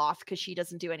Sloth because she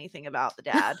doesn't do anything about the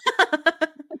dad.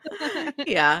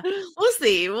 Yeah, we'll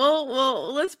see.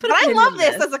 We'll let's put. But I love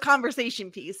this as a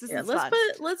conversation piece. This is let's fun.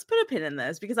 Let's put a pin in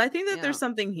this because I think that there's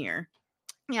something here.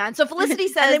 Yeah, and so Felicity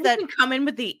says and then we can come in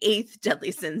with the 8th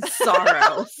deadly sin, sorrow.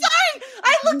 Sorry,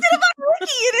 I looked at it on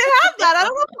Wiki and it had that. I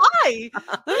don't know why.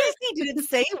 Let me see. Did it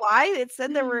say why? It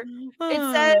said there were.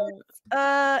 It said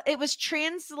it was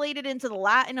translated into the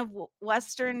Latin of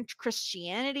Western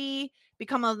Christianity,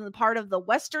 become a part of the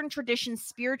Western tradition,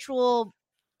 spiritual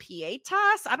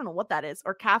pietas. I don't know what that is,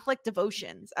 or Catholic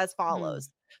devotions as follows.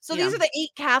 So these are the 8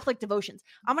 Catholic devotions.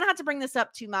 I'm gonna have to bring this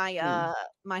up to my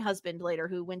my husband later,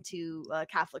 who went to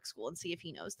Catholic school, and see if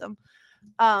he knows them.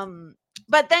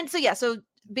 But then so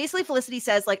basically Felicity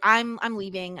says like I'm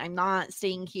leaving. I'm not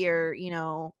staying here.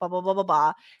 Blah blah blah blah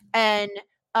blah. And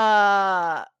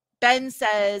Ben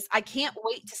says I can't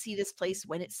wait to see this place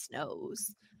when it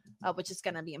snows, which is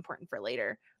gonna be important for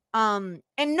later. And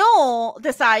Noel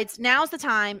decides now's the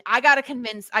time. I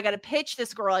gotta pitch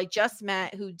this girl I just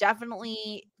met who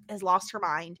definitely has lost her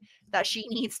mind that she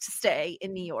needs to stay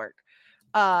in New York.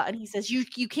 And he says,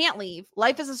 you can't leave.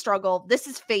 Life is a struggle. This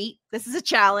is fate. This is a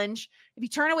challenge. If you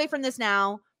turn away from this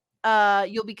now,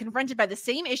 you'll be confronted by the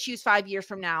same issues 5 years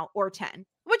from now or 10,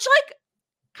 which like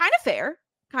kind of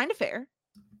fair.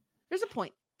 There's a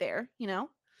point there,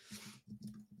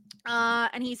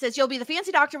 And he says, you'll be the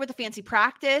fancy doctor with the fancy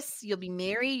practice. You'll be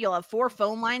married. You'll have 4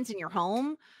 phone lines in your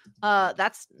home.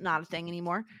 That's not a thing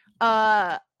anymore.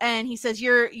 And he says,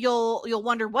 you'll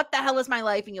wonder what the hell is my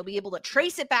life, and you'll be able to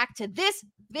trace it back to this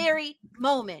very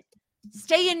moment.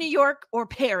 Stay in New York or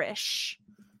perish.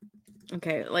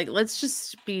 Okay, like let's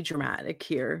just be dramatic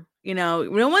here. No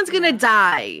one's gonna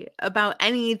die about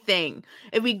anything.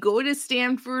 If we go to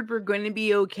Stanford, we're going to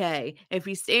be okay. If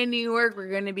we stay in New York, we're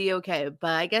going to be okay.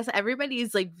 But I guess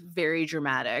everybody's like very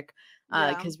dramatic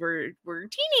because we're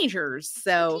teenagers.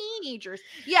 So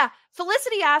yeah.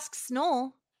 Felicity asks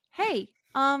Noel, "Hey,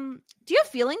 do you have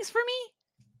feelings for me?"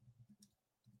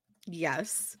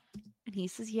 Yes, and he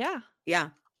says, "Yeah,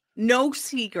 yeah, no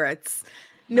secrets."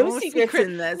 No secrets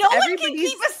in this. No one can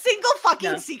keep a single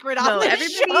fucking secret on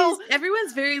this show.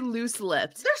 Everyone's very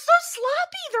loose-lipped. They're so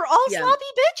sloppy. They're all sloppy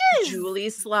bitches.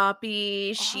 Julie's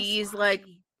sloppy. She's sloppy. Like,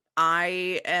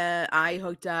 I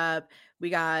hooked up.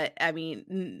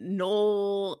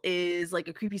 Noel is like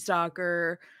a creepy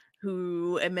stalker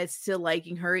who admits to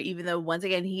liking her, even though once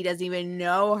again he doesn't even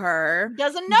know her.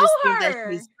 Doesn't know her. Think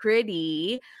that she's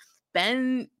pretty.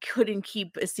 Ben couldn't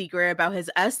keep a secret about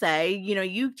his essay.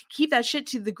 You keep that shit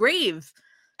to the grave.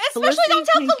 Especially don't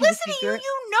tell Felicity who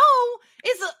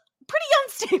is pretty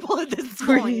unstable at this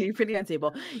point. Pretty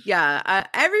unstable. Yeah.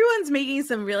 Everyone's making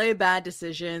some really bad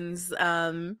decisions.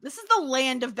 This is the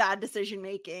land of bad decision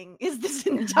making. Is this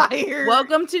entire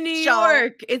Welcome to New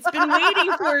York. It's been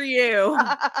waiting for you.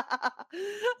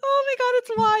 Oh my God,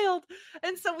 it's wild.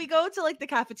 And so we go to like the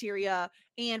cafeteria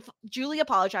and Julie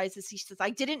apologizes. She says, I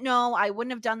didn't know. I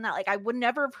wouldn't have done that. Like I would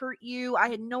never have hurt you. I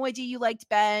had no idea you liked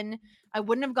Ben. I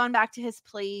wouldn't have gone back to his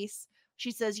place.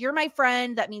 She says, you're my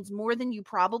friend. That means more than you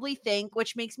probably think,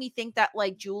 which makes me think that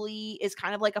like Julie is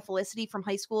kind of like a Felicity from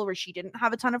high school where she didn't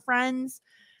have a ton of friends.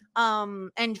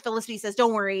 And Felicity says,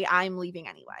 don't worry, I'm leaving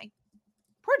anyway.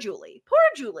 Poor Poor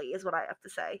Julie is what I have to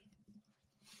say.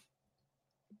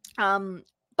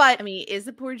 But I mean, is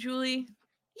it poor Julie?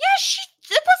 Yeah,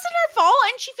 it wasn't her fault,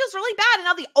 and she feels really bad. And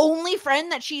now the only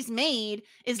friend that she's made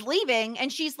is leaving,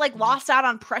 and she's like lost out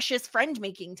on precious friend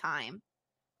making time.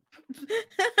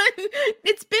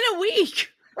 It's been a week.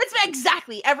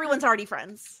 Exactly. Everyone's already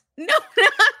friends. No,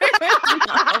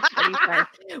 not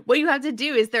what you have to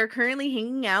do is they're currently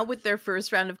hanging out with their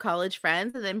first round of college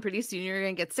friends, and then pretty soon you're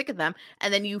gonna get sick of them,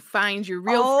 and then you find your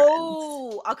real friends.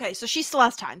 Oh, okay. So she still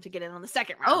has time to get in on the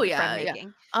second round. Oh yeah.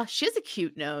 She has a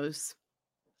cute nose.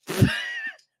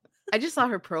 I just saw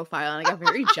her profile and I got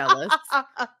very jealous.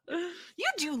 You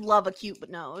do love a cute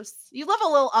nose. You love a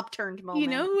little upturned moment. You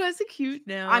know who has a cute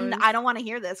nose? I don't want to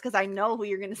hear this because I know who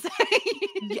you're going to say.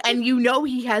 And you know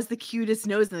he has the cutest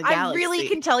nose in the galaxy. I really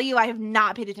can tell you I have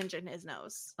not paid attention to his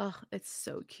nose. Oh, it's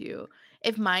so cute.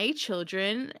 If I have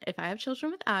children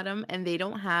with Adam and they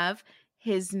don't have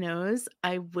his nose,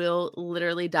 I will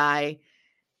literally die,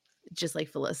 just like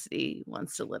Felicity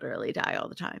wants to literally die all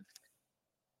the time.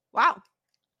 Wow.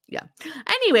 Yeah.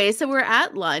 Anyway, so we're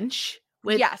at lunch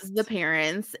with the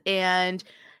parents, and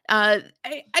I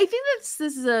think this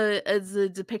is a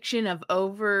depiction of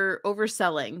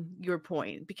overselling your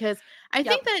point, because I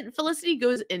think that Felicity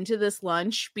goes into this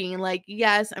lunch being like,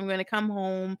 yes, I'm going to come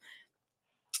home,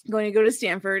 I'm going to go to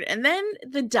Stanford, and then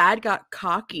the dad got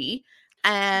cocky,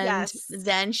 and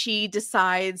then she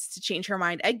decides to change her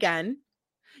mind again.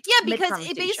 Yeah, because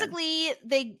it basically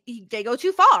they go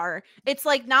too far. It's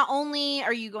like, not only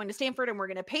are you going to Stanford and we're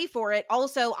going to pay for it,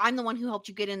 also I'm the one who helped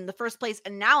you get in the first place,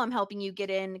 and now I'm helping you get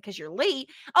in because you're late.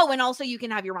 Oh, and also you can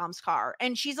have your mom's car.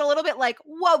 And she's a little bit like,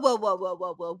 whoa.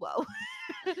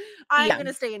 I'm going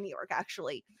to stay in New York,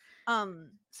 actually.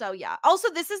 So yeah. Also,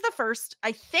 this is the first,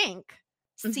 I think,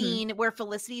 scene where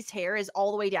Felicity's hair is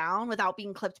all the way down without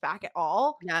being clipped back at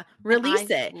all. Yeah, release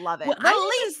it. Love it. Well,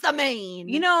 Release the mane.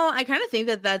 You know, I kind of think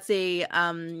that that's a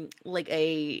like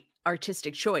a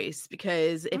artistic choice,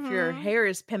 because if your hair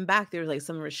is pinned back, there's like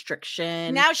some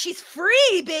restriction. Now she's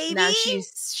free, baby. Now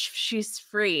she's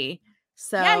free.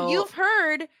 So yeah, you've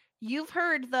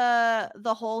heard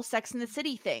the whole Sex in the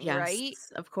City thing, right?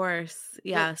 Of course.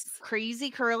 Yes. The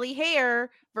crazy curly hair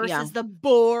versus the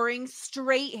boring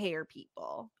straight hair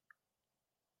people.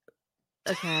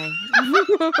 Okay.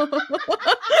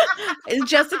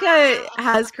 Jessica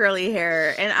has curly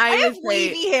hair, and I have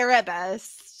wavy hair at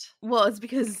best. Well, it's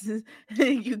because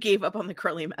you gave up on the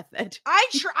curly method.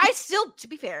 I still, to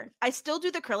be fair, I still do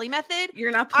the curly method.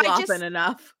 You're not plopping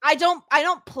enough. I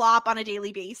don't plop on a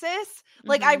daily basis.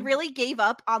 Like, I really gave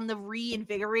up on the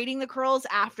reinvigorating the curls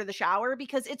after the shower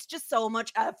because it's just so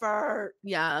much effort.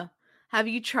 Yeah. Have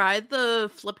you tried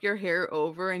the flip your hair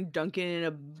over and dunk it in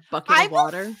a bucket of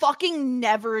water? I will fucking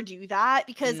never do that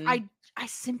because I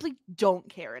simply don't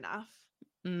care enough.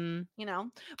 You know,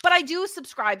 but I do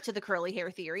subscribe to the curly hair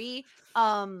theory.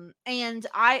 And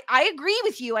I agree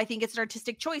with you. I think it's an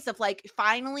artistic choice of like,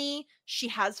 finally she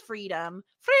has freedom.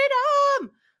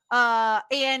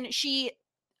 And she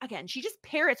just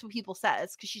parrots what people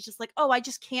says, because she's just like, oh, I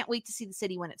just can't wait to see the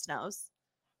city when it snows.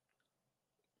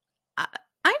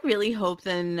 I really hope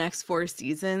that in the next 4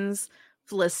 seasons,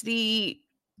 Felicity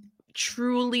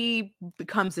truly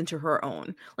becomes into her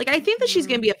own. Like, I think that she's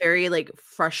going to be a very like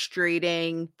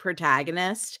frustrating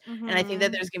protagonist, and I think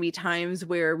that there's going to be times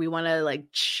where we want to like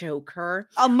choke her.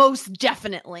 Most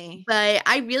definitely. But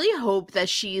I really hope that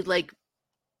she like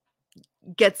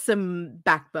gets some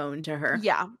backbone to her.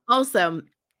 Yeah. Also,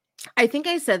 I think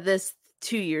I said this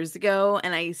 2 years ago,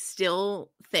 and I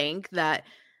still think that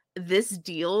this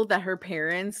deal that her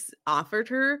parents offered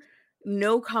her,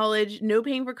 no college, no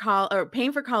paying for college, or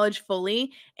paying for college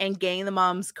fully, and getting the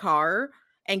mom's car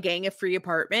and getting a free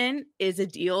apartment, is a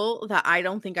deal that I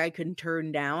don't think I could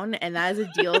turn down. And that is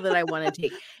a deal that I want to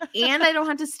take. And I don't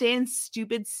have to stay in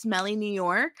stupid, smelly New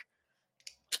York.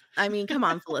 I mean, come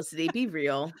on, Felicity, be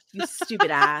real, you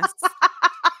stupid ass.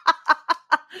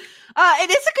 It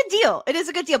is a good deal. It is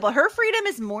a good deal, but her freedom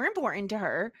is more important to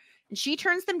her, and she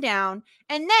turns them down.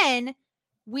 And then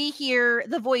we hear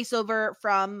the voiceover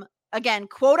from, again,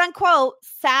 quote unquote,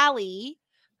 Sally,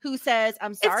 who says,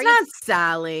 I'm sorry. It's not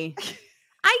Sally.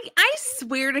 I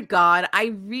swear to God,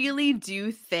 I really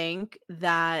do think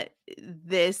that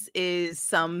this is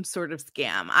some sort of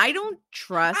scam. I don't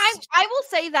trust. I will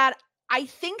say that I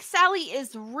think Sally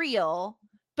is real,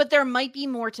 but there might be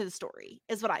more to the story,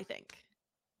 is what I think.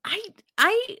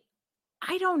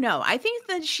 I don't know. I think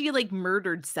that she like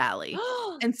murdered Sally,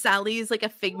 and Sally is like a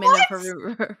figment of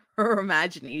her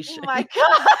imagination. Oh my God.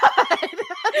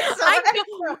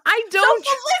 I don't.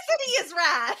 So Felicity is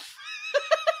wrath.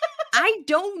 I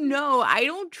don't know. I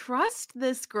don't trust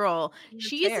this girl.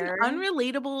 She is an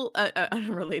unrelatable.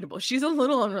 She's a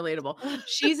little unrelatable.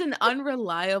 She's an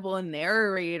unreliable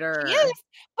narrator. She is.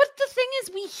 But the thing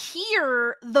is, we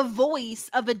hear the voice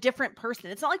of a different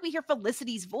person. It's not like we hear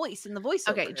Felicity's voice in the voiceover.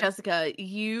 Okay, Jessica,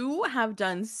 you have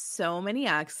done so many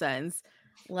accents.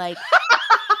 Like,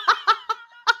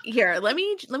 here, let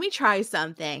me try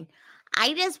something.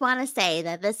 I just want to say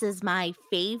that this is my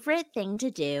favorite thing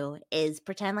to do is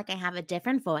pretend like I have a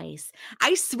different voice.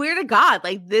 I swear to God,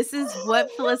 like this is what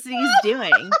Felicity's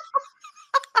doing.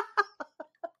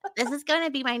 This is going to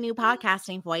be my new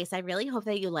podcasting voice. I really hope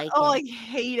that you like it. Oh, I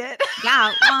hate it.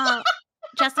 Yeah, well,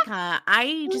 Jessica,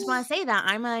 I just want to say that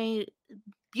I'm a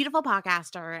beautiful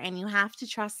podcaster, and you have to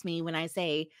trust me when I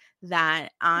say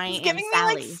that I am giving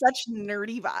Sally. Me like such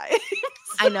nerdy vibes.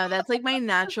 I know that's like my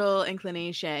natural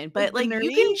inclination, but like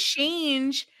you can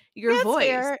change your voice.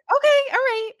 Fair. Okay, all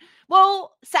right.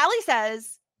 Well, Sally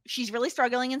says she's really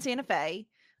struggling in Santa Fe.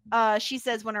 She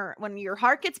says when your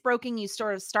heart gets broken, you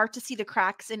sort of start to see the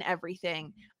cracks in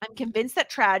everything. I'm convinced that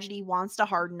tragedy wants to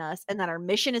harden us and that our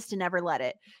mission is to never let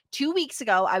it. 2 weeks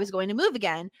ago, I was going to move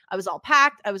again. I was all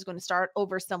packed. I was going to start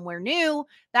over somewhere new.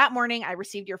 That morning, I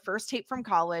received your first tape from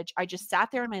college. I just sat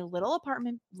there in my little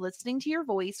apartment, listening to your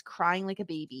voice, crying like a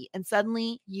baby. And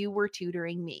suddenly you were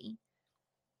tutoring me.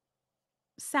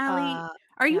 Sally,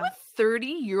 are you a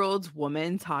 30-year-old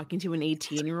woman talking to an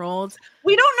 18-year-old?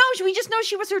 We don't know. We just know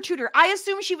she was her tutor. I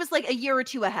assume she was like a year or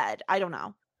two ahead. I don't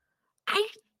know.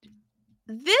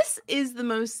 This is the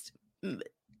most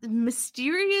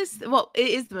mysterious. Well, it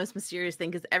is the most mysterious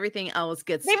thing because everything else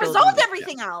gets. They resolved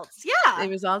everything else. Yeah. They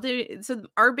resolved it. So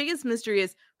our biggest mystery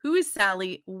is who is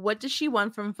Sally? What does she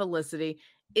want from Felicity?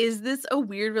 Is this a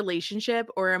weird relationship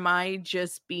or am I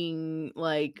just being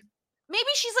like. Maybe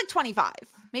she's like 25.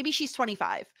 Maybe she's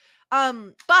 25.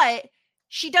 But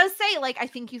she does say, like, I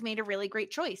think you've made a really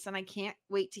great choice, and I can't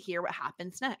wait to hear what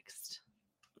happens next.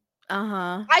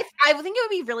 Uh-huh. I think it would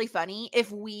be really funny if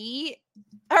we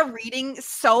are reading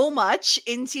so much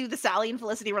into the Sally and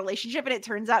Felicity relationship, and it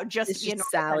turns out just to be a normal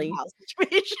Sally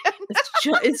situation.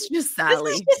 It's just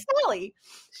Sally. It's just Sally.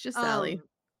 It's just Sally.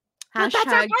 That's our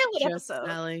pilot episode.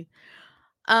 Sally.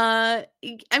 I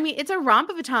mean, it's a romp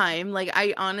of a time. Like,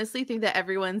 I honestly think that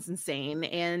everyone's insane,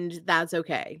 and that's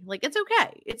okay. Like, it's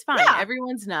okay. It's fine. Yeah.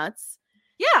 Everyone's nuts.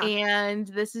 Yeah. And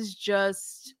this is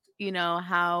just,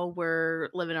 how we're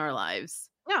living our lives.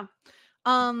 Yeah.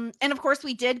 And of course,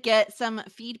 we did get some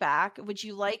feedback. Would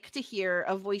you like to hear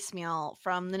a voicemail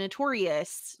from the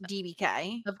notorious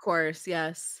DBK? Of course,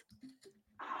 yes.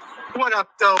 What up,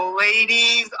 though,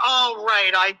 ladies? All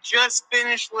right, I just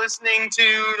finished listening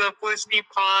to the Felicity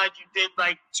pod you did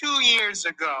like 2 years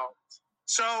ago.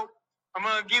 So I'm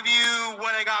going to give you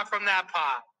what I got from that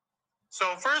pod.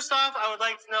 So first off, I would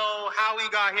like to know how we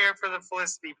got here for the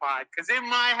Felicity pod. Because in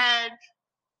my head,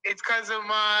 it's because of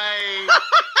my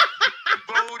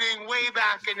voting way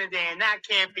back in the day, and that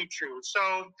can't be true. So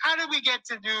how did we get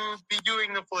to be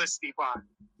doing the Felicity pod?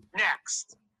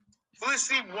 Next.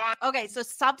 Felicity won. Okay, so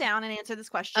stop down and answer this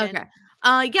question. Okay.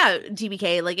 Yeah,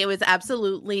 DBK, like it was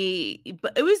absolutely,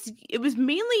 but it was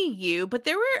mainly you, but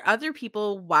there were other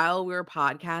people while we were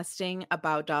podcasting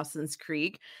about Dawson's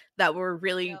Creek that were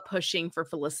really pushing for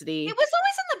Felicity. It was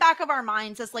always in the back of our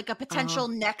minds as like a potential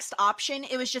next option.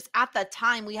 It was just at the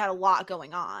time we had a lot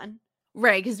going on.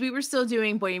 Right, because we were still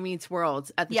doing Boy Meets World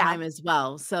at the time as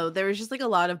well. So there was just like a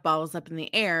lot of balls up in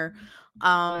the air.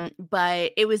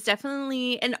 But it was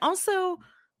definitely, and also,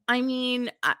 I mean,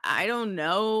 I don't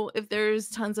know if there's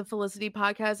tons of Felicity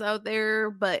podcasts out there,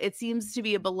 but it seems to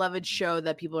be a beloved show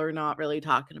that people are not really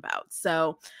talking about.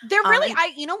 So they're really,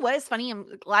 you know what is funny? I'm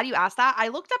glad you asked that. I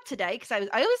looked up today because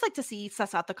I always like to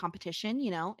suss out the competition,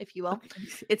 if you will. Okay.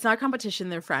 It's not competition,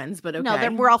 they're friends, but okay.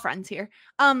 No, we're all friends here.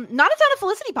 Not a ton of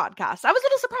Felicity podcasts. I was a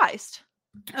little surprised.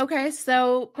 Okay,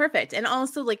 so perfect. And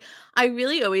also, like, I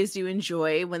really always do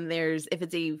enjoy when if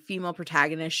it's a female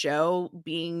protagonist show,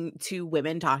 being two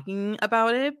women talking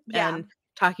about it and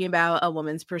talking about a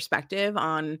woman's perspective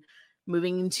on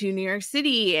moving to New York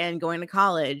City and going to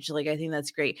college. Like, I think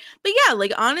that's great. But yeah,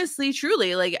 like, honestly,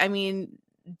 truly, like, I mean,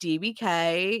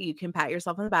 DBK, you can pat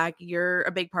yourself on the back. You're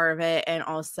a big part of it. And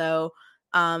also,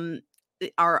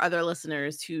 our other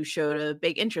listeners who showed a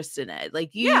big interest in it. Like,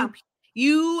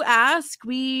 you ask,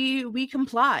 we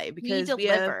comply because we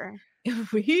deliver.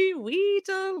 We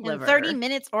deliver in 30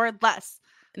 minutes or less.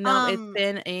 No, it's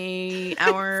been an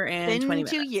hour and 20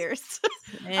 minutes. 2 years.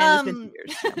 And it's been 2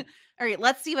 years. So. All right,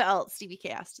 let's see what else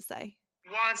DBK has to say.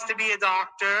 She wants to be a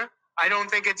doctor. I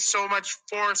don't think it's so much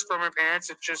force from her parents.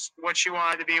 It's just what she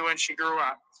wanted to be when she grew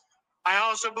up. I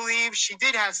also believe she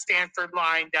did have Stanford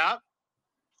lined up.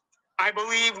 I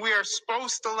believe we are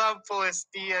supposed to love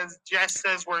Felicity, as Jess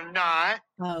says we're not.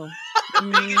 Oh. The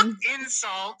biggest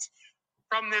insult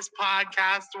from this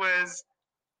podcast was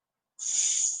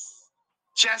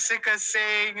Jessica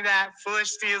saying that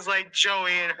Felicity is like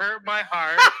Joey. It hurt my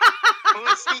heart.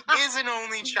 Felicity is an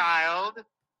only child.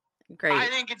 Great. I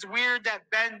think it's weird that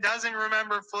Ben doesn't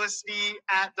remember Felicity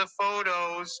at the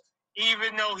photos,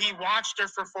 even though he watched her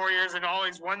for 4 years and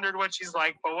always wondered what she's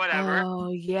like, but whatever.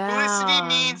 Oh, yeah. Felicity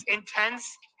means intense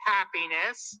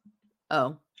happiness.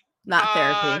 Oh, not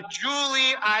therapy.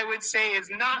 Julie, I would say, is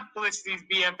not Felicity's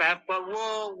BFF, but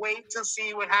we'll wait to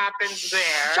see what happens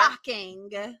there. Shocking.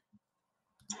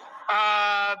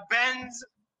 Ben's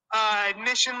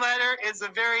admission letter is a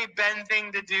very Ben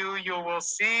thing to do. You will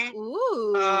see.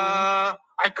 Ooh. I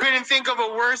couldn't think of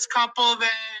a worse couple than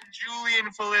Julie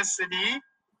and Felicity.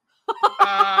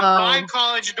 My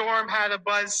college dorm had a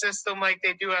buzz system like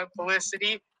they do at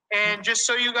Felicity. And just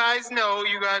so you guys know,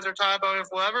 you guys are talking about if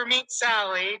we'll ever meet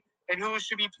Sally and who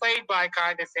should be played by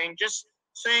kind of thing. Just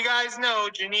so you guys know,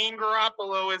 Janine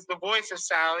Garoppolo is the voice of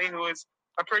Sally, who is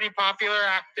a pretty popular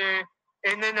actor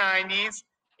in the 90s.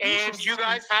 And you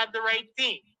guys had the right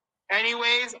theme.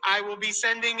 Anyways, I will be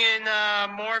sending in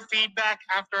more feedback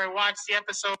after I watch the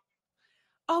episode.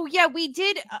 Oh, yeah, we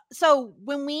did. So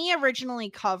when we originally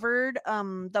covered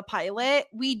the pilot,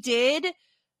 we did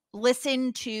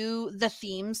listen to the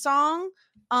theme song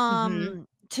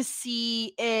to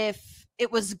see if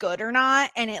it was good or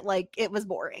not. And it was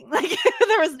boring. Like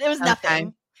it was nothing.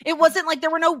 Okay. It wasn't like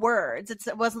there were no words.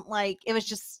 It wasn't like it was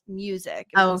just music.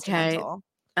 Okay. All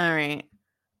right.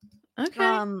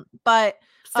 Okay. But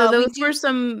so those were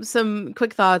some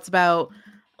quick thoughts about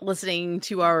listening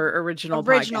to our original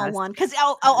podcast. One, because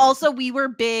also we were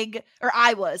big, or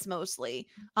I was mostly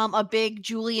a big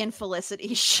Julie and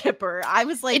Felicity shipper. I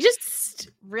was like just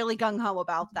really gung-ho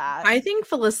about that. I think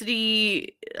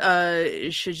Felicity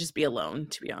should just be alone,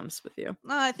 to be honest with you.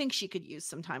 I think she could use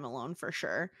some time alone for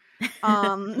sure.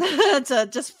 To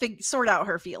just sort out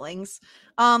her feelings.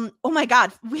 Oh my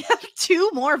god, we have 2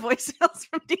 more voicemails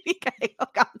from DDK. Oh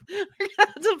god, we're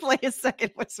gonna have to play a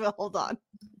second voicemail. Hold on.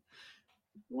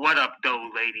 What up, though,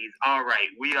 ladies? All right,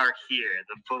 we are here,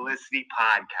 the Felicity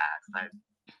podcast. I'm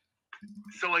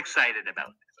so excited about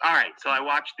this. All right, so I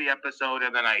watched the episode,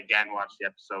 and then I again watched the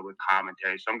episode with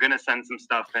commentary. So I'm going to send some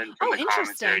stuff in from the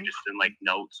commentary, just in, like,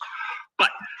 notes. But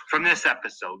from this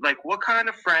episode, like, what kind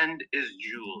of friend is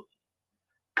Julie?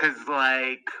 Because,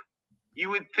 like, you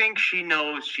would think she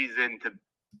knows she's into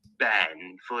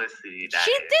Ben, Felicity, that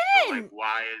she is. did. So, like,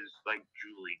 why is like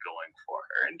Julie going for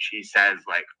her? And she says,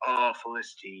 like, oh,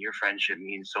 Felicity, your friendship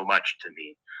means so much to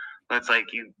me. But it's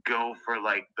like you go for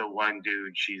like the one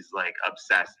dude she's like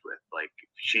obsessed with. Like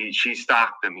she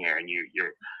stalked him here, and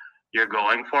you're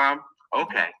going for him.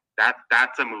 Okay,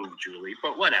 that's a move, Julie.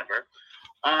 But whatever.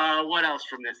 What else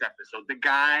from this episode? The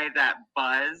guy that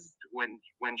buzzed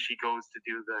when she goes to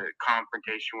do the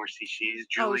confrontation where she sees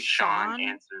Julie, Sean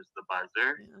answers the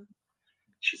buzzer. Yeah.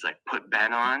 She's like, put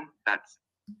Ben on. That's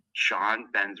Sean,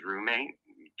 Ben's roommate.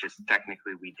 Just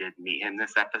technically we did meet him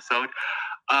this episode.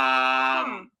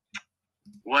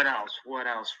 What else? What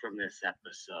else from this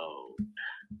episode?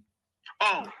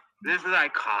 Oh, this is what I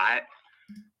caught.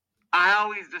 I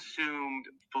always assumed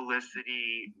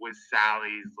Felicity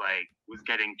was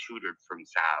getting tutored from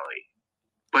Sally.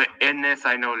 But in this,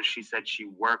 I noticed she said she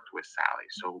worked with Sally.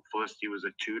 So Felicity was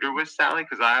a tutor with Sally?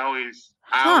 Because I always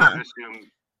assumed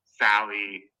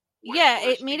Sally was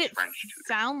it made it French tutor,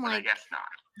 sound like... I guess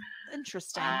not.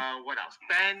 Interesting. What else?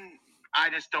 Ben, I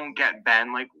just don't get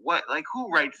Ben. Like, what? Like, who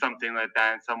writes something like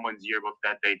that in someone's yearbook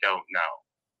that they don't know?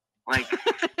 Like,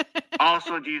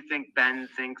 also, do you think Ben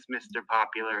thinks Mr.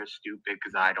 Popular is stupid?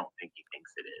 Because I don't think he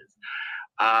thinks it is.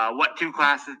 What 2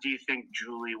 classes do you think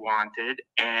Julie wanted?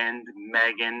 And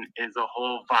Megan is a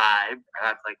whole vibe.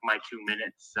 That's like my 2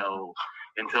 minutes. So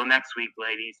until next week,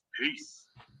 ladies, peace.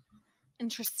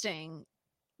 Interesting.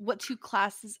 What 2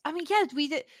 classes? I mean, yeah, we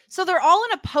did. So they're all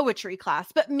in a poetry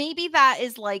class, but maybe that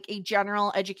is like a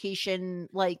general education,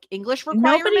 like English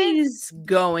requirement. Nobody's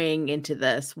going into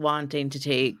this wanting to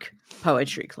take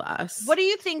poetry class. What do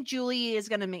you think Julie is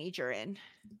going to major in?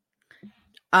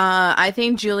 I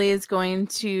think Julie is going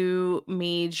to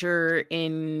major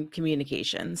in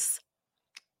communications.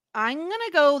 I'm going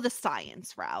to go the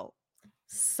science route.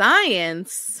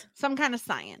 Science? Some kind of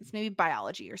science, maybe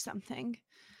biology or something.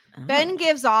 Oh. Ben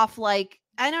gives off like,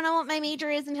 I don't know what my major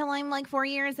is until I'm like 4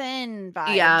 years in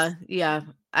vibes. Yeah,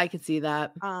 I could see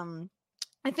that. I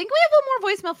think we have one more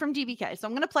voicemail from DBK, so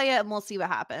I'm gonna play it and we'll see what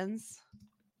happens.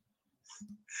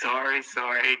 Sorry.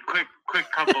 Quick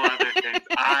couple other things.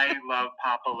 I love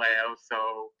Papa Leo,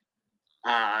 so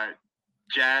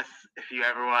Jess, if you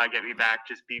ever want to get me back,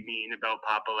 just be mean about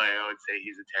Papa Leo and say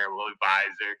he's a terrible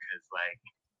advisor, because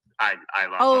I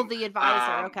love him. The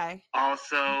advisor. Okay.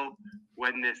 Also,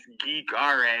 when this geek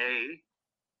RA,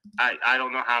 I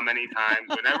don't know how many times,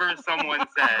 whenever someone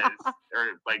says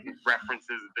or like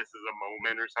references this is a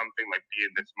moment or something, like be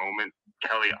in this moment,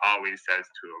 Kelly always says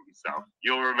to him. So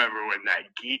you'll remember when that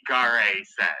geek RA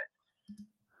said.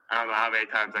 I don't know how many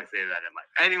times I say that in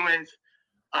life. Anyways,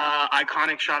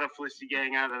 iconic shot of Felicity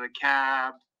getting out of the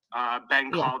cab.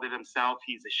 Ben called it himself.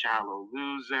 He's a shallow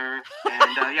loser.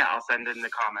 And I'll send it in the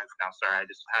comments now. Sorry, I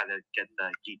just had to get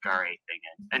the geek RA thing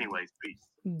in. Anyways, peace.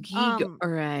 Geek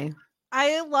RA.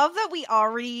 I love that we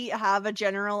already have a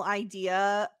general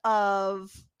idea of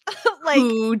like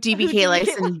who DBK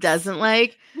likes and doesn't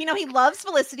like. You know, he loves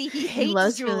Felicity. He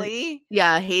hates Julie.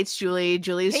 Hates Julie.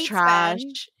 Julie's hates trash.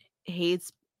 Ben.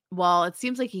 Well, it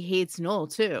seems like he hates Noel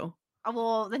too.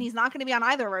 Well, then he's not going to be on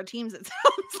either of our teams, it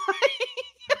sounds like.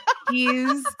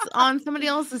 He's on somebody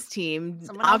else's team.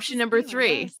 Option number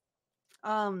 3.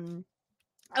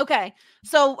 Okay.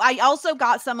 So I also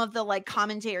got some of the like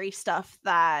commentary stuff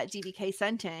that DBK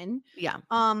sent in. Yeah.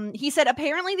 He said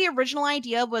apparently the original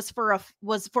idea was for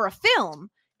a film,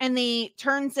 and they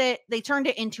turned it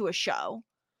into a show.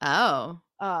 Oh.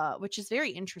 Which is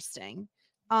very interesting.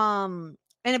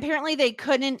 And apparently they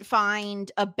couldn't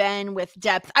find a Ben with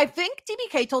depth. I think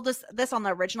DBK told us this on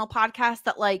the original podcast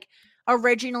that like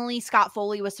originally Scott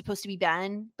Foley was supposed to be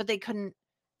Ben, but they couldn't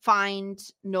find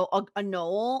a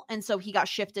Noel, and so he got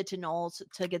shifted to Noel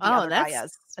to get the other guy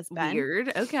as Ben.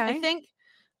 Weird. Okay. I think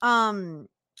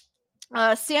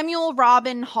Samuel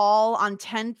Robin Hall on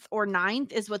 10th or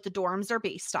 9th is what the dorms are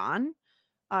based on.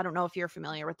 I don't know if you're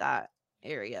familiar with that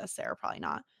area, Sarah, probably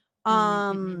not.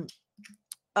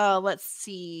 Let's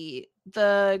see.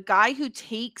 The guy who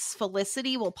takes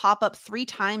Felicity will pop up 3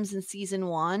 times in season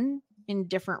 1 in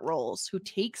different roles. Who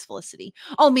takes Felicity?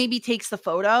 Oh, maybe takes the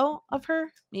photo of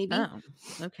her. Maybe. Oh,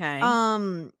 okay.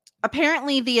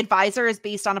 Apparently the advisor is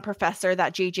based on a professor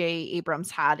that J.J.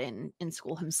 Abrams had in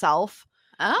school himself.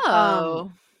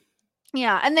 Oh.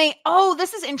 Yeah. And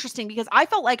this is interesting because I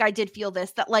felt like I did feel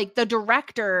this, that like the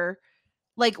director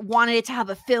like wanted it to have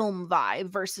a film vibe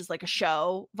versus like a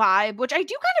show vibe, which I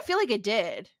do kind of feel like it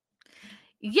did.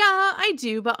 Yeah, I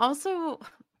do. But also,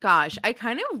 gosh, I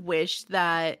kind of wish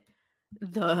that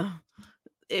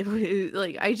it was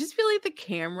like, I just feel like the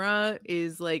camera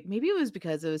is like, maybe it was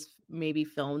because it was maybe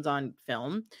filmed on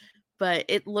film, but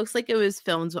it looks like it was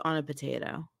filmed on a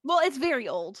potato. Well, it's very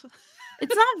old.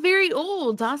 It's not very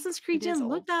old. Dawson's Creek didn't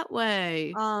look that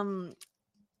way.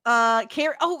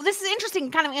 Carrie, this is interesting.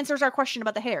 Kind of answers our question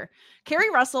about the hair. Carrie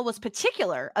Russell was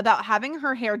particular about having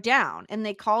her hair down, and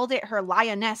they called it her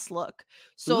lioness look.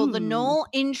 So the Noel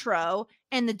intro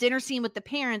and the dinner scene with the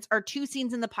parents are 2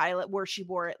 scenes in the pilot where she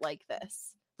wore it like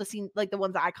this. The scene, like the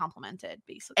ones that I complimented,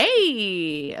 basically.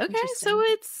 Hey, okay, so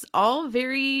it's all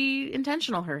very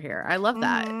intentional. Her hair, I love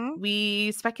that.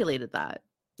 We speculated that.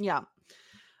 Yeah.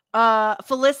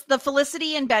 The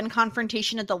Felicity and Ben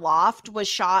confrontation at the loft was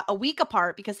shot a week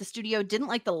apart because the studio didn't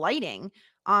like the lighting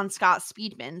on Scott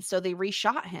Speedman, so they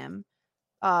reshot him.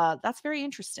 That's very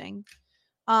interesting.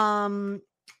 Madison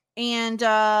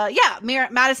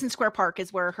Square Park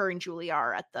is where her and Julie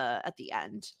are at the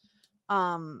end.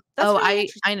 I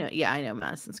know. Yeah, I know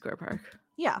Madison Square Park.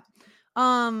 Yeah.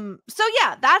 That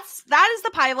is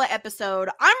the pilot episode.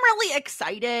 I'm really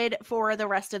excited for the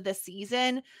rest of this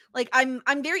season. Like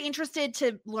I'm very interested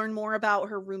to learn more about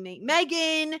her roommate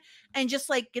Megan and just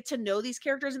like get to know these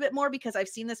characters a bit more, because I've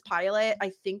seen this pilot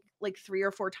I think like 3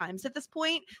 or 4 times at this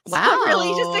point. So wow. I'm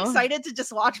really just excited to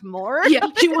just watch more. Yeah,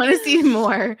 you want to see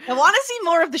more. I want to see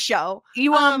more of the show.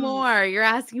 You want more. You're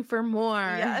asking for more.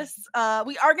 Yes.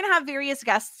 We are going to have various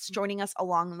guests joining us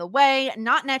along the way.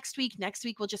 Not next week. Next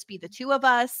week will just be the 2 of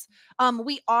us.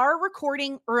 We are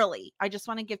recording early. I just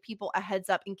want to give people a heads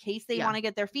up in case they want to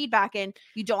get their feedback in.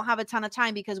 You don't have a ton of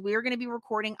time because we're going to be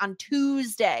recording on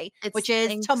Tuesday, which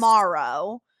is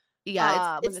tomorrow.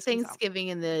 Yeah, it's Thanksgiving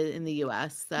in the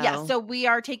US. So. Yeah, so we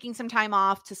are taking some time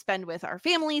off to spend with our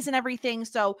families and everything.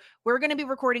 So we're going to be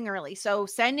recording early. So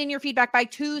send in your feedback by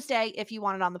Tuesday if you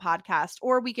want it on the podcast,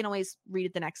 or we can always read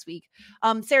it the next week.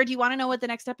 Sarah, do you want to know what the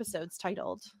next episode's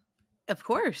titled? Of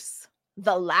course.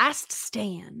 The Last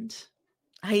Stand.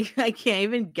 I can't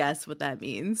even guess what that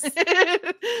means.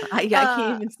 I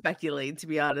can't even speculate, to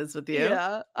be honest with you.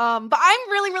 Yeah. But I'm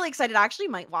really, really excited. I actually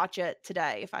might watch it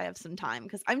today if I have some time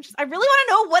because I really want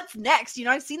to know what's next. You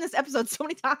know, I've seen this episode so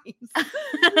many times. I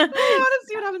want to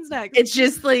see what happens next. It's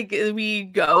just like we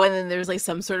go and then there's like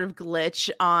some sort of glitch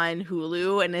on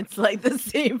Hulu and it's like the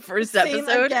same first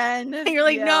episode again. And you're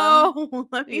like, no,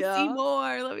 let me see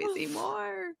more. Let me see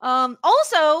more.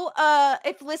 Also,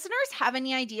 if listeners have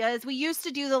any ideas, we used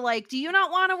to do the like, do you not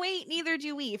want to wait? Neither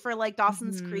do we for like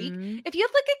Dawson's Creek. If you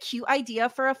have like a cute idea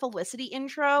for a Felicity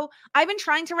intro, I've been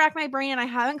trying to rack my brain and I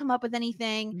haven't come up with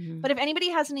anything. But if anybody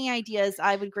has any ideas,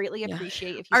 I would greatly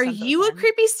appreciate if you Are you a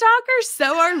creepy stalker?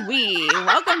 So are we.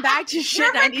 Welcome back to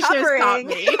Shit 90 Shows Taught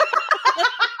Me.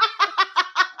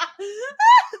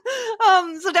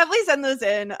 So definitely send those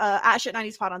in at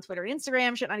Shit90spod on Twitter and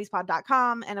Instagram,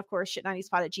 shit90spod.com, and of course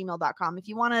shit90spod@gmail.com. If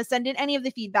you want to send in any of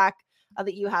the feedback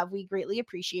that you have, we greatly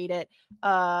appreciate it.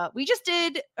 We just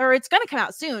did, or it's going to come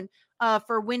out soon,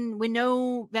 for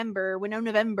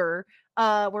November,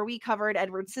 where we covered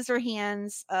Edward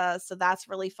Scissorhands. So that's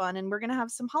really fun. And we're going to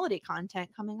have some holiday content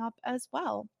coming up as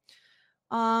well.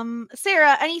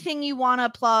 Sarah, anything you want to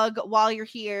plug while you're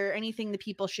here? Anything that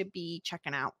people should be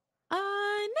checking out?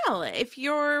 No, if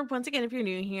you're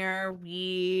new here,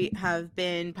 we have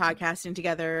been podcasting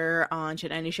together on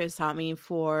Shit 90 Shows Taught Me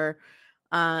for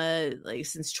like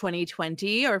since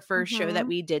 2020. Our first show that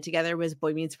we did together was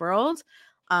Boy Meets World.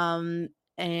 And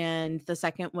the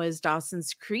second was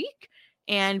Dawson's Creek.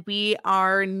 And we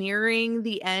are nearing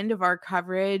the end of our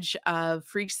coverage of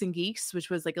Freaks and Geeks, which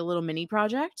was like a little mini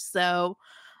project. So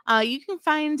you can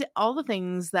find all the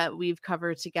things that we've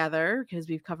covered together, because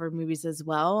we've covered movies as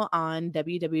well, on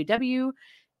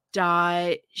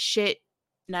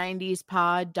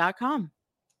www.shit90spod.com.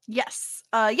 Yes.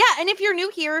 And if you're new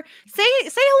here, say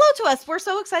hello to us. We're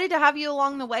so excited to have you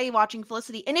along the way watching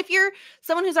Felicity. And if you're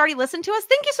someone who's already listened to us,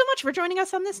 thank you so much for joining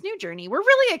us on this new journey. We're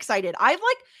really excited.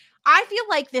 I feel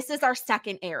like this is our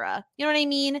second era. You know what I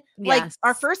mean? Yes. Like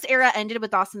our first era ended with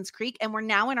Dawson's Creek and we're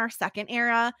now in our second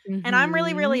era. And I'm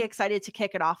really, really excited to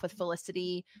kick it off with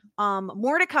Felicity.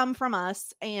 More to come from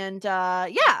us. And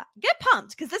yeah, get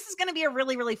pumped because this is going to be a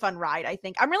really, really fun ride, I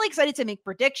think. I'm really excited to make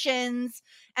predictions.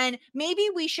 And maybe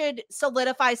we should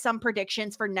solidify some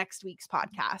predictions for next week's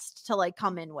podcast to like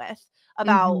come in with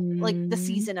about like the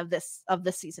season of this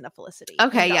season of Felicity.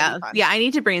 Okay, yeah. I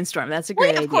need to brainstorm. That's a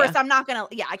great idea. Of course, I'm not gonna.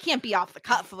 Yeah, I can't be off the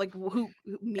cuff. Like who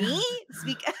me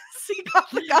speak off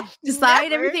the cuff.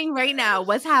 Decide everything right now.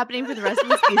 What's happening for the rest of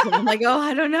the season? I'm like,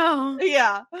 I don't know.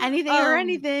 Yeah, anything or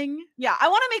anything. Yeah, I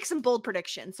want to make some bold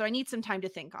predictions, so I need some time to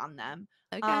think on them.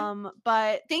 Okay.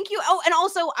 But thank you. Oh, and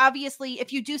also obviously,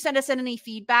 if you do send us in any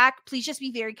feedback, please just be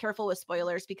very careful with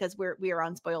spoilers because we are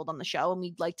unspoiled on the show and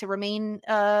we'd like to remain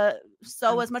as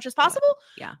much as possible.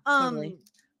 Yeah. Totally.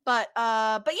 But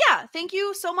yeah, thank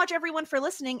you so much everyone for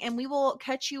listening, and we will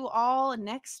catch you all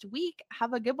next week.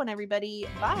 Have a good one, everybody.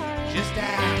 Bye. Just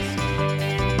ask.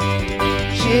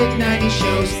 Shit 90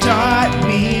 Shows Taught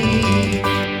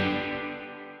Me.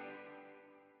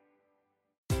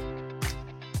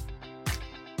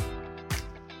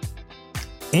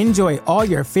 Enjoy all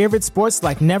your favorite sports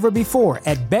like never before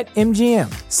at BetMGM.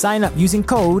 Sign up using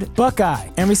code Buckeye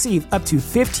and receive up to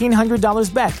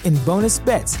 $1,500 back in bonus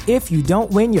bets if you don't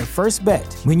win your first bet.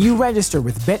 When you register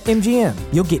with BetMGM,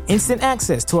 you'll get instant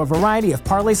access to a variety of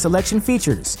parlay selection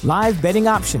features, live betting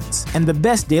options, and the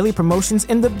best daily promotions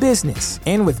in the business.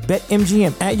 And with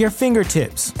BetMGM at your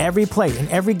fingertips, every play and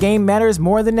every game matters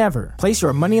more than ever. Place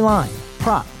your money line,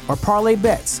 prop, or parlay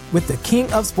bets with the king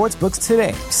of sportsbooks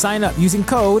today. Sign up using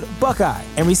code Buckeye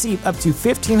and receive up to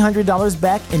 $1,500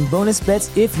 back in bonus bets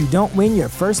if you don't win your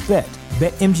first bet.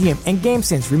 BetMGM and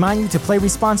GameSense remind you to play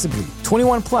responsibly.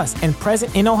 21 plus and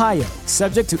present in Ohio,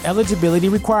 subject to eligibility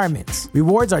requirements.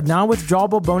 Rewards are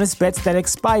non-withdrawable bonus bets that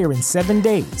expire in 7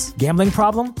 days. Gambling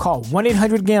problem? Call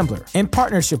 1-800-GAMBLER. In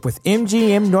partnership with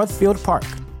MGM Northfield Park.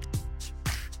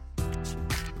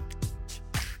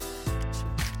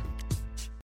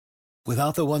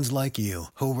 Without the ones like you,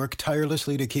 who work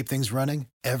tirelessly to keep things running,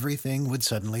 everything would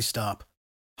suddenly stop.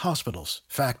 Hospitals,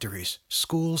 factories,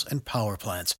 schools, and power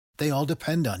plants, they all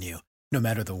depend on you. No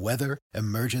matter the weather,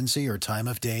 emergency, or time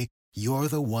of day, you're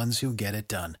the ones who get it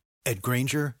done. At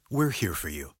Grainger, we're here for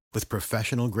you with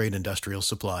professional-grade industrial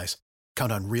supplies.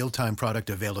 Count on real-time product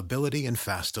availability and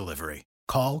fast delivery.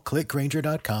 Call, click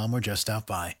Grainger.com, or just stop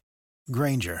by.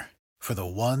 Grainger, for the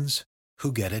ones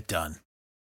who get it done.